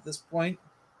stone at this point,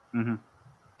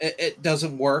 it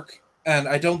doesn't work. And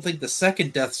I don't think the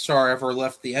second Death Star ever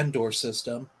left the Endor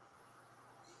system.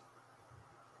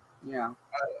 Yeah.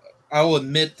 I will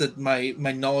admit that my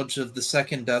knowledge of the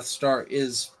second Death Star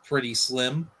is pretty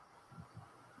slim.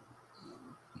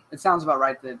 It sounds about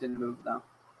right that it didn't move, though.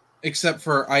 Except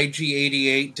for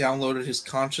IG-88 downloaded his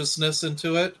consciousness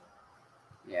into it.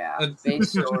 Yeah, base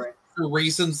story. For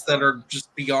reasons that are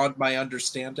just beyond my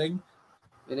understanding.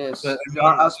 It is. But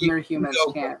us mere humans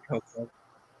can't.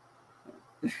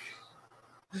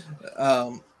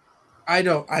 I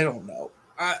don't know.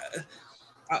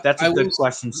 That's a good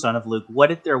question, son of Luke.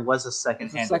 What if there was a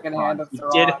second hand? Second hand of He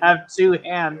did have 2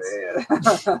 hands.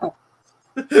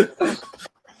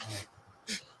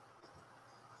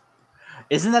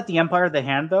 Isn't that the Empire of the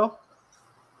Hand, though?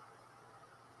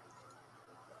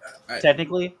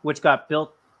 Technically, which got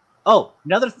built. Oh,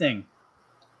 another thing.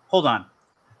 Hold on.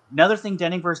 Another thing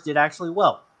Denningverse did actually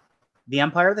well. The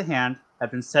Empire of the Hand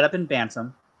had been set up in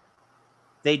Bantam.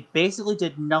 They basically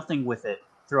did nothing with it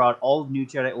throughout all of New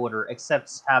Jedi Order,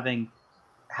 except having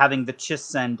the Chiss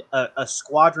send a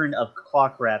squadron of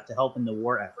Clockrath to help in the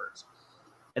war effort.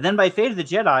 And then by Fate of the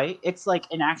Jedi, it's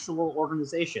like an actual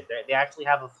organization. They actually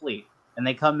have a fleet, and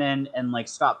they come in and like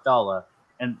stop Dala,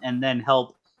 and then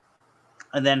help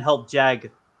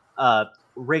Jag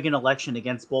rig an election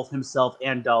against both himself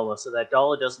and Dala, so that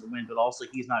Dala doesn't win, but also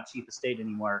he's not chief of state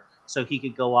anymore, so he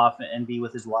could go off and be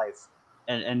with his wife.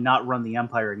 and not run the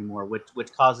Empire anymore,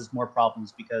 which causes more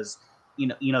problems because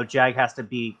Jag has to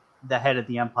be the head of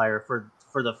the Empire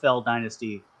for the Fel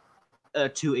dynasty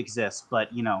to exist. But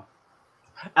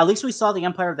at least we saw the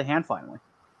Empire of the Hand finally.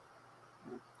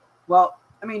 Well,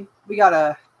 I mean, we got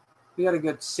a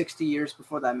good 60 years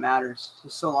before that matters.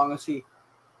 So long as he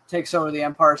takes over the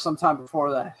Empire sometime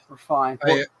before that, we're fine.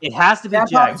 Well, it has to be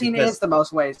Jag. Palpatine is the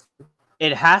most wasted.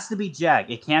 It has to be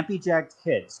Jag. It can't be Jag's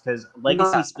kids because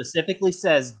Legacy specifically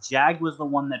says Jag was the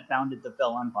one that founded the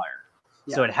Fel Empire.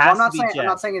 Yeah. So it has to be Jag. I'm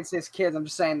not saying it's his kids. I'm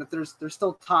just saying that there's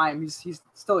still time. He's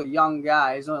still a young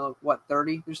guy. He's only,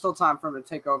 30? There's still time for him to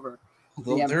take over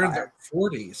the Empire. They're in their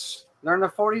 40s. They're in their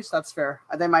 40s? That's fair.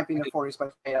 They might be in their 40s by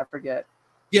fate. I forget.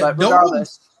 Yeah, but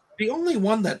regardless. The only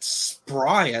one that's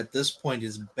spry at this point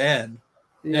is Ben.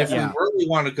 Yeah. If we really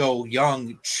want to go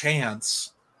young,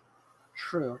 Chance.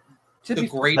 True. The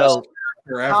greatest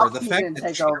character ever. The fact didn't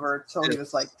take over until he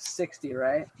was like 60,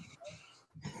 right?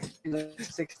 He was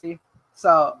 60.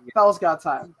 So Fel's got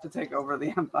time to take over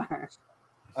the Empire.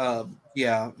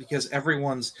 Yeah, because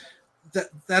everyone's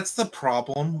that's the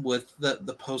problem with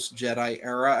the post-Jedi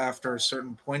era after a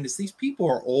certain point is these people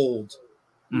are old.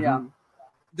 Yeah.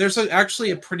 There's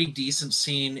actually a pretty decent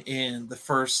scene in the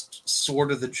first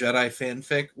Sword of the Jedi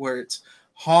fanfic where it's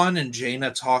Han and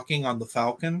Jaina talking on the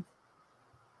Falcon.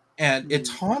 And it's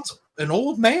Han's an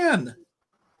old man.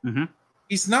 Mm-hmm.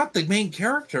 He's not the main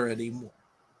character anymore.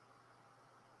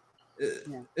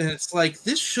 And it's like,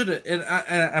 this should have... And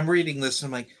I'm reading this, and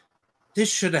I'm like,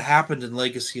 this should have happened in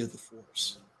Legacy of the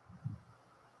Force.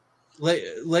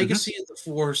 Legacy of the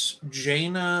Force,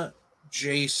 Jaina,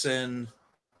 Jason,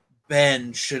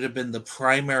 Ben should have been the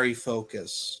primary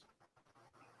focus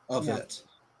of it.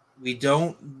 We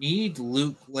don't need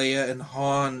Luke, Leia, and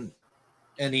Han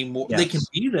anymore. Yes. They can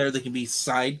be there. They can be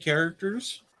side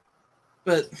characters.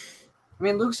 But I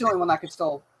mean, Luke's the only one that could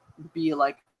still be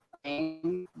like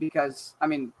because I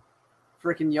mean,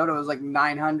 freaking Yoda was like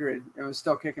 900 and was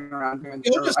still kicking around doing.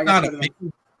 Yoda's not a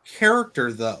main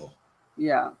character, though.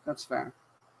 Yeah, that's fair.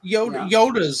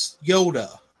 Yoda's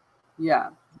Yoda. Yeah.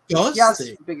 He does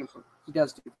do things.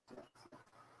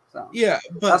 So yeah,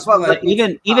 but that's what. But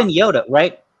even Yoda,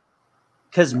 right?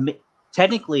 Because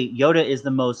technically, Yoda is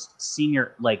the most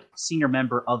senior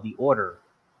member of the Order,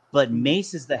 but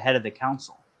Mace is the head of the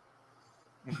Council.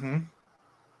 Mm-hmm.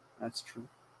 That's true.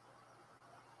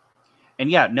 And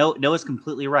yeah, Noah's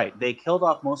completely right. They killed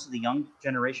off most of the young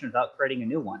generation without creating a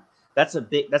new one. That's a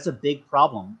big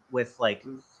problem with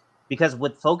because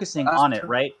with focusing on it,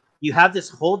 right? You have this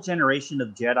whole generation of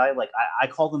Jedi, like I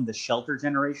call them the shelter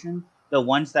generation, the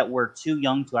ones that were too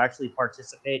young to actually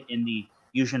participate in the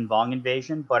Yuzhan Vong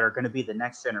invasion, but are going to be the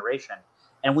next generation.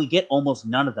 And we get almost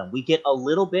none of them. We get a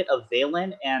little bit of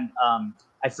Valen and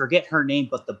I forget her name,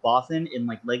 but the Bothan in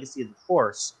like Legacy of the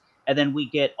Force. And then we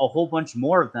get a whole bunch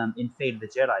more of them in Fate of the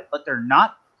Jedi, but they're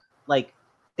not like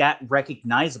that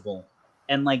recognizable.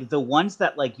 And like the ones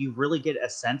that like you really get a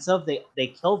sense of, they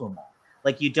kill them all.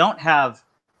 Like you don't have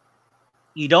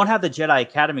the Jedi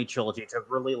Academy trilogy to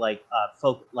really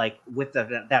with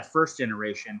that first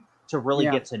generation to really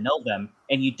get to know them,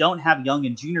 and you don't have young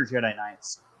and junior Jedi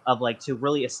Knights of like to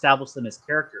really establish them as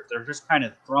characters. They're just kind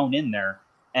of thrown in there,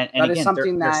 and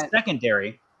again they're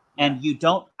secondary, and you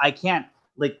don't. I can't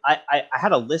like I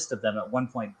had a list of them at one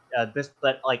point,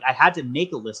 but like I had to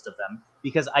make a list of them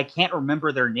because I can't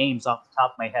remember their names off the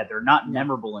top of my head. They're not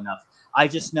memorable enough. I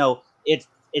just know it's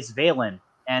Valen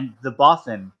and the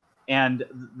Bothan and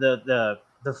the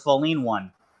Faline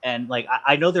one, and like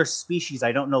I know their species,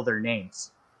 I don't know their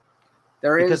names.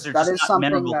 Because they're just not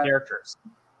memorable characters.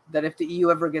 That if the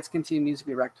EU ever gets continued, needs to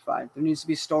be rectified. There needs to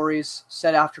be stories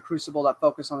set after Crucible that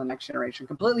focus on the next generation.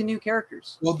 Completely new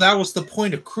characters. Well, that was the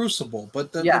point of Crucible,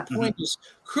 but the point is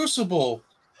Crucible.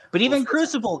 But even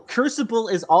Crucible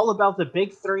is all about the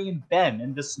big three and Ben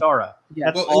and Vistara. Yeah,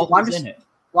 that's all that's in it.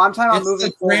 Well, I'm talking about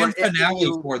moving forward. Grand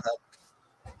finale for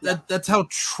them. That's how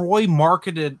Troy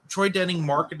Denning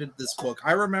marketed this book.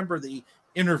 I remember the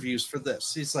interviews for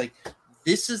this. He's like,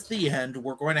 this is the end.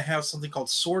 We're going to have something called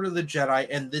Sword of the Jedi,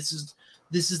 and this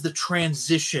is the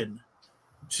transition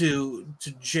to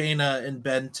Jaina and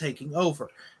Ben taking over.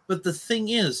 But the thing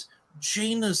is,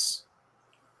 Jaina's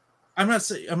I'm not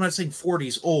saying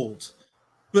 40's old,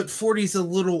 but 40's a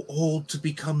little old to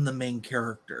become the main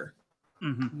character.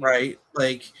 Mm-hmm. Right?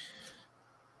 Like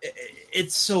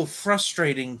it's so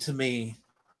frustrating to me.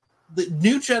 The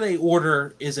New Jedi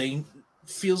Order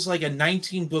feels like a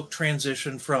 19-book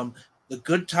transition from the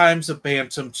good times of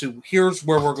Bantam to here's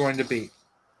where we're going to be.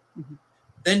 Mm-hmm.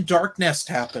 Then Dark Nest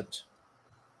happened.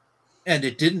 And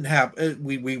it didn't happen.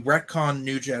 We retconned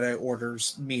New Jedi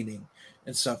Order's meaning.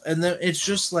 and stuff. And then it's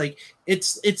just like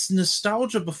it's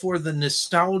nostalgia before the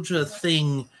nostalgia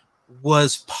thing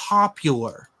was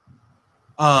popular.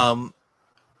 And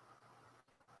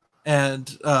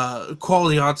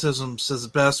Quality Autism says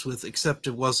best with except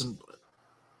it wasn't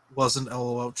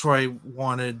LOL. Troy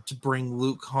wanted to bring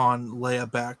Luke, Han,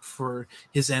 Leia back for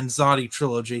his Anzati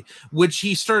trilogy, which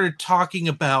he started talking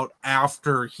about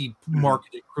after he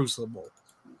marketed Crucible,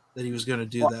 that he was going to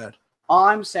do that. All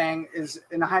I'm saying is,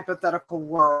 in a hypothetical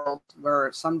world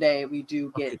where someday we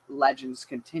do get Legends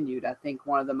continued, I think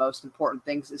one of the most important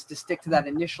things is to stick to that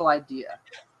initial idea,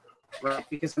 right?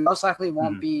 Because it most likely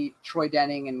won't be Troy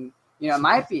Denning, and it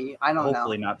might be. I don't know.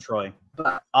 Hopefully not Troy.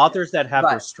 But authors that have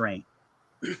restraint.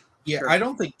 Yeah, sure. I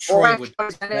don't think Troy would. Or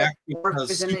if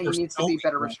he's in it, he needs to be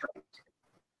better restrained.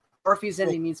 Or if he's in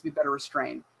it, he needs to be better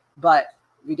restrained. But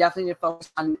we definitely need to focus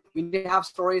on. We need to have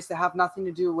stories that have nothing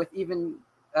to do with even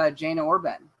Jaina or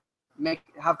Ben.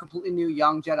 Have completely new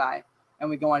young Jedi, and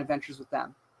we go on adventures with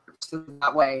them. So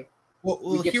that way,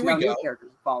 we get to know new characters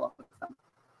and follow up with them.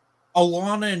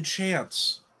 Alana and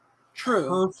Chance. True.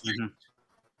 Perfect.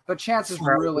 But Chance is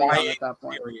really young at that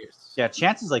point. Yeah,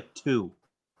 Chance is like 2.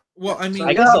 Well, I mean, so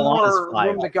I guess Alana's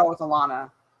room to go with Alana.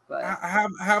 But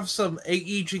have some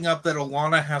aging up that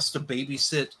Alana has to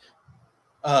babysit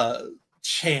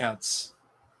Chance.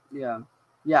 Yeah.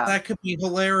 That could be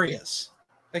hilarious.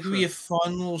 That could be a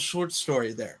fun little short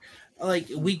story there. Like,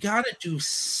 we got to do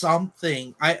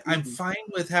something. I'm fine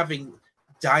with having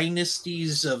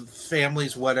dynasties of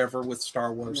families, whatever, with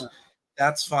Star Wars. Yeah.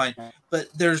 That's fine. But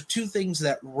there's 2 things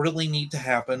that really need to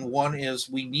happen. One is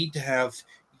we need to have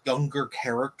younger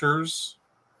characters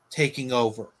taking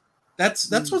over. That's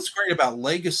what's great about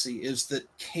Legacy, is that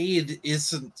Cade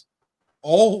isn't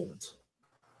old.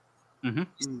 He's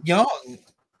young.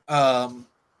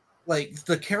 Like,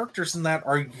 the characters in that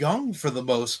are young for the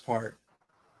most part.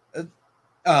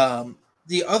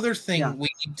 The other thing we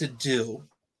need to do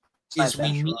is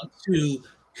we need to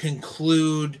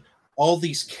conclude all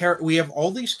these we have all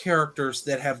these characters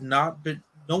that have not been,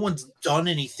 no one's done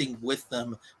anything with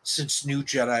them since New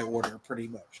Jedi Order, pretty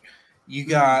much. You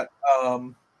got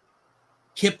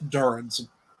Kip Durrance.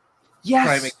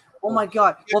 Yes. Oh my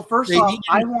god. Well, first off,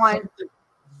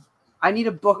 I need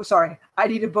a book. Sorry, I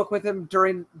need a book with him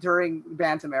during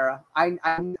Bantam era. I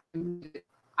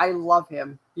love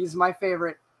him. He's my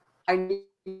favorite. I need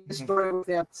a story with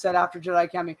him set after Jedi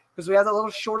Academy, because we have that little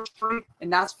short story,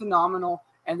 and that's phenomenal.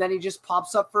 And then he just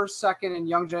pops up for a second in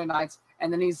Young Jedi Knights,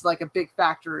 and then he's like a big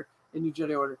factor in New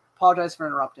Jedi Order. Apologize for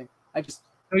interrupting. I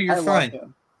fine. Love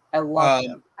him. I love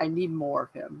him. I need more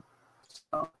of him.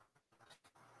 So,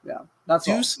 yeah, that's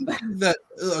all. Something that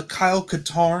Kyle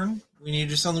Katarn. We need to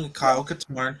do something with Kyle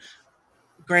Katarn.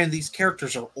 Granted, these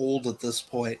characters are old at this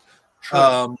point.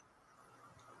 The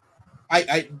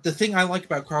thing I like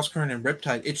about Crosscurrent and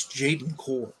Riptide, it's Jaden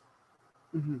Core.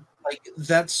 Like,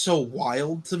 that's so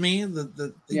wild to me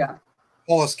that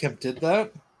Paulus Kemp did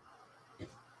that.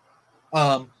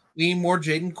 We need more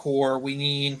Jaden Core. We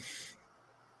need.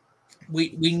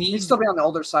 He'd still be on the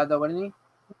older side, though, wouldn't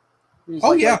he?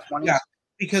 Yeah,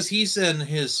 because he's in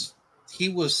his. He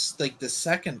was like the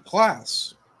second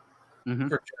class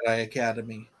for Jedi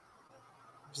Academy.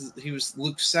 He was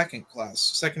Luke's second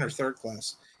or third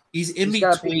class. He's in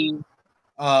between.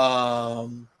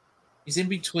 He's in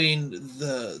between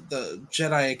the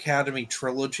Jedi Academy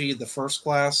trilogy, the first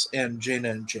class, and Jaina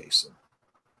and Jason.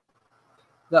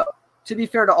 Though, to be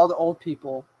fair to all the old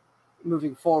people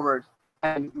moving forward,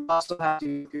 and we also have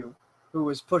Dooku, who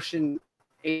was pushing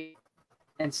 8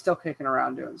 and still kicking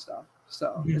around doing stuff.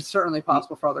 So it's certainly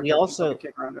possible for other characters to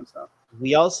kick around doing stuff.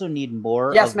 We also need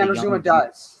more. Yes, Mandrazuma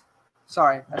does.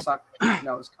 Sorry, I saw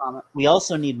Noah's comment. We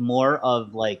also need more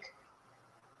of like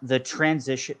the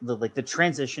transition, the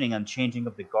transitioning and changing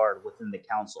of the guard within the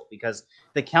council, because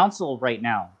the council right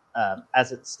now,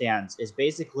 as it stands, is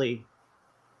basically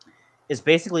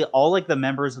all like the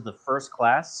members of the first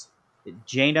class,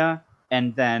 Jaina,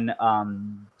 and then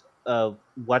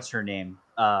what's her name?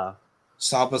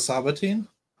 Saba Sabatine?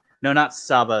 No, not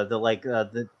Saba.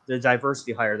 The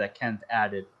diversity hire that Kenneth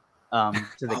added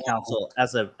to the council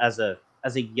as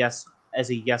a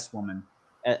yes woman,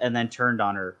 and then turned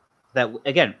on her. That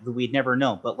again, we'd never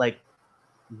know. But like,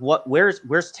 where's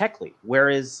Techley?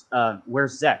 Where's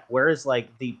Zek? Where is like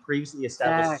the previously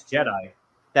established Jedi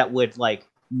that would like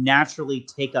naturally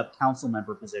take up council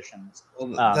member positions?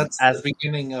 Well, that's the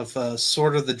beginning of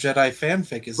Sword of the Jedi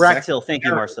fanfic. Is Bractil? Thank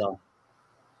you, Marcel.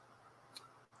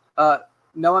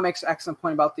 Noah makes an excellent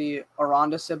point about the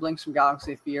Aranda siblings from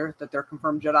Galaxy of Fear, that they're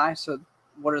confirmed Jedi. So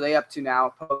what are they up to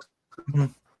now?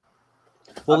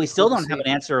 Well, we still don't have an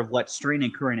answer of what Strain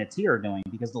and Kurina T are doing,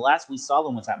 because the last we saw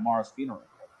them was at Mara's funeral.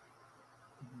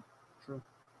 True.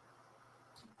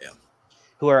 Yeah.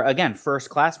 Who are, again,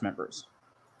 first-class members.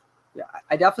 Yeah,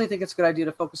 I definitely think it's a good idea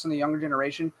to focus on the younger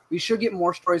generation. We should get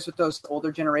more stories with those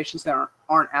older generations that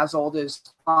aren't as old as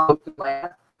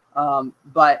Leia.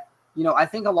 But, you know, I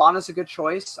think Alana's a good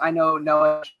choice. I know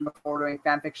Noah before doing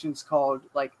fan fictions called,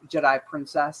 like, Jedi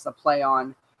Princess, a play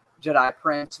on Jedi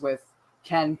Prince with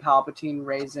Ken Palpatine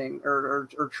raising or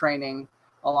training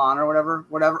Alana or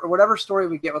whatever story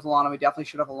we get with Alana. We definitely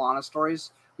should have Alana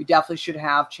stories. We definitely should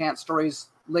have Chance stories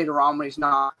later on when he's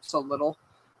not so little.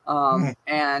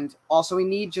 And also we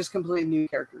need just completely new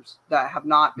characters that have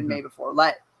not been made before.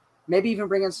 Maybe even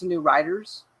bring in some new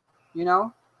writers, you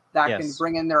know, that can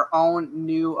bring in their own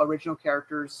new original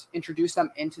characters, introduce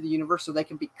them into the universe so they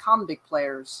can become big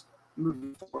players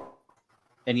moving forward.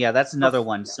 And yeah, that's another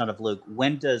one, Son of Luke.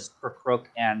 When does Perkrook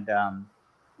and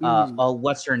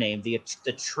what's her name? The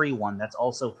tree one that's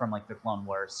also from like the Clone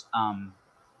Wars. Oh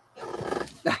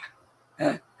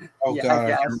yeah,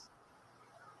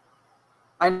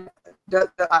 god. I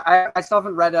still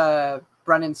haven't read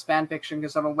Brennan's fan fiction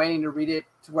because I've been waiting to read it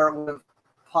to where it would have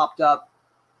popped up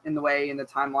in the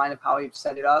timeline of how he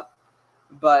set it up.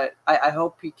 But I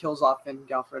hope he kills off Finn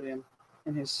Galfredian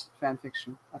in his fan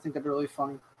fiction. I think that'd be really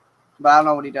funny. But I don't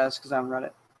know what he does because I haven't read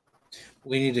it.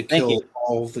 We need to kill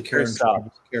all of the characters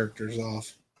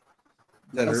off.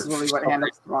 That's really what Hand Up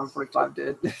the Wrong 45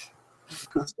 did.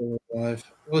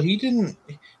 Well, he didn't.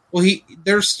 Well,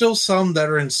 there's still some that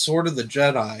are in Sword of the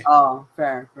Jedi. Oh,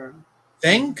 fair.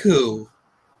 Banku.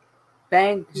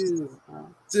 Oh.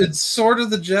 It's Sword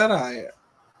of the Jedi.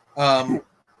 Oh,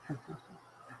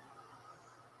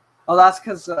 that's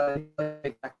because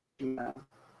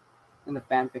in the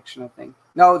fan fiction, I think.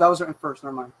 No, that was written first.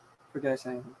 Never mind. Forget I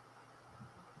said anything.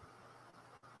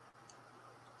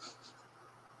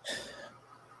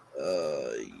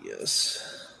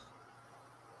 Yes.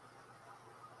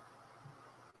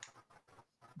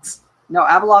 No,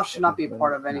 Abeloth should not be a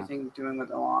part of anything doing with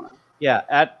Alana.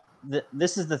 Yeah,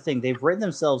 this is the thing. They've written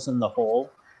themselves in the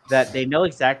hole that they know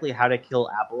exactly how to kill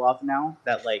Abeloth now.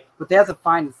 That but they have to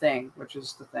find the thing, which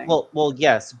is the thing. Well,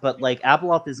 yes, but like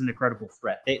Abeloth is an incredible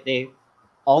threat.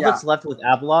 That's left with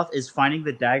Abeloth is finding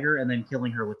the dagger and then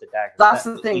killing her with the dagger. That's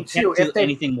the thing too. If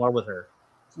anything more with her,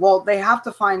 well, they have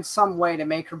to find some way to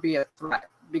make her be a threat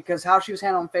because how she was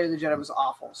handling Fate of the Jedi was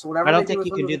awful. So whatever. I don't think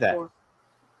you can do that.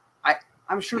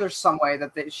 I'm sure there's some way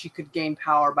that she could gain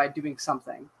power by doing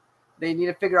something. They need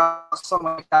to figure out some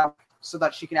way so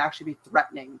that she can actually be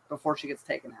threatening before she gets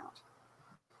taken out.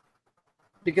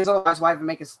 Because otherwise, why even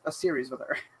make a series with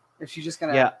her if she's just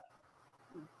gonna? Yeah.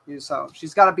 So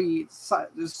she's got to be.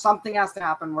 Something has to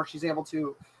happen where she's able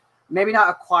to, maybe not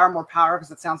acquire more power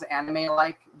because it sounds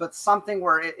anime-like, but something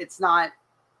where it's not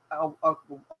a walk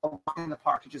in the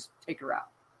park to just take her out.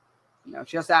 You know,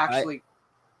 she has to actually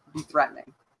be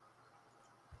threatening.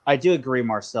 I do agree,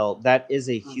 Marcel. That is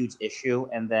a huge issue.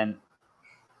 And then,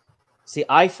 see,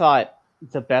 I thought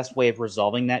the best way of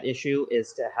resolving that issue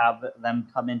is to have them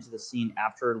come into the scene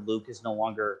after Luke is no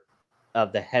longer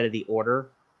the head of the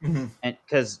Order. And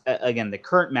because, again, the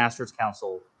current Masters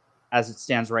Council, as it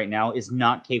stands right now, is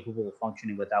not capable of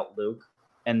functioning without Luke.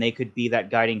 And they could be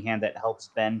that guiding hand that helps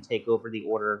Ben take over the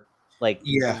Order,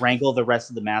 wrangle the rest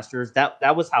of the Masters.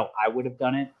 That was how I would have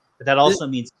done it. But that also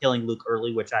means killing Luke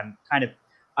early, which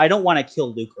I don't want to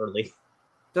kill Luke early.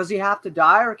 Does he have to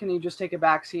die, or can he just take a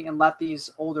backseat and let these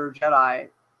older Jedi?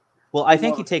 Well, I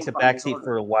think he takes a backseat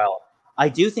for a while. I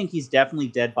do think he's definitely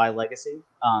dead by legacy.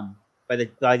 By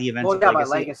the events of Legacy. By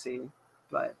legacy,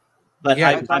 but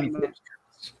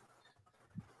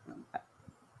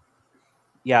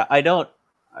yeah, I don't.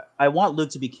 I want Luke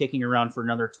to be kicking around for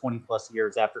another 20+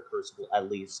 years after Crucible, at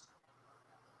least,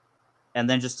 and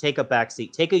then just take a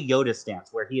backseat, take a Yoda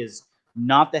stance where he is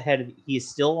not the head. He is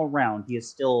still around. He is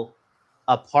still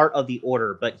a part of the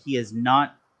Order, but he is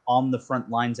not on the front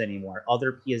lines anymore.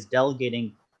 He is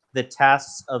delegating the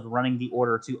tasks of running the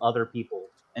Order to other people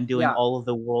and doing all of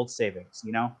the world savings,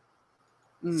 you know?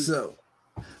 So,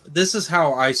 this is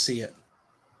how I see it.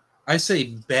 I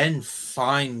say Ben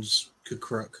finds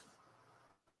Kukruk.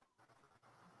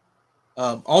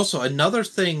 Also, another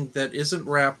thing that isn't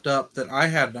wrapped up that I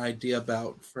had an idea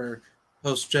about for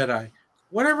post-Jedi.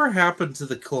 Whatever happened to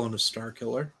the clone of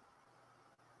Starkiller?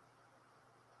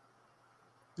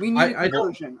 We need a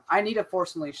conclusion. I need a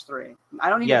Force Unleashed 3. I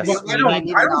don't need I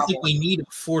don't think we need a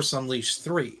Force Unleashed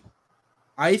 3.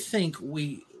 I think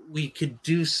we could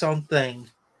do something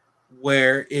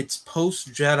where it's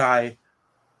post-Jedi.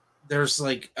 There's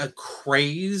like a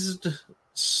crazed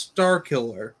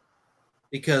Starkiller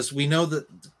because we know that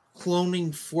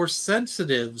cloning Force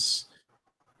sensitives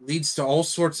leads to all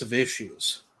sorts of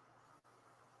issues.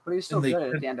 But he's still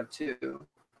good at the end of 2.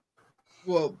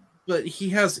 Well, but he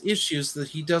has issues that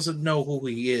he doesn't know who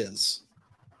he is.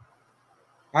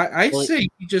 I say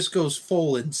he just goes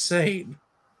full insane.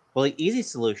 Well, the easy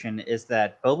solution is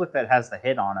that Boba Fett has the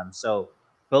hit on him, so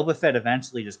Boba Fett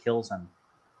eventually just kills him.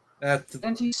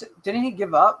 Didn't he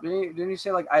give up? Didn't he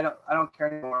say like I don't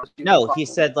care anymore? No, he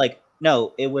said like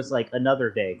no. It was like another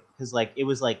day because like it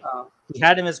was like he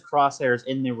had him as crosshairs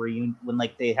in the reunion when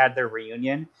like they had their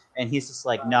reunion, and he's just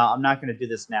like, no, I'm not going to do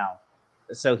this now.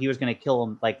 So he was going to kill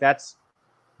him. Like that's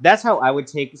how I would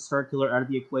take Starkiller out of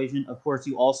the equation. Of course,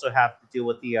 you also have to deal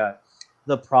with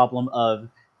the problem of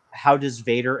how does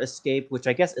Vader escape, which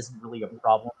I guess isn't really a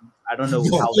problem. I don't know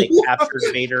how they captured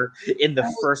Vader in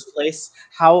the first place.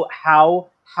 How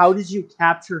did you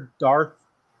capture Darth?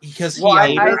 Because he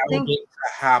allowed it to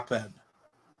happen.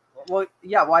 Well,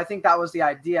 yeah. Well, I think that was the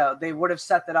idea. They would have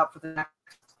set that up for the next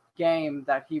game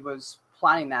that he was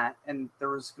planning that, and there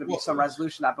was going to be some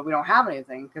resolution to that, but we don't have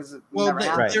anything because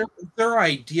their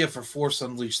idea for Force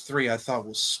Unleashed 3, I thought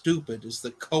was stupid. Is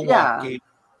the co-op game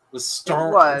with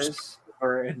Star Wars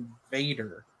and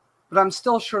Vader. But I'm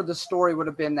still sure the story would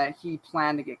have been that he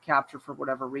planned to get captured for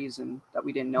whatever reason that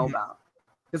we didn't know about.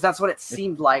 Because that's what it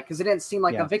seemed like. Because it didn't seem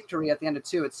like a victory at the end of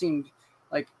 2. It seemed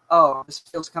like, oh, this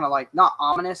feels kind of like, not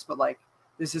ominous, but like,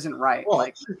 this isn't right. Well,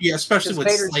 like, yeah, especially with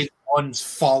Slave One's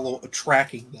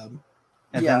tracking them.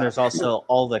 And then there's also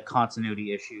all the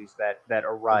continuity issues that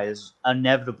arise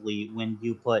inevitably when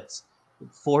you put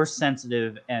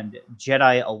Force-sensitive and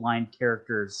Jedi-aligned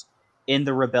characters in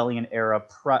the Rebellion era,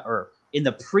 or in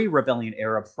the pre-Rebellion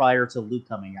era prior to Luke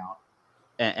coming out,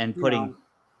 and putting,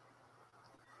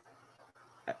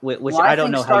 which I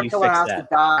don't know how you fix that. To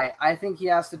die. I think he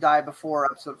has to die before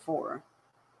Episode 4.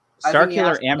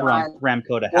 Starkiller and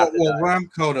Ramcoda have to die.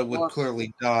 Ramcoda would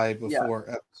clearly die before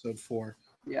Episode 4.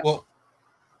 Yeah. Well,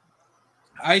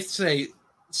 I say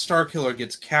Starkiller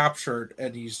gets captured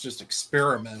and he's just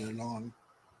experimented on.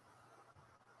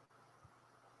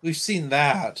 We've seen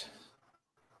that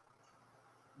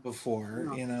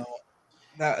before, you know.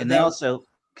 They also,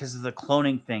 because of the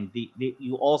cloning thing,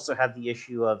 you also have the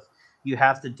issue of you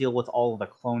have to deal with all of the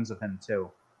clones of him too.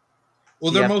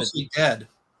 Well, they're mostly dead.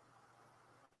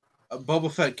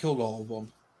 Boba Fett killed all of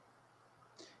them.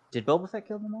 Did Boba Fett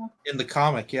kill them all? In the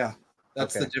comic, yeah.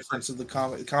 That's the difference of the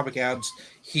comic. The comic adds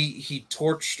he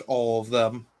torched all of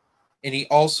them, and he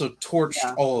also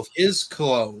torched all of his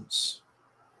clones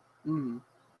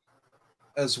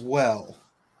as well.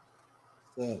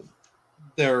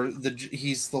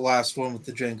 He's the last one with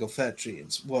the Jango Fett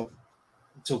genes. Well,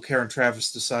 until Karen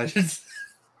Travis decided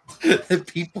that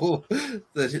people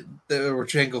that there were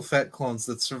Jango Fett clones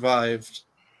that survived.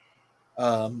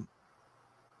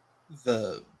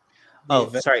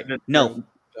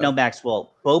 No,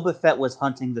 Maxwell. Boba Fett was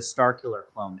hunting the Starkiller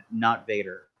clone, not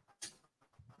Vader.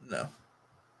 No.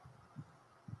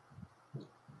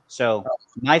 So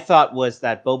my thought was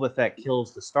that Boba Fett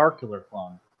kills the Starkiller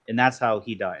clone, and that's how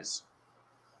he dies.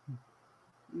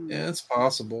 Yeah, it's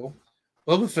possible.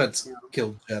 Boba Fett's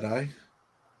killed Jedi.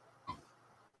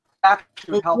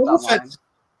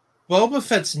 Boba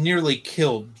Fett's nearly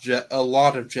killed a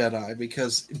lot of Jedi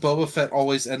because Boba Fett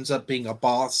always ends up being a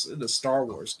boss in a Star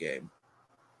Wars game.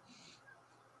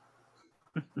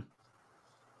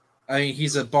 I mean,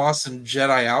 he's a boss in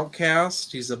Jedi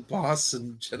Outcast. He's a boss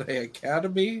in Jedi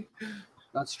Academy.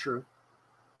 That's true.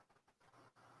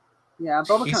 Yeah,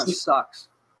 Boba kind of sucks.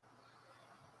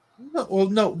 No,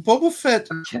 Boba Fett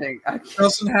I'm kidding.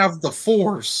 doesn't have the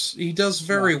Force. He does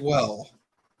very well.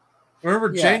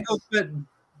 Remember, Jango Fett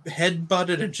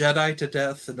headbutted a Jedi to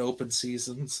death in open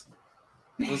seasons.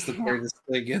 It was the greatest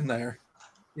thing in there.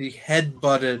 He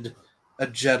headbutted a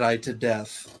Jedi to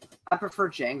death. I prefer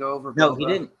Jango over Boba. No, he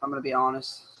didn't. I'm going to be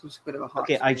honest. It was a bit of a hot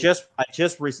Okay, I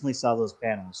just recently saw those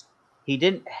panels. He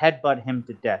didn't headbutt him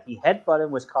to death. He headbutted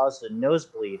him, was caused a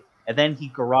nosebleed, and then he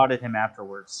garroted him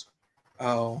afterwards.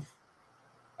 Oh.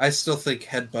 I still think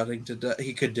headbutting to death.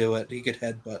 He could do it. He could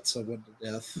headbutt someone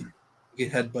to death. He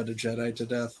could headbutt a Jedi to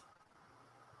death.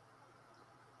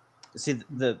 See,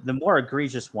 the more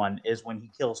egregious one is when he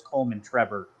kills Coleman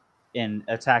Trevor in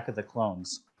Attack of the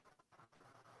Clones,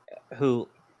 who,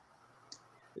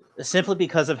 simply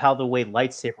because of how the way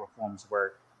lightsaber forms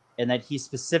work, and that he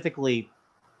specifically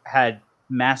had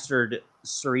mastered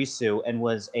Surisu and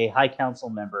was a High Council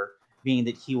member, being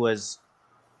that he was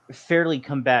fairly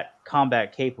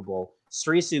combat capable.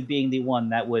 Surisu being the one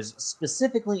that was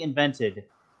specifically invented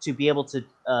to be able to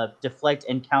deflect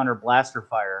and counter blaster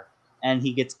fire. and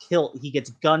he gets killed. He gets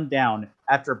gunned down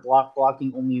after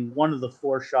blocking only one of the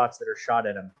 4 shots that are shot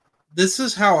at him. This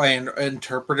is how I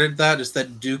interpreted that, is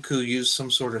that Dooku used some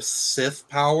sort of Sith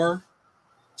power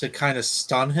to kind of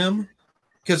stun him.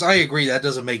 Because I agree, that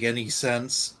doesn't make any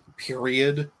sense,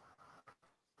 period.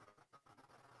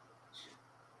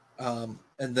 And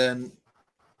then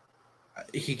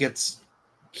he gets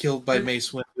killed by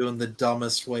Mace Windu in the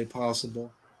dumbest way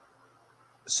possible.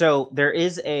 So there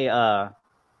is a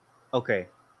okay,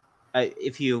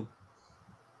 if you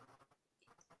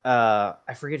I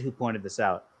forget who pointed this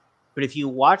out, but if you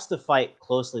watch the fight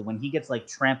closely, when he gets like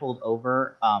trampled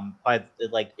over by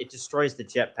like it destroys the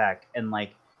jetpack, and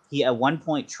like he at one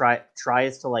point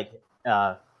tries to like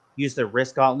use the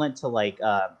wrist gauntlet to like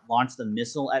launch the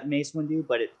missile at Mace Windu,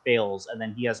 but it fails, and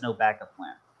then he has no backup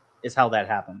plan. Is how that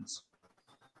happens.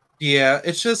 Yeah,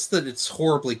 it's just that it's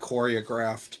horribly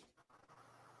choreographed.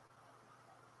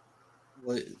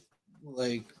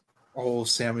 Like all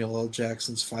Samuel L.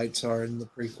 Jackson's fights are in the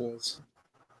prequels.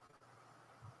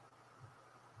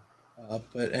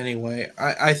 But anyway,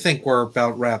 I think we're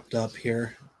about wrapped up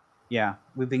here. Yeah,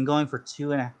 we've been going for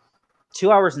 2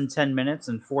 hours and 10 minutes,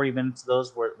 and 40 minutes of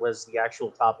those was the actual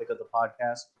topic of the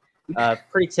podcast.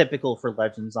 Pretty typical for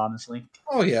Legends, honestly.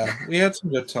 Oh yeah, we had some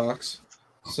good talks.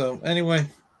 So anyway,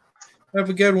 have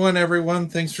a good one, everyone.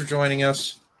 Thanks for joining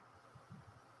us.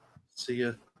 See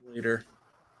you later.